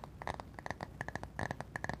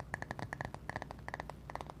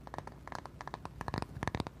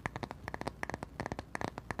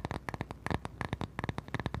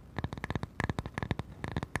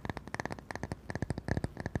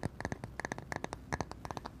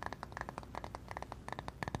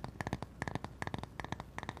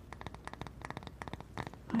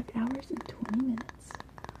 5 hours and 20 minutes.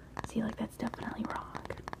 See, like, that's definitely wrong.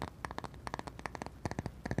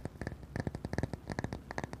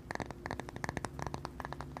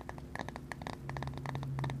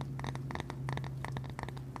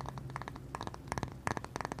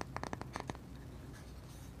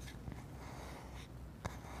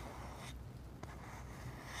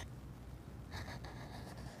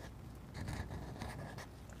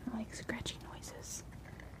 I like scratchy noises.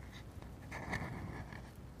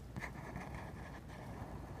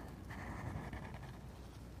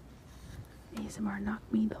 ASMR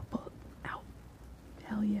knocked me the fuck out.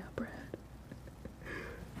 Hell yeah, Brad.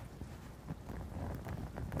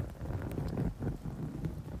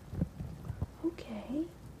 Okay.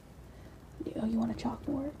 Oh, you want a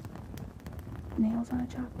chalkboard? Nails on a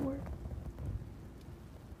chalkboard?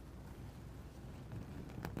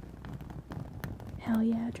 Hell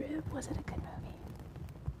yeah, Drip. Was it a good movie?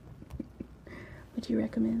 Would you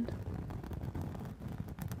recommend?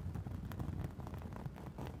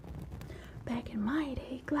 Back in my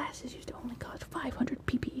day, glasses used to only cost 500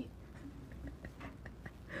 pp.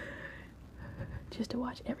 Just to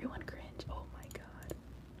watch everyone cringe. Oh my god.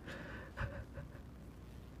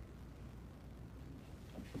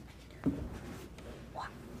 What?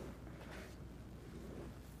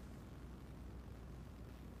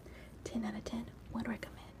 10 out of 10. Would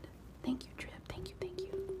recommend. Thank you, Drip. Thank you, thank you.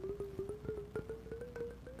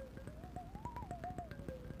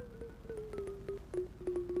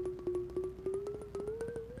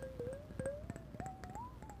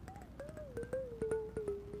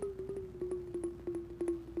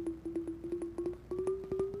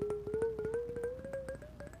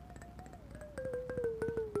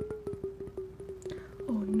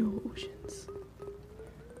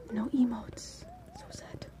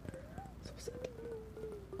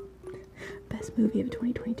 best movie of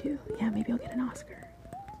 2022. Yeah, maybe I'll get an Oscar.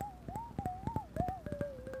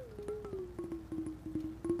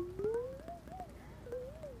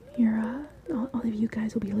 Here, all of you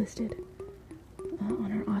guys will be listed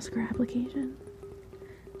on our Oscar application.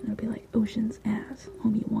 And it'll be like Oceans as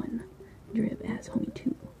Homie 1, Drib as Homie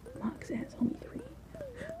 2, Mox as Homie 3,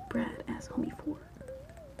 Brad as Homie 4,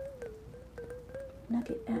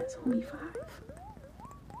 Nugget as Homie 5.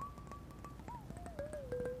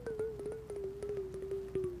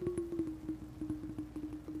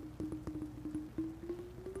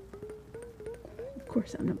 Of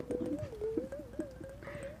course, I'm number 1.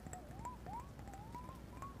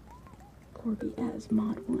 Corby as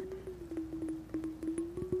Mod 1.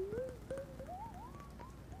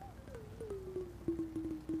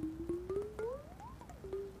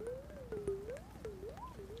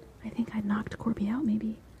 I think I knocked Corby out,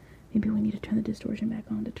 maybe. Maybe we need to turn the distortion back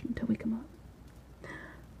on to wake him up.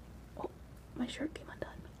 Oh, my shirt came undone.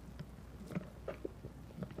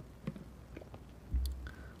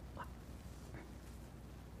 Wow.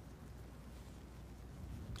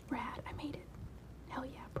 Brad, I made it. Hell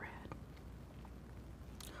yeah, Brad.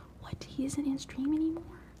 What? He isn't in stream anymore?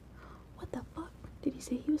 What the fuck? Did he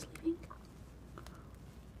say he was leaving?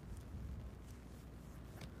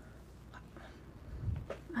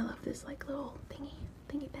 I love this like little thingy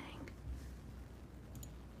thing.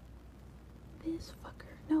 This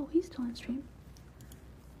fucker. No, he's still in stream.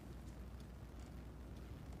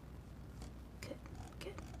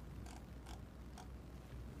 Good.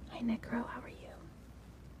 Hi Necro, how are you?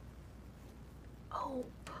 Oh,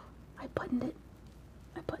 I buttoned it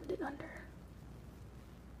under.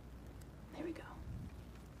 There we go.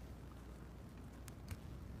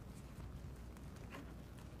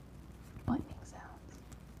 Buttoning sounds.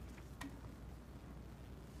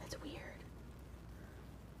 That's weird.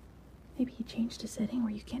 Maybe he changed a setting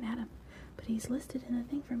where you can't add him, but he's listed in the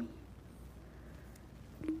thing for me.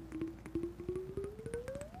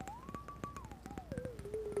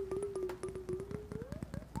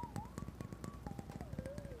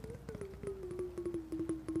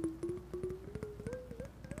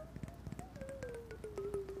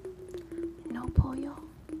 No pollo.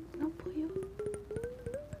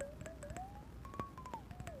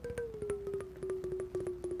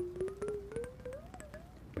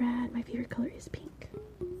 Brad, my favorite color is pink.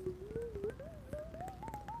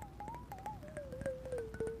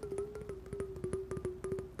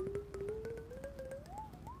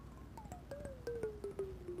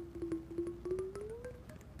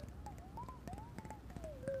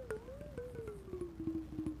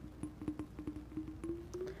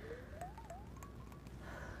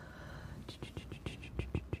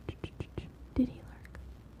 Did he lurk?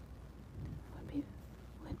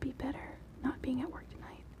 Would be better not being at work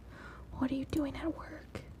tonight. What are you doing at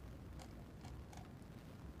work?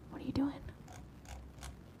 What are you doing?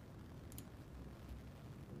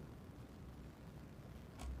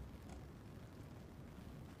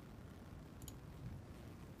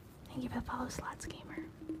 Thank you for the follow, Slots Gamer.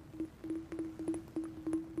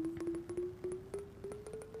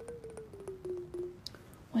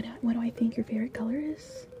 What do I think your favorite color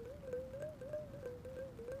is?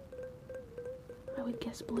 I would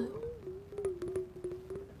guess blue.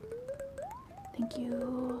 Thank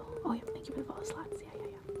you. Oh yeah, thank you for the follow slots. Yeah.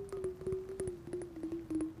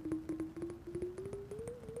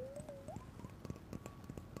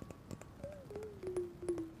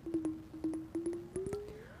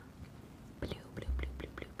 Blue.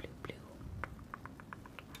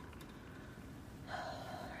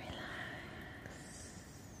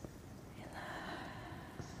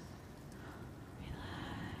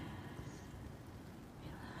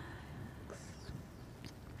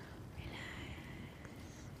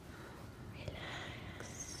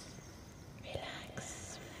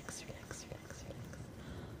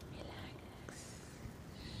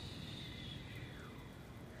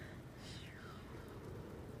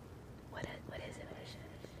 What is it?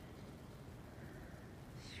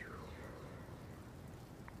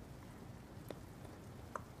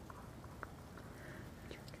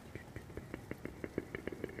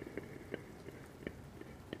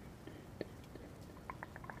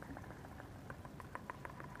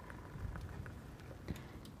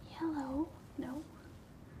 Yellow? No.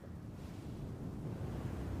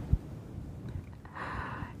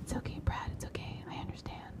 It's okay, Brad. It's okay. I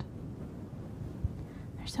understand.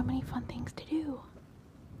 There's so many fun things to do.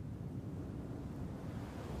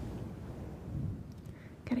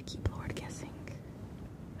 Gotta keep Lord guessing.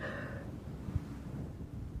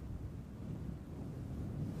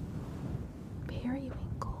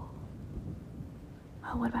 Periwinkle.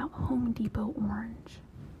 Oh, what about Home Depot Orange?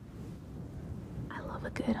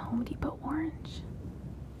 love a good Home Depot orange.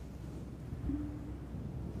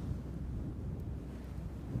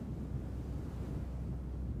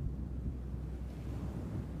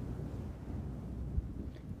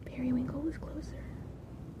 Periwinkle was closer.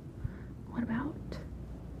 What about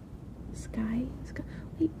Sky?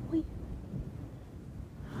 Wait.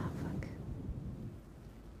 Oh, fuck.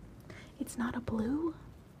 It's not a blue?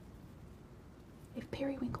 If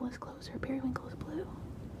Periwinkle is closer, Periwinkle is blue.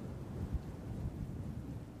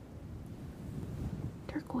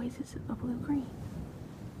 Turquoise is a blue-green.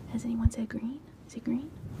 Has anyone said green? Is it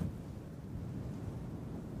green?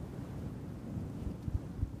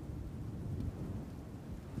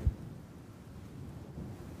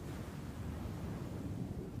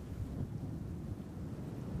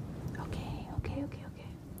 Okay.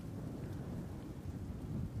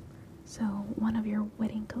 So one of your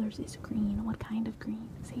wedding colors is green. What kind of green?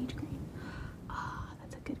 Sage green. Ah,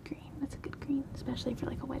 that's a good green. That's a good green, especially for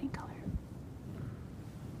like a wedding color.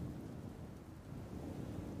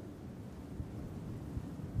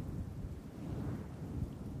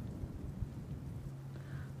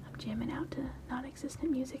 I'm jamming out to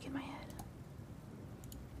non-existent music in my head.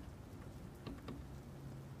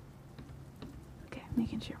 Okay,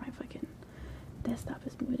 making sure my fucking desktop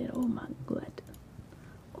is muted. Oh my god.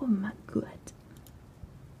 Oh my god.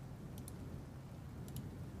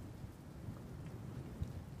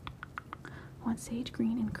 I want sage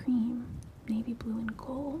green and cream, navy blue and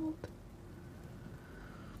gold.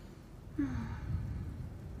 Well,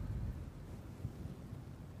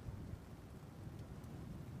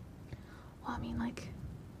 I mean, like,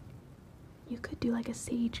 you could do like a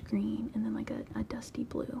sage green and then like a dusty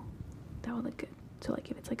blue. That would look good. So like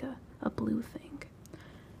if it's like a blue thing.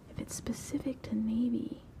 If it's specific to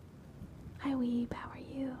navy. Hi Weeb, how are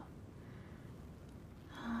you?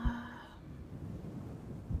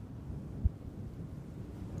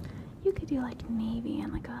 You could do like navy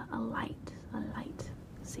and like a light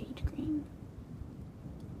sage green.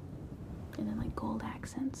 And then like gold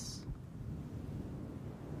accents.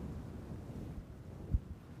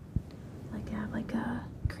 Like have like a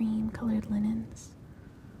cream colored linens.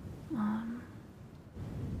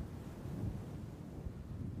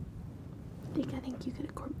 I think you could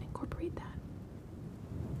incorporate that.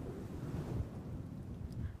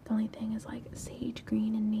 The only thing is like sage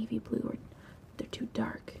green and navy blue are they're too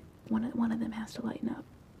dark. One of them has to lighten up.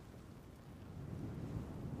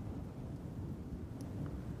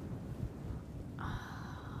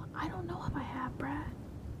 I don't know if I have, Brad.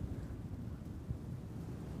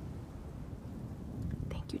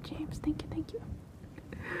 Thank you, James. Thank you.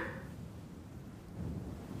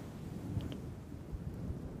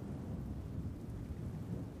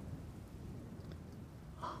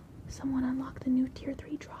 Someone unlocked the new tier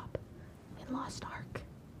 3 drop in Lost Ark.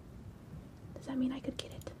 Does that mean I could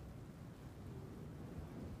get it?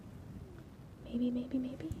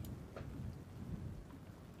 Maybe.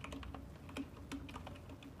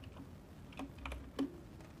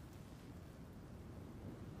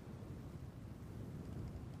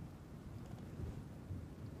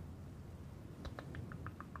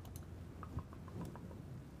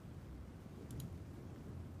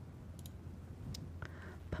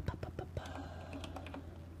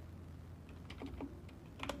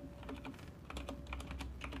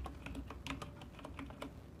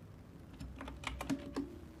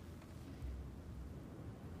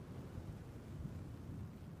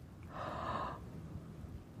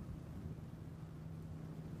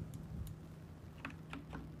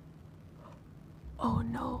 Oh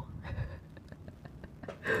no.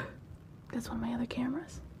 That's one of my other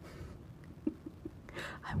cameras.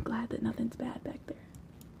 I'm glad that nothing's bad back there.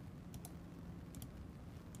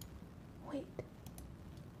 Wait.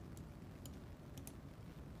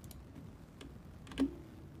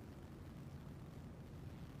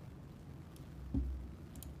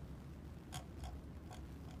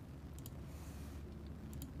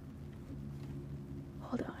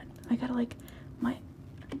 Hold on. I gotta like my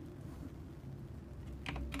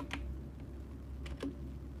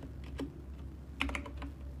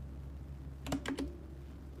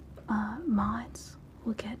mods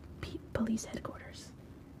will get police headquarters.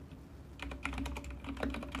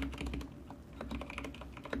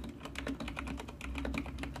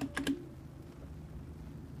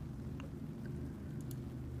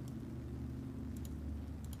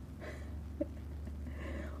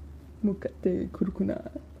 Mukate kurukuna.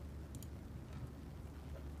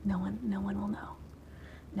 No one will know.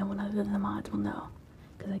 No one other than the mods will know,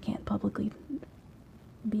 because I can't publicly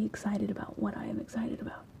be excited about what I am excited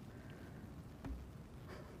about.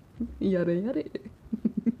 Yare.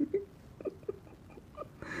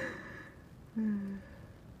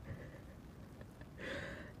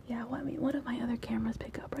 what do my other cameras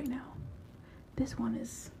pick up right now? This one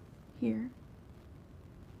is here.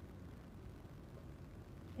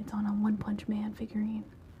 It's on a One Punch Man figurine.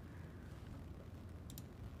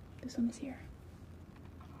 This one is here.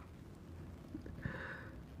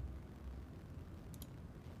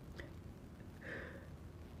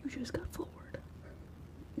 You just got floored.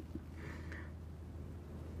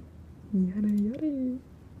 Yada yada.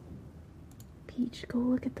 Peach, go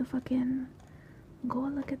look at the fucking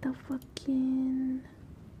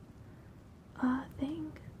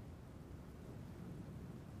thing.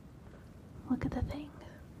 Look at the thing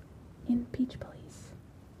in Peach Place.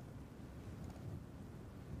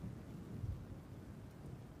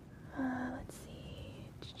 Let's see.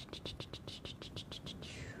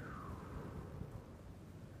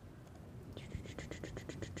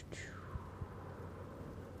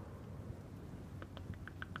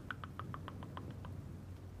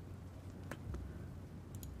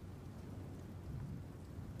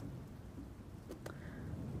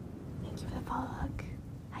 Thank you for the follow.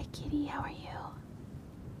 Hi Kitty, how are you?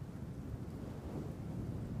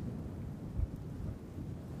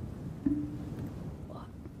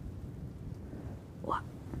 What?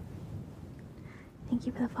 Thank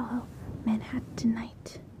you for the follow. Manhattan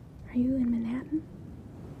tonight. Are you in Manhattan?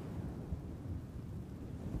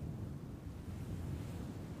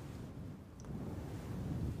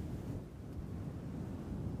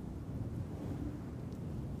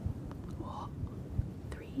 Oh,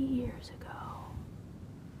 3 years ago.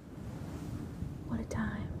 What a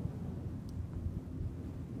time.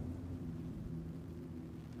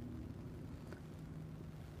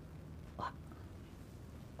 What?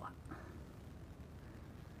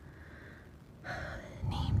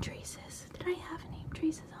 Name traces. Did I have name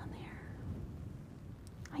traces on there?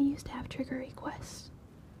 I used to have trigger requests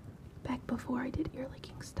back before I did ear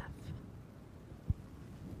licking stuff.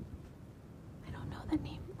 I don't know that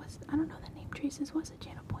name traces was a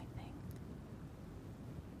channel point thing.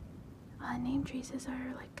 Name traces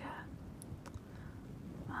are like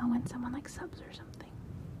when someone like subs or something.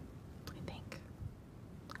 I think.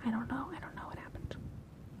 I don't know what happened.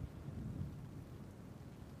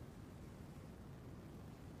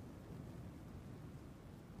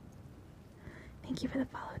 Thank you for the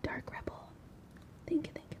follow, Dark Rebel. Thank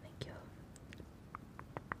you.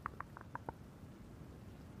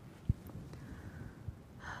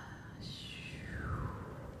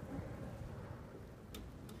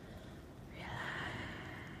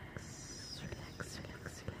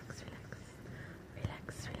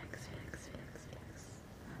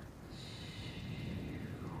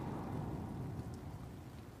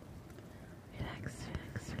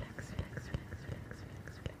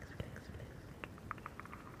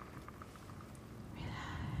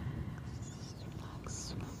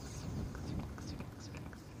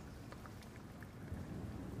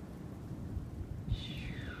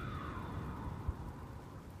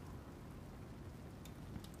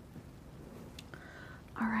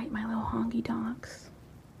 Alright, my little honky donks.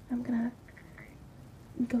 I'm gonna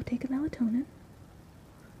go take a melatonin,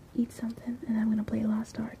 eat something, and I'm gonna play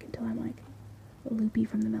Lost Ark until I'm like loopy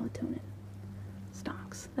from the melatonin.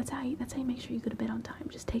 Stonks. That's how you make sure you go to bed on time.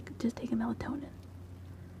 Just take a melatonin.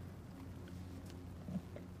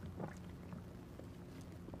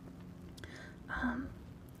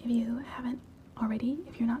 If you haven't already,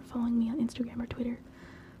 if you're not following me on Instagram or Twitter,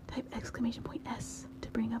 type !S to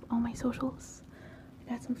bring up all my socials.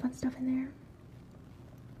 I got some fun stuff in there.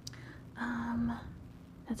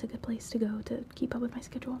 That's a good place to go to keep up with my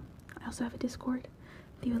schedule. I also have a Discord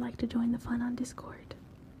if you would like to join the fun on Discord.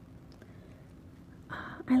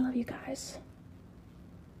 I love you guys.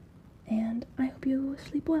 And I hope you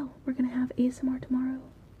sleep well. We're gonna have ASMR tomorrow.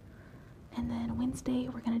 And then Wednesday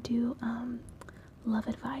we're gonna do love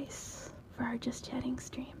advice for our Just Chatting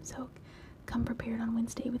stream. So come prepared on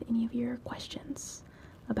Wednesday with any of your questions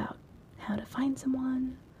about how to find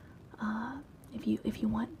someone, if you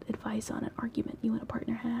want advice on an argument you and a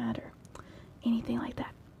partner had, or anything like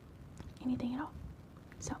that. Anything at all.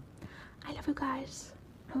 So, I love you guys.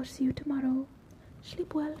 I will see you tomorrow.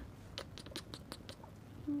 Sleep well.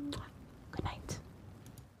 Mwah.